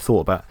 They've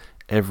thought about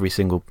every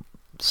single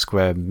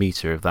square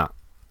meter of that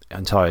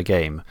entire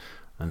game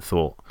and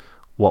thought,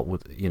 what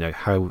would, you know,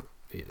 how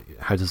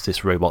does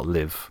this robot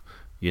live?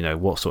 You know,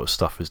 what sort of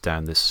stuff is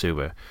down this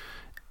sewer?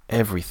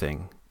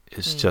 Everything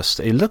is just.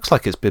 It looks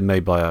like it's been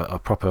made by a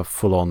proper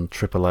full-on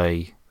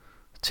AAA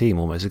team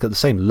almost. It's got the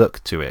same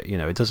look to it. You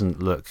know, it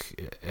doesn't look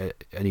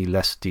any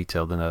less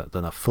detailed than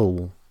a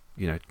full,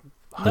 you know,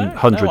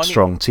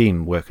 100-strong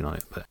team working on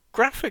it. But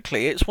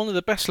graphically, it's one of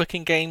the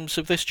best-looking games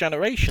of this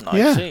generation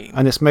I've seen.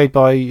 And it's made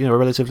by, you know, a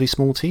relatively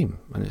small team,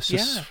 and it's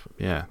just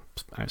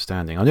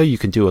outstanding. I know you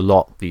can do a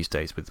lot these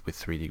days with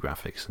 3D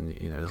graphics, and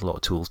you know, there's a lot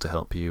of tools to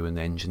help you and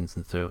engines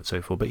and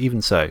so forth. But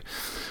even so,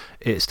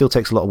 it still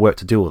takes a lot of work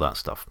to do all that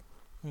stuff,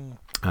 and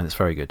it's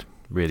very good.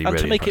 Really, and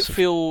really to make impressive. It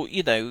feel,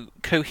 you know,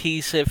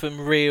 cohesive and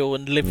real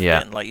and lived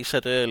in, like you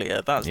said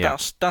earlier. That's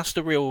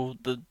the real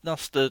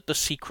that's the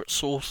secret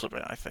sauce of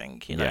it, I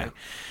think. You know,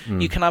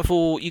 you can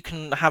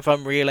have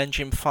Unreal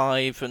Engine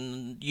 5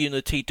 and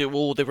Unity do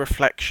all the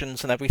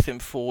reflections and everything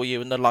for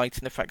you and the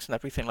lighting effects and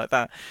everything like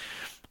that,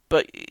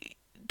 but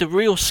the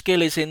real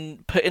skill is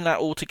in putting that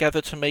all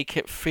together to make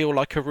it feel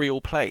like a real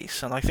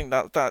place, and I think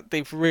that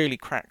they've really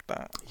cracked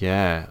that.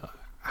 Yeah,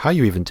 how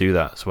you even do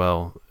that as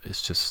well?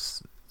 It's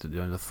just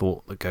the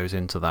thought that goes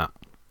into that.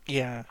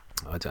 Yeah,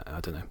 I don't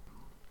know.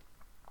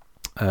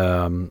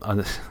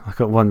 I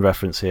got one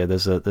reference here.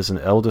 There's an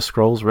Elder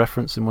Scrolls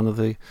reference in one of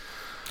the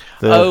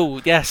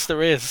Oh, yes,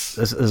 there is.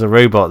 There's a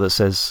robot that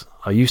says,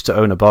 "I used to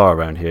own a bar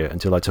around here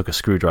until I took a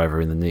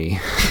screwdriver in the knee."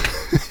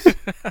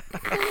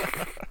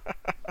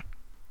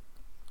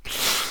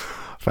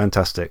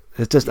 Fantastic.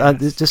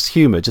 It's just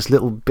humour, just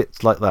little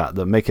bits like that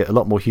make it a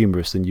lot more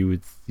humorous than you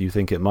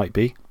think it might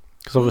be.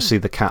 Because obviously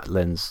the cat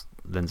lends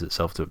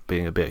itself to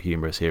being a bit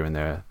humorous here and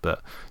there,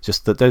 but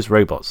just that those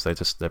robots,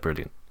 they're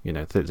brilliant. You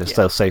know,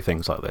 they'll say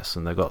things like this,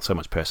 and they've got so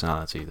much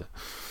personality.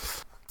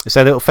 It's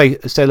their little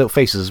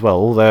faces as well.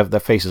 All their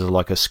faces are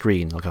like a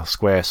screen, like a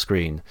square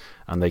screen,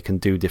 and they can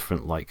do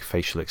different like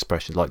facial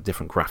expressions, like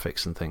different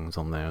graphics and things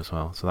on there as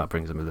well. So that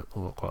brings them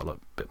quite a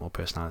bit more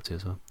personality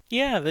as well.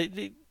 Yeah,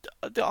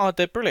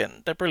 they're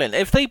brilliant. They're brilliant.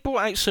 If they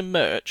brought out some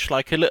merch,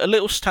 like a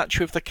little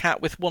statue of the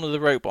cat with one of the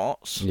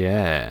robots,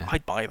 yeah,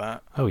 I'd buy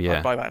that. Oh yeah,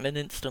 I'd buy that in an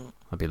instant.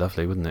 That'd be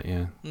lovely, wouldn't it?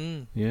 Yeah.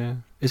 Yeah.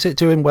 Is it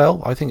doing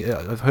well? I think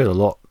I've heard a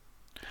lot.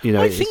 You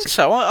know, I think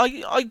so.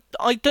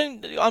 I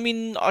don't. I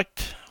mean,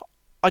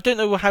 I don't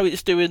know how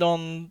it's doing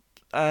on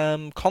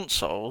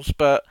consoles,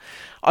 but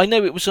I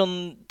know it was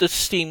on the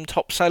Steam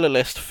top seller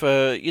list for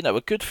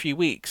a good few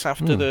weeks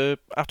after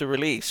after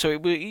release. So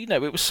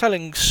it was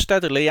selling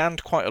steadily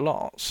and quite a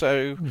lot.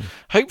 So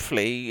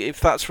hopefully, if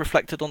that's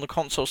reflected on the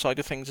console side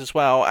of things as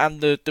well,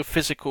 and the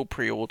physical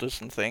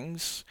pre-orders and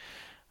things,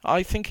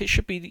 I think it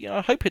should be.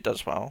 I hope it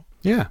does well.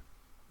 Yeah,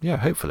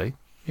 hopefully,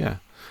 yeah.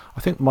 I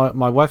think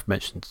my wife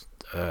mentioned.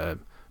 No,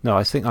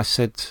 I think I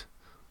said.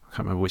 I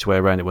can't remember which way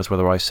around it was,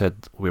 whether I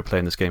said we were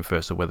playing this game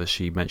first or whether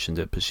she mentioned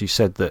it, but she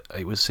said that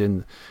it was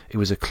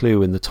a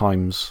clue in the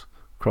Times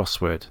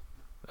crossword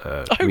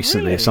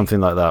recently, really? Or something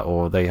like that,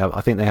 or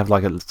I think they have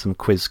like some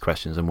quiz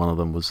questions, and one of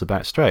them was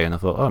about Stray, and I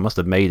thought, I must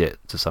have made it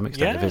to some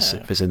extent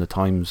if it's in the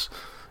Times,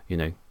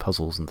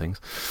 puzzles and things.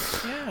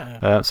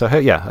 Yeah. So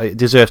it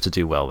deserves to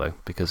do well though,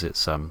 because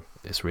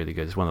it's really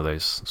good. It's one of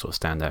those sort of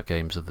standout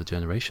games of the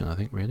generation, I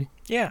think, really.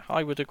 Yeah,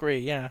 I would agree,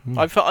 yeah.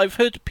 I've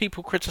heard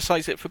people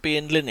criticise it for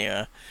being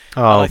linear.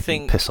 Oh, I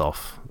think, piss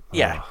off.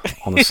 Yeah.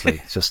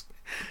 Honestly, just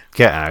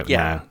get out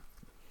now.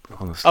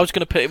 Honestly. I was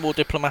going to put it more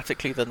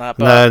diplomatically than that,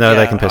 but... No,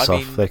 they can piss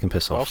off. They can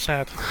piss off. Well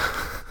said.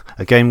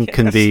 A game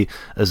can be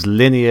as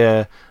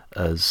linear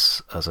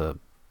as a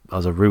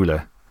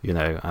ruler,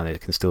 and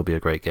it can still be a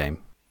great game.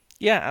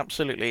 Yeah,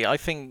 absolutely. I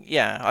think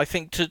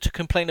to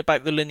complain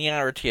about the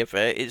linearity of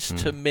it is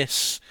to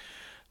miss,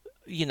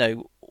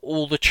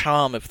 all the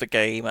charm of the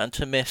game, and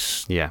to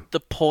miss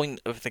the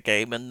point of the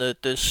game and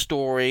the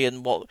story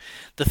and what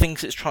the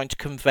things it's trying to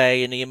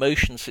convey and the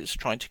emotions it's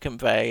trying to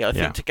convey. I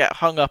think to get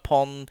hung up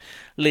on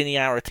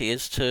linearity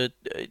is to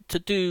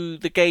do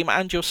the game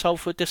and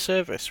yourself a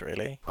disservice,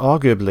 really.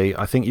 Arguably,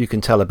 I think you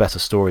can tell a better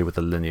story with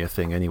a linear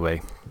thing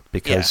anyway,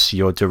 because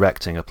you're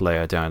directing a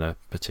player down a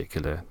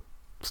particular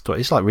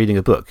story. It's like reading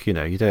a book,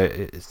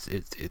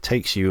 it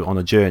takes you on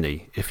a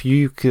journey. If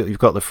you've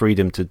got the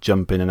freedom to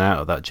jump in and out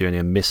of that journey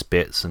and miss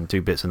bits and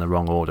do bits in the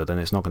wrong order, then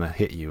it's not going to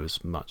hit you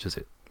as much as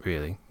it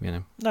really,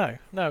 No,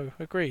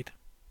 agreed.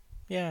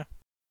 Yeah.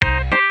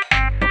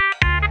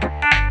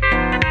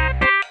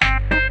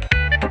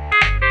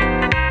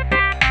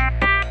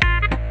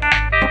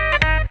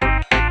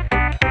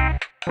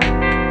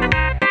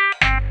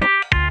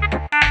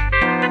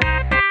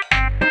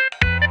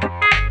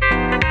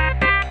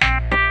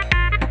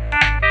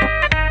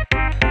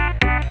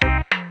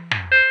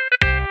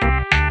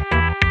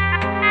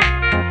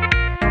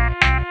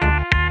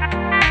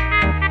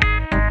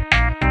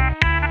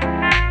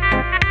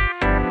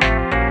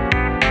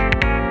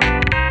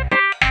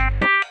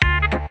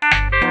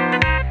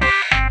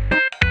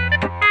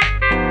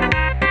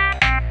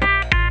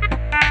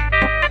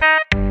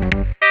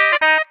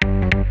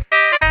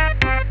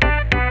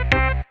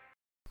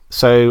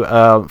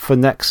 So for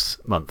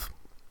next month,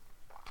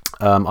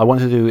 I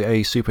want to do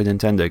a Super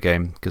Nintendo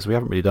game, because we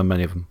haven't really done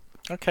many of them.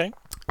 Okay.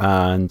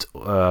 And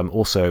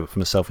also,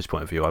 from a selfish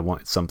point of view, I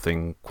wanted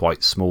something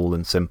quite small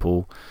and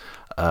simple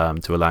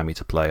to allow me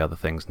to play other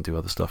things and do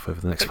other stuff over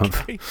the next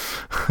month.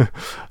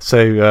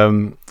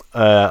 So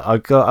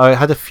I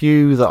had a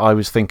few that I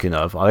was thinking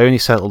of. I only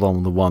settled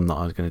on the one that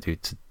I was going to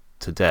do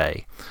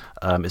today.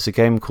 It's a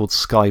game called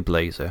Sky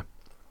Blazer.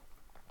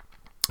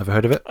 Have you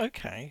heard of it?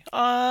 Okay.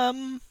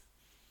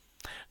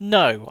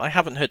 No, I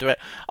haven't heard of it.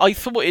 I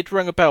thought it'd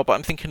rung a bell, but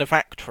I'm thinking of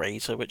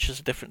ActRaiser, which is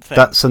a different thing.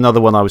 That's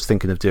another one I was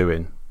thinking of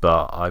doing,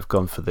 but I've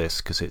gone for this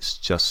because it's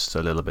just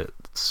a little bit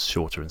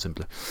shorter and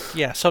simpler.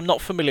 Yeah, so I'm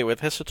not familiar with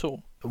this at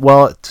all.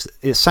 Well,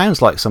 it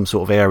sounds like some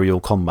sort of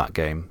aerial combat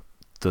game,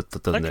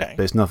 doesn't it?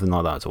 There's nothing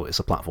like that at all. It's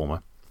a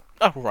platformer.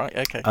 Oh, right,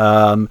 okay.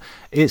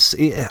 It's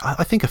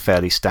I think a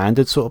fairly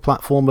standard sort of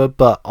platformer,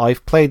 but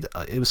I've played...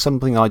 It was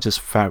something I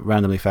just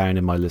randomly found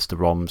in my list of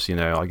ROMs.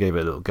 I gave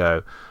it a little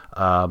go.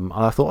 And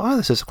I thought,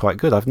 this is quite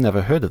good. I've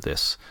never heard of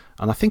this.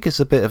 And I think it's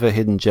a bit of a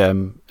hidden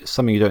gem. It's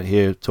something you don't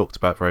hear talked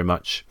about very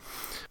much.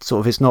 Sort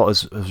of, it's not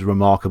as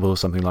remarkable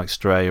as something like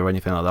Stray or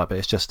anything like that, but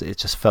it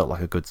just felt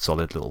like a good,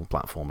 solid little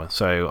platformer.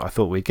 So I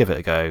thought we'd give it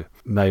a go.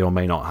 May or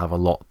may not have a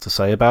lot to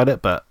say about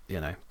it, but,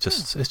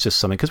 it's just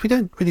something. Because we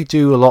don't really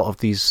do a lot of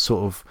these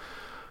sort of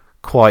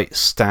quite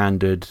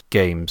standard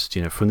games,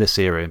 from this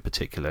era in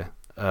particular.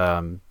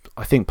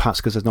 I think perhaps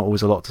because there's not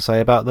always a lot to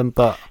say about them,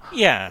 but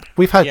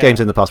we've had games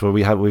in the past where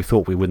we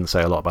thought we wouldn't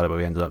say a lot about it, but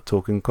we ended up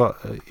talking quite,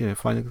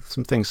 finding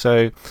some things.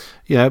 So,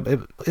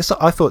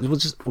 I thought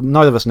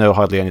neither of us know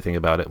hardly anything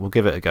about it. We'll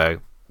give it a go,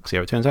 see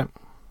how it turns out.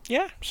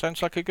 Yeah,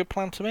 sounds like a good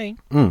plan to me.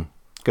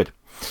 Good.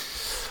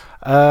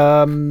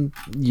 Why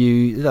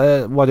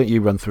don't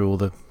you run through all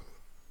the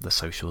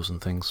socials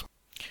and things?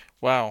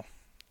 Well,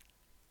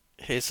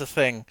 here's the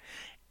thing: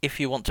 if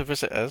you want to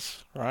visit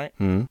us, right?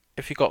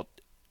 If you got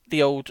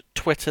the old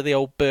Twitter, the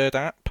old Bird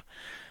app,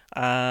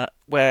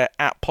 we're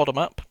at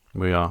Podemup.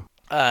 We are.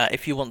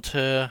 If you want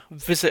to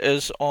visit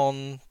us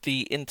on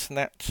the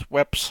internet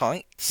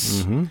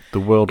websites, the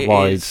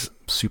worldwide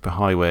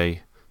superhighway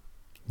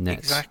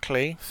net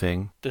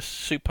thing. The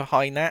super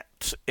high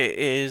net. It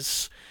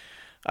is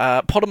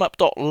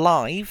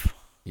podemup.live.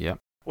 Yeah.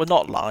 We're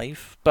not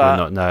live,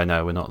 but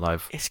we're not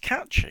live. It's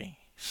catchy,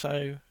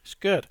 so it's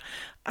good.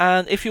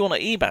 And if you want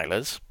to email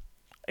us,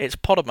 it's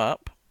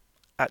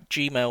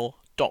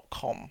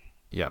podemup@gmail.com.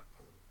 Yeah,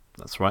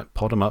 that's right.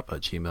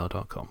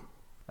 podemup@gmail.com.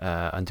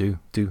 And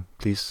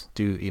please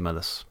do email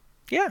us.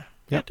 Yeah,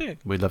 do.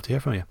 We'd love to hear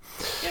from you.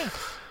 Yeah.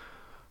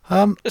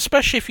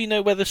 Especially if you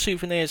know where the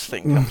souvenirs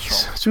thing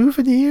comes from.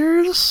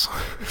 Souvenirs?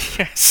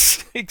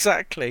 Yes,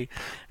 exactly.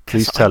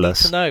 Please tell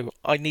us.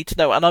 I need to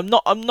know, and I'm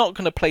not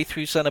going to play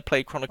through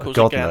Xenoblade Chronicles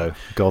again.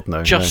 God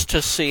no. Just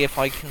to see if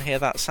I can hear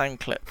that sound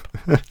clip.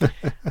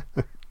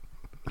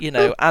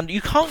 And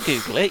you can't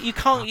Google it. You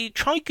try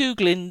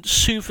Googling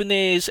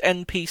souvenirs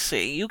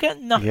NPC. You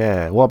get nothing.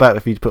 Yeah. What about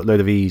if you put a load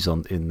of E's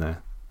in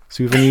there?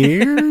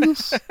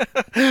 Souvenirs?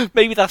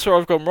 Maybe that's where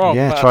I've gone wrong.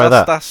 Yeah, try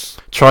that.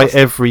 Try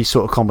every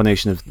sort of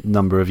combination of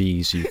number of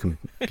E's you can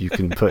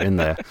put in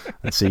there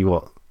and see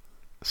what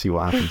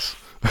happens.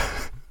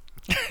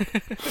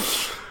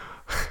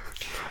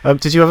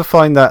 Did you ever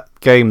find that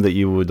game that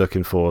you were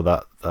looking for,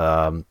 that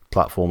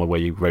platformer where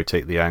you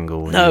rotate the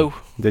angle? No.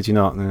 Did you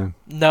not?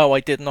 No,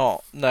 I did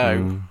not.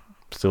 No.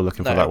 Still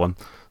looking for that one.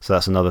 So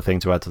that's another thing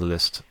to add to the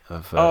list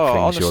of things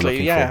honestly, you're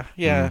looking for.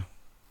 Yeah.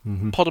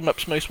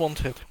 Podemup's Most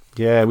Wanted.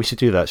 Yeah, we should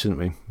do that,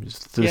 shouldn't we?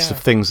 Just the list of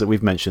things that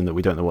we've mentioned that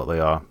we don't know what they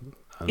are.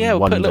 We'll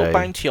put a little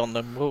bounty on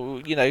them. We'll,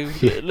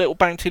 little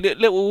bounty, a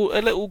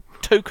little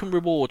token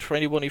reward for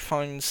anyone who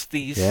finds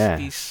these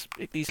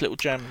little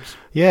gems.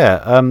 Yeah.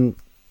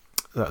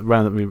 That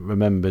round that we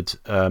remembered,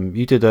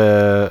 you did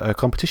a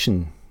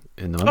competition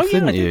in the month,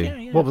 didn't you?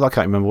 Yeah. What was I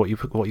can't remember what you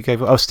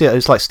gave. Oh,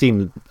 it's like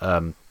Steam.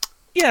 Some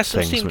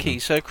Steam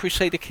keys. So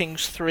Crusader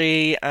Kings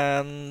 3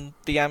 and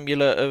the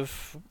Amulet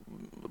of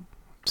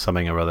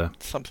something or other.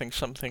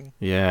 Something.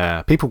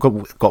 Yeah, people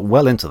got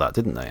well into that,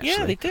 didn't they? Actually?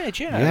 Yeah, they did.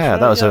 Yeah. Yeah,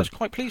 I was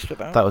quite pleased with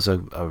that. That was a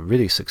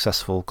really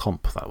successful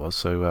comp. That was.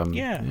 So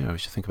we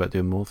should think about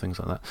doing more things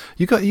like that.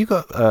 You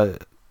got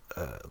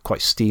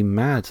quite Steam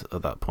mad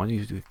at that point.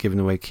 You were giving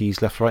away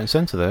keys left, right, and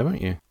centre there,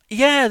 weren't you?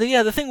 Yeah.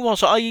 The thing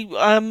was, I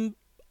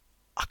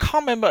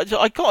can't remember.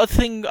 I got a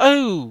thing.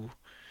 Oh,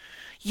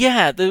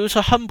 yeah. There was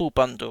a Humble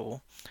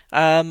Bundle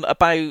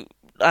about.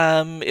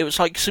 It was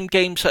like some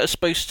games that are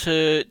supposed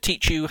to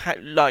teach you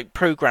like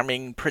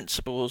programming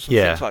principles and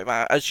things like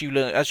that. As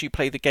you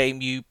play the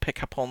game, you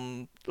pick up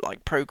on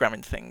like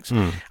programming things.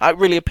 It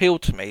really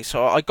appealed to me,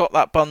 so I got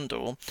that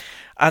bundle.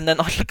 And then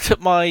I looked at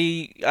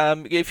my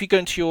if you go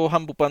into your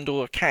Humble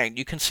Bundle account,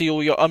 you can see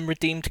all your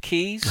unredeemed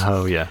keys.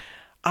 Oh yeah.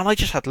 And I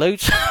just had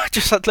loads. Of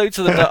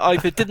them that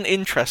either didn't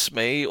interest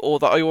me or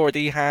that I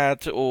already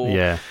had. So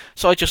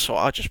I just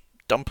thought I'd just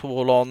dump them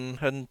all on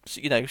and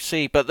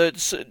see. But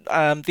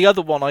the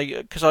other one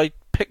because I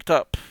picked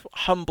up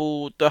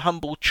the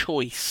Humble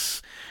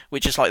Choice,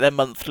 which is like their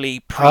monthly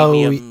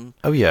premium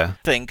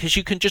thing, because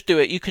you can just do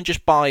it. You can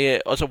just buy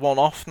it as a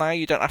one-off now.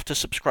 You don't have to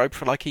subscribe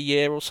for like a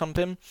year or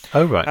something.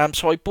 Oh right.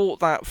 So I bought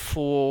that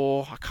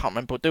for, I can't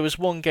remember. There was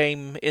one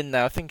game in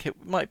there. I think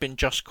it might have been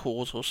Just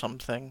Cause or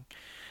something.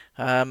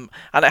 And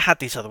it had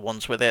these other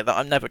ones with it that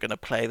I'm never going to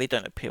play. They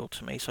don't appeal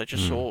to me. So I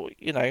just thought,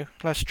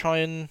 let's try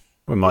and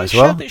we might as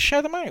well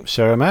share them out.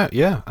 Share them out,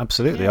 yeah,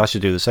 absolutely. Yeah. I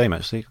should do the same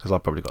actually, because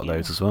I've probably got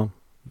loads as well.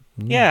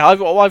 Yeah,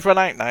 I've run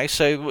out now,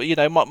 so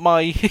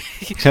my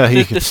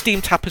the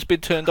Steam tap has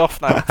been turned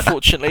off now,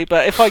 unfortunately.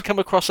 But if I come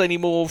across any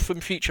more from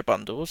future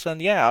bundles, then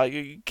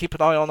you keep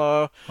an eye on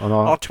our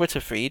Twitter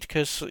feed,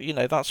 because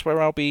that's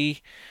where I'll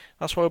be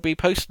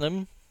posting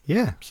them.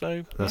 Yeah,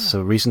 so that's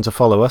a reason to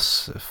follow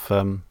us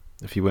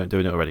if you weren't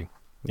doing it already.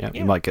 Yeah,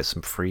 you might get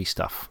some free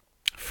stuff.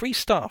 Free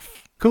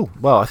stuff. Cool.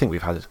 Well, I think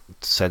we've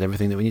said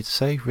everything that we need to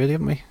say, really,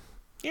 haven't we?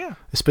 Yeah.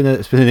 It's been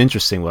an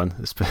interesting one.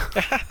 It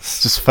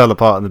just fell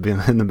apart in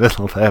the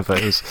middle there,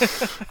 but it's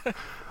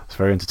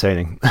very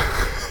entertaining.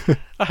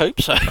 I hope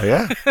so. Oh,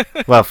 yeah.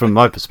 Well, from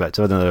my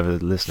perspective, I don't know if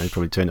the listener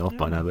probably turned it off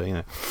by now, but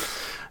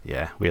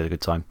yeah, we had a good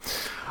time.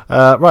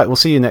 Right, we'll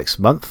see you next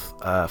month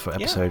for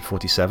episode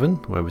 47,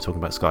 where we're talking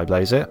about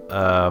Skyblazer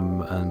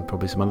and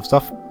probably some other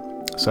stuff.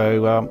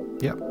 So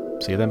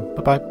see you then.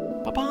 Bye bye.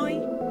 Bye bye.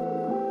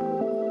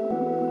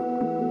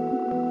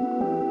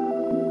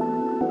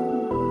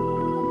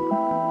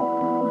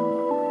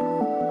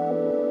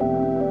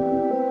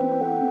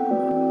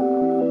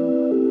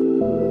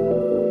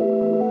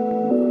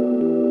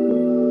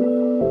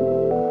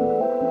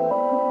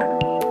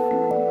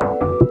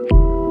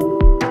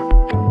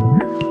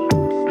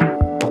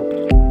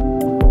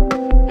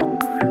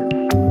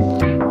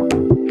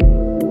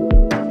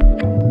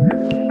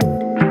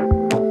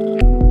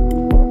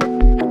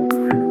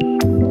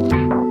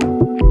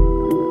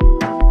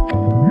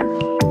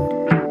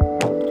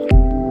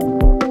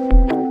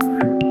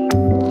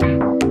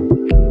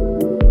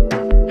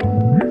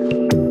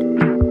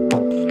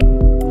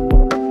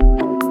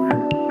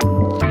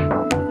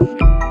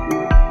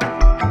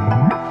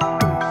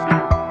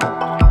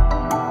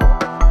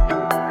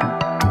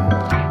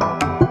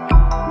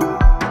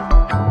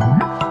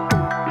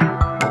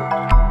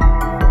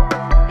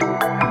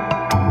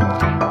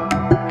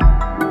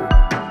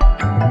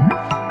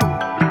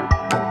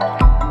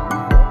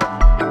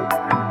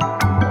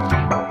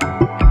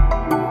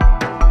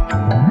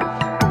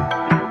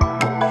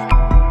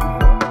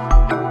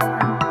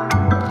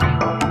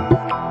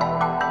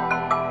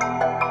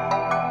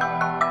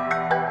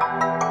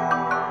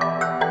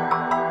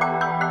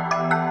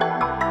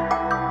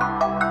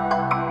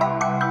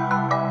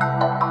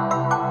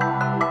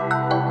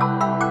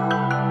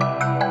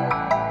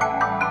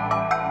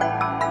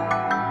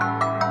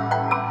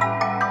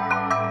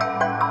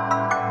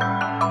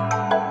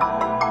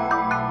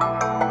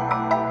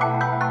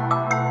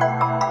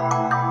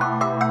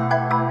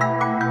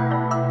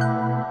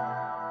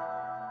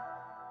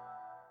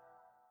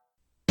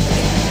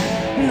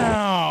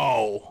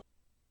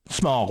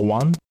 small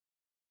one.